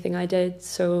to anything I did.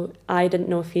 So I didn't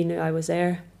know if he knew I was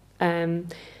there.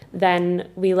 Then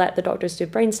we let the doctors do a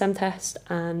brainstem test,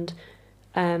 and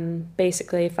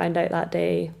basically found out that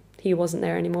day he wasn't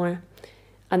there anymore.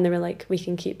 And they were like, we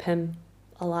can keep him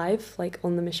alive, like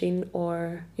on the machine,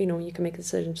 or, you know, you can make a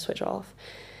decision to switch it off.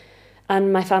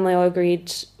 And my family all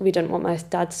agreed we didn't want my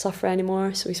dad to suffer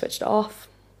anymore, so we switched it off.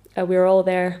 We were all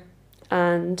there,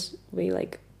 and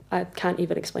I can't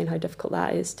even explain how difficult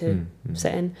that is to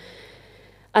sit in.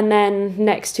 And then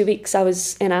next 2 weeks I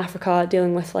was in Africa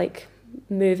dealing with like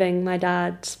moving my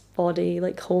dad's body,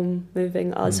 like home,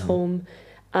 moving us home.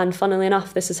 And funnily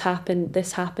enough, this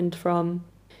happened from,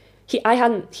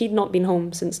 he'd not been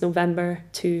home since November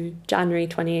to January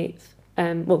 28th.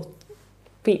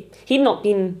 He'd not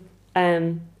been,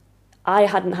 I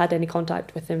hadn't had any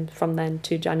contact with him from then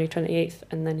to January 28th,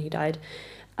 and then he died.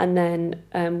 And then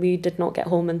we did not get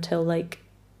home until like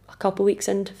a couple weeks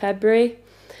into February.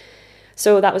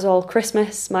 So that was all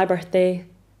Christmas, my birthday,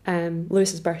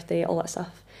 Lewis's birthday, all that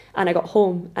stuff. And I got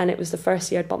home, and it was the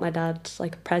first year I'd bought my dad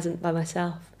like a present by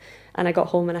myself. And I got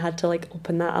home and I had to like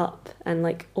open that up and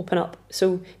like open up.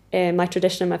 So my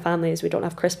tradition in my family is we don't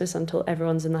have Christmas until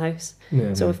everyone's in the house.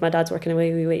 Yeah, so if my dad's working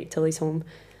away, we wait till he's home.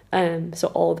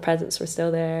 So all the presents were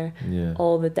still there. Yeah.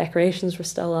 All the decorations were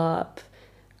still up.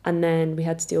 And then we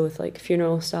had to deal with like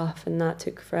funeral stuff, and that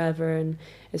took forever. And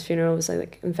his funeral was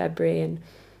like in February.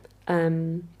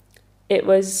 And it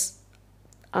was,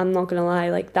 I'm not going to lie,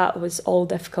 like that was all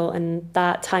difficult. And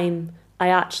that time I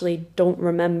actually don't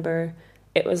remember.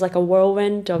 It was like a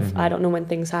whirlwind of, I don't know when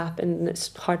things happen, and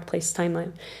it's hard to place the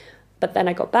timeline. But then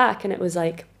I got back, and it was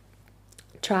like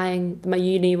my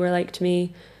uni were like to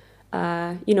me,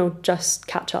 you know, just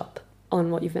catch up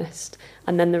on what you've missed.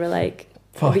 And then they were like,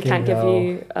 we can't give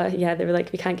you, they were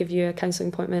like, we can't give you a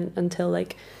counselling appointment until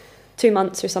like 2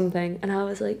 months or something. And I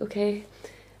was like, okay.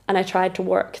 And I tried to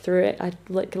work through it. I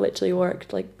like literally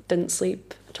worked, like didn't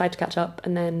sleep, tried to catch up,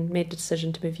 and then made the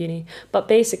decision to move uni. But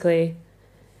basically,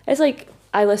 it's like,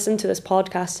 I listened to this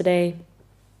podcast today,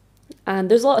 and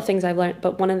there's a lot of things I've learned,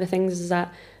 but one of the things is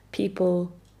that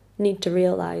people need to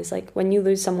realise, like, when you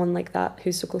lose someone like that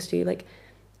who's so close to you, like,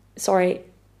 sorry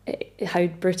how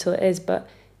brutal it is, but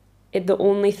the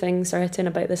only thing certain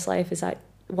about this life is that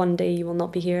one day you will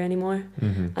not be here anymore.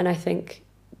 And I think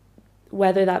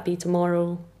whether that be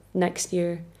tomorrow, next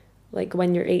year, like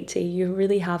when you're 80, you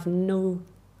really have no,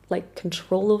 like,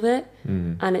 control of it.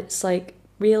 And it's, like,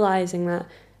 realising that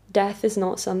death is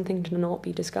not something to not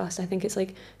be discussed. I think it's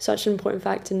like such an important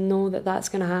fact to know that that's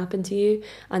going to happen to you,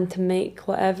 and to make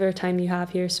whatever time you have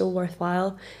here so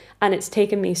worthwhile. And it's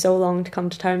taken me so long to come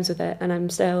to terms with it, and I'm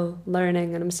still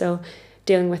learning, and I'm still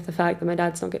dealing with the fact that my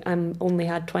dad's not good. I'm only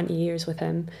had 20 years with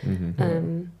him.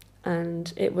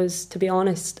 And it was, to be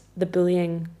honest, the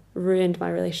bullying ruined my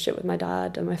relationship with my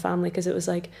dad and my family, because it was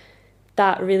like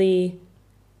that really,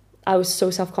 I was so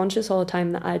self-conscious all the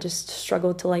time that I just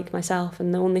struggled to like myself.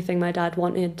 And the only thing my dad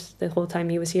wanted the whole time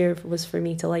he was here was for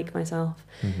me to like myself.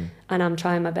 And I'm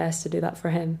trying my best to do that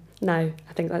for him now.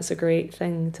 I think that's a great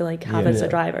thing to like have as a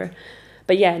driver.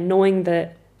 But yeah, knowing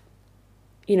that,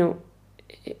 you know,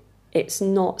 it's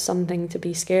not something to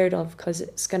be scared of, because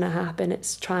it's going to happen.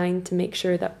 It's trying to make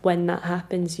sure that when that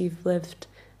happens, you've lived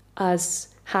as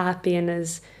happy and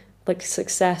as like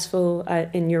successful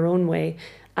in your own way.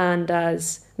 and as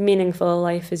meaningful a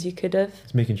life as you could have.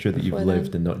 It's making sure that you've Before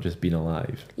lived then. and not just been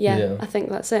alive. Yeah, Yeah. I think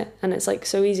that's it. And it's like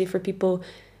so easy for people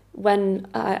when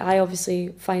I obviously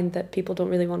find that people don't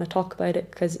really want to talk about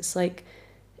it because it's like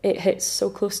it hits so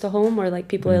close to home, or like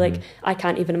people are like, I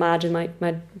can't even imagine my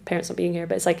parents not being here.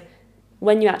 But it's like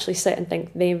when you actually sit and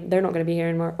think they're not going to be here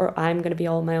anymore, or I'm going to be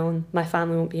all on my own, my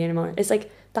family won't be here anymore. It's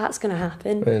like that's going to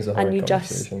happen. It is a hard and you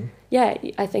just, conversation. yeah,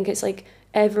 I think it's like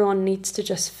everyone needs to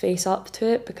just face up to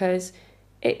it because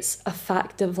it's a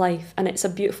fact of life, and it's a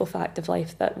beautiful fact of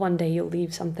life that one day you'll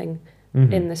leave something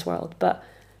in this world. But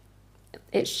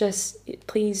it's just,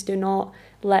 please do not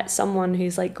let someone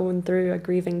who's like going through a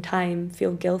grieving time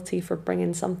feel guilty for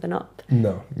bringing something up.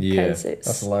 No. Yeah. Because it's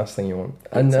That's the last thing you want.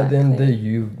 And at the end of the day,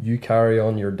 you carry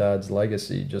on your dad's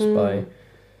legacy just by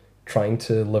trying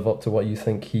to live up to what you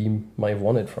think he might have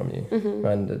wanted from you.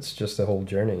 And it's just a whole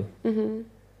journey.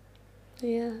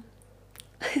 Yeah.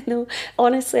 No,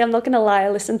 honestly, I'm not going to lie. I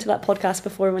listened to that podcast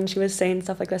before when she was saying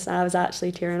stuff like this, and I was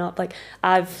actually tearing up. Like,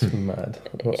 Mad. I'm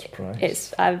not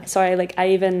surprised. I'm sorry, like, I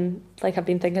even, like, I've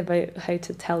been thinking about how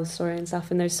to tell the story and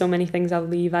stuff, and there's so many things I'll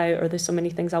leave out, or there's so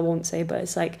many things I won't say, but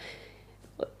it's like,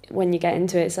 when you get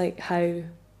into it, it's like how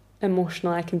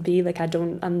emotional I can be. Like, I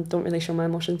don't really show my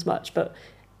emotions much, but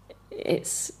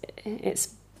it's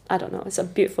I don't know, it's a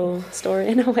beautiful story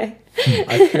in a way.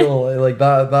 I feel like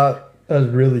that has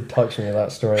really touched me,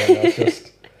 that story. And that's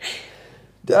just,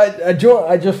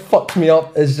 I just fucked me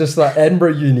up. It's just that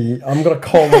Edinburgh Uni, I'm going to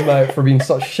call them out for being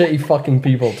such shitty fucking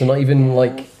people, to not even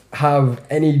like have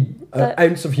any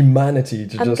ounce of humanity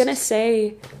to I'm just... going to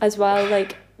say as well,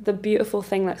 like, the beautiful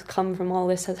thing that's come from all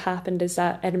this has happened is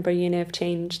that Edinburgh Uni have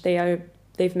changed.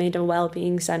 They've made a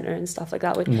wellbeing centre and stuff like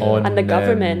that. And the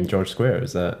government, George Square,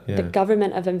 is that? Yeah. the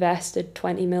government have invested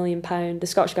 £20 million, the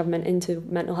Scottish government, into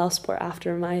mental health support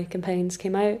after my campaigns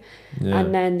came out. Yeah.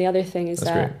 And then the other thing is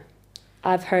That's that great.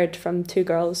 I've heard from 2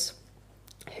 girls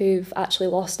who've actually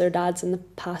lost their dads in the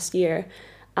past year,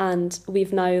 and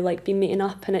we've now like been meeting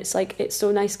up, and it's like, it's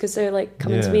so nice because they're like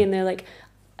coming to Yeah. me and they're like,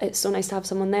 it's so nice to have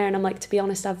someone there. And I'm like, to be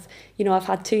honest, I've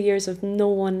had 2 years of no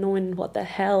one knowing what the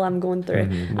hell I'm going through.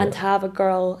 And to have a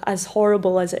girl, as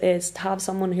horrible as it is, to have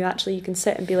someone who actually you can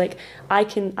sit and be like, I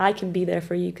can be there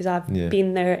for you because I've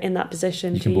been there in that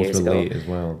position You 2 can both years ago. relate as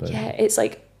well. But Yeah, it's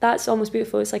like, that's almost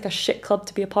beautiful. It's like a shit club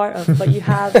to be a part of, but you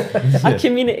have a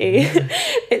community.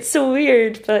 It's so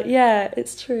weird, but yeah,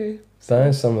 it's true. That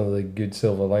is some of the good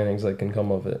silver linings that can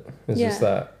come of it. It's Yeah. just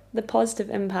that The positive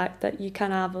impact that you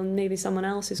can have on maybe someone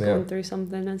else who's going through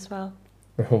something as well.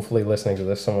 hopefully listening to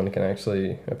this, someone can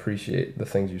actually appreciate the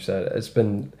things you said. It's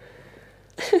been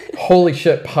holy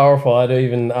shit powerful.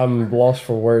 I'm lost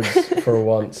for words for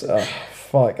once.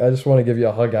 Fuck, I just want to give you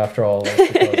a hug after all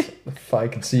this, because if I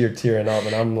could see you're tearing up,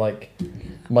 and I'm like,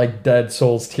 my dead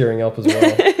soul's tearing up as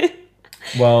well.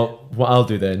 well, what I'll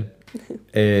do then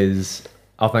is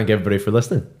I'll thank everybody for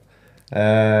listening.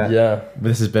 Yeah,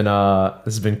 This has been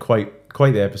quite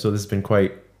the episode. This has been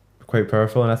quite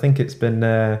powerful, and I think it's been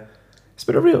a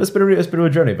real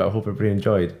journey. But I hope everybody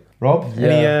enjoyed. Rob,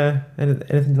 Yeah.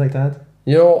 anything you'd like to add?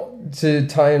 you know, to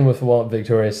tie in with what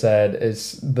Victoria said,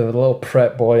 is the little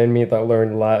prep boy in me that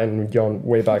learned Latin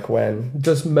way back when.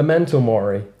 Just memento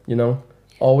mori,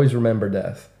 always remember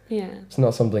death. Yeah. It's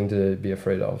not something to be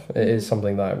afraid of. It is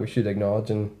something that we should acknowledge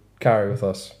and carry with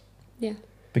us. Yeah.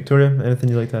 Victoria, anything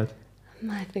you'd like to add?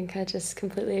 I think I just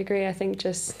completely agree. I think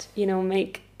just,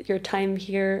 make your time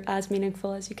here as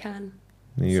meaningful as you can.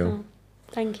 There you go. So,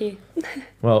 thank you.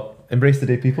 Well, embrace the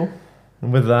day, people.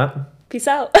 And with that, Peace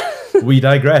out. we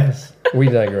digress. We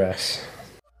digress.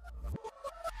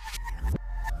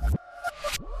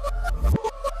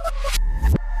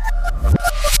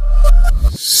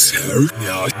 So,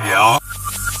 yeah.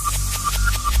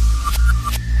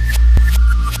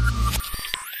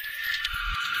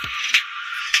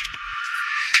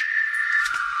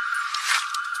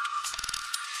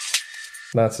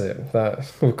 That's it.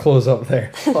 We'll close up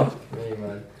there. Fuck me,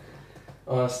 man.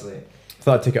 Honestly. I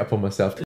thought I'd take it upon myself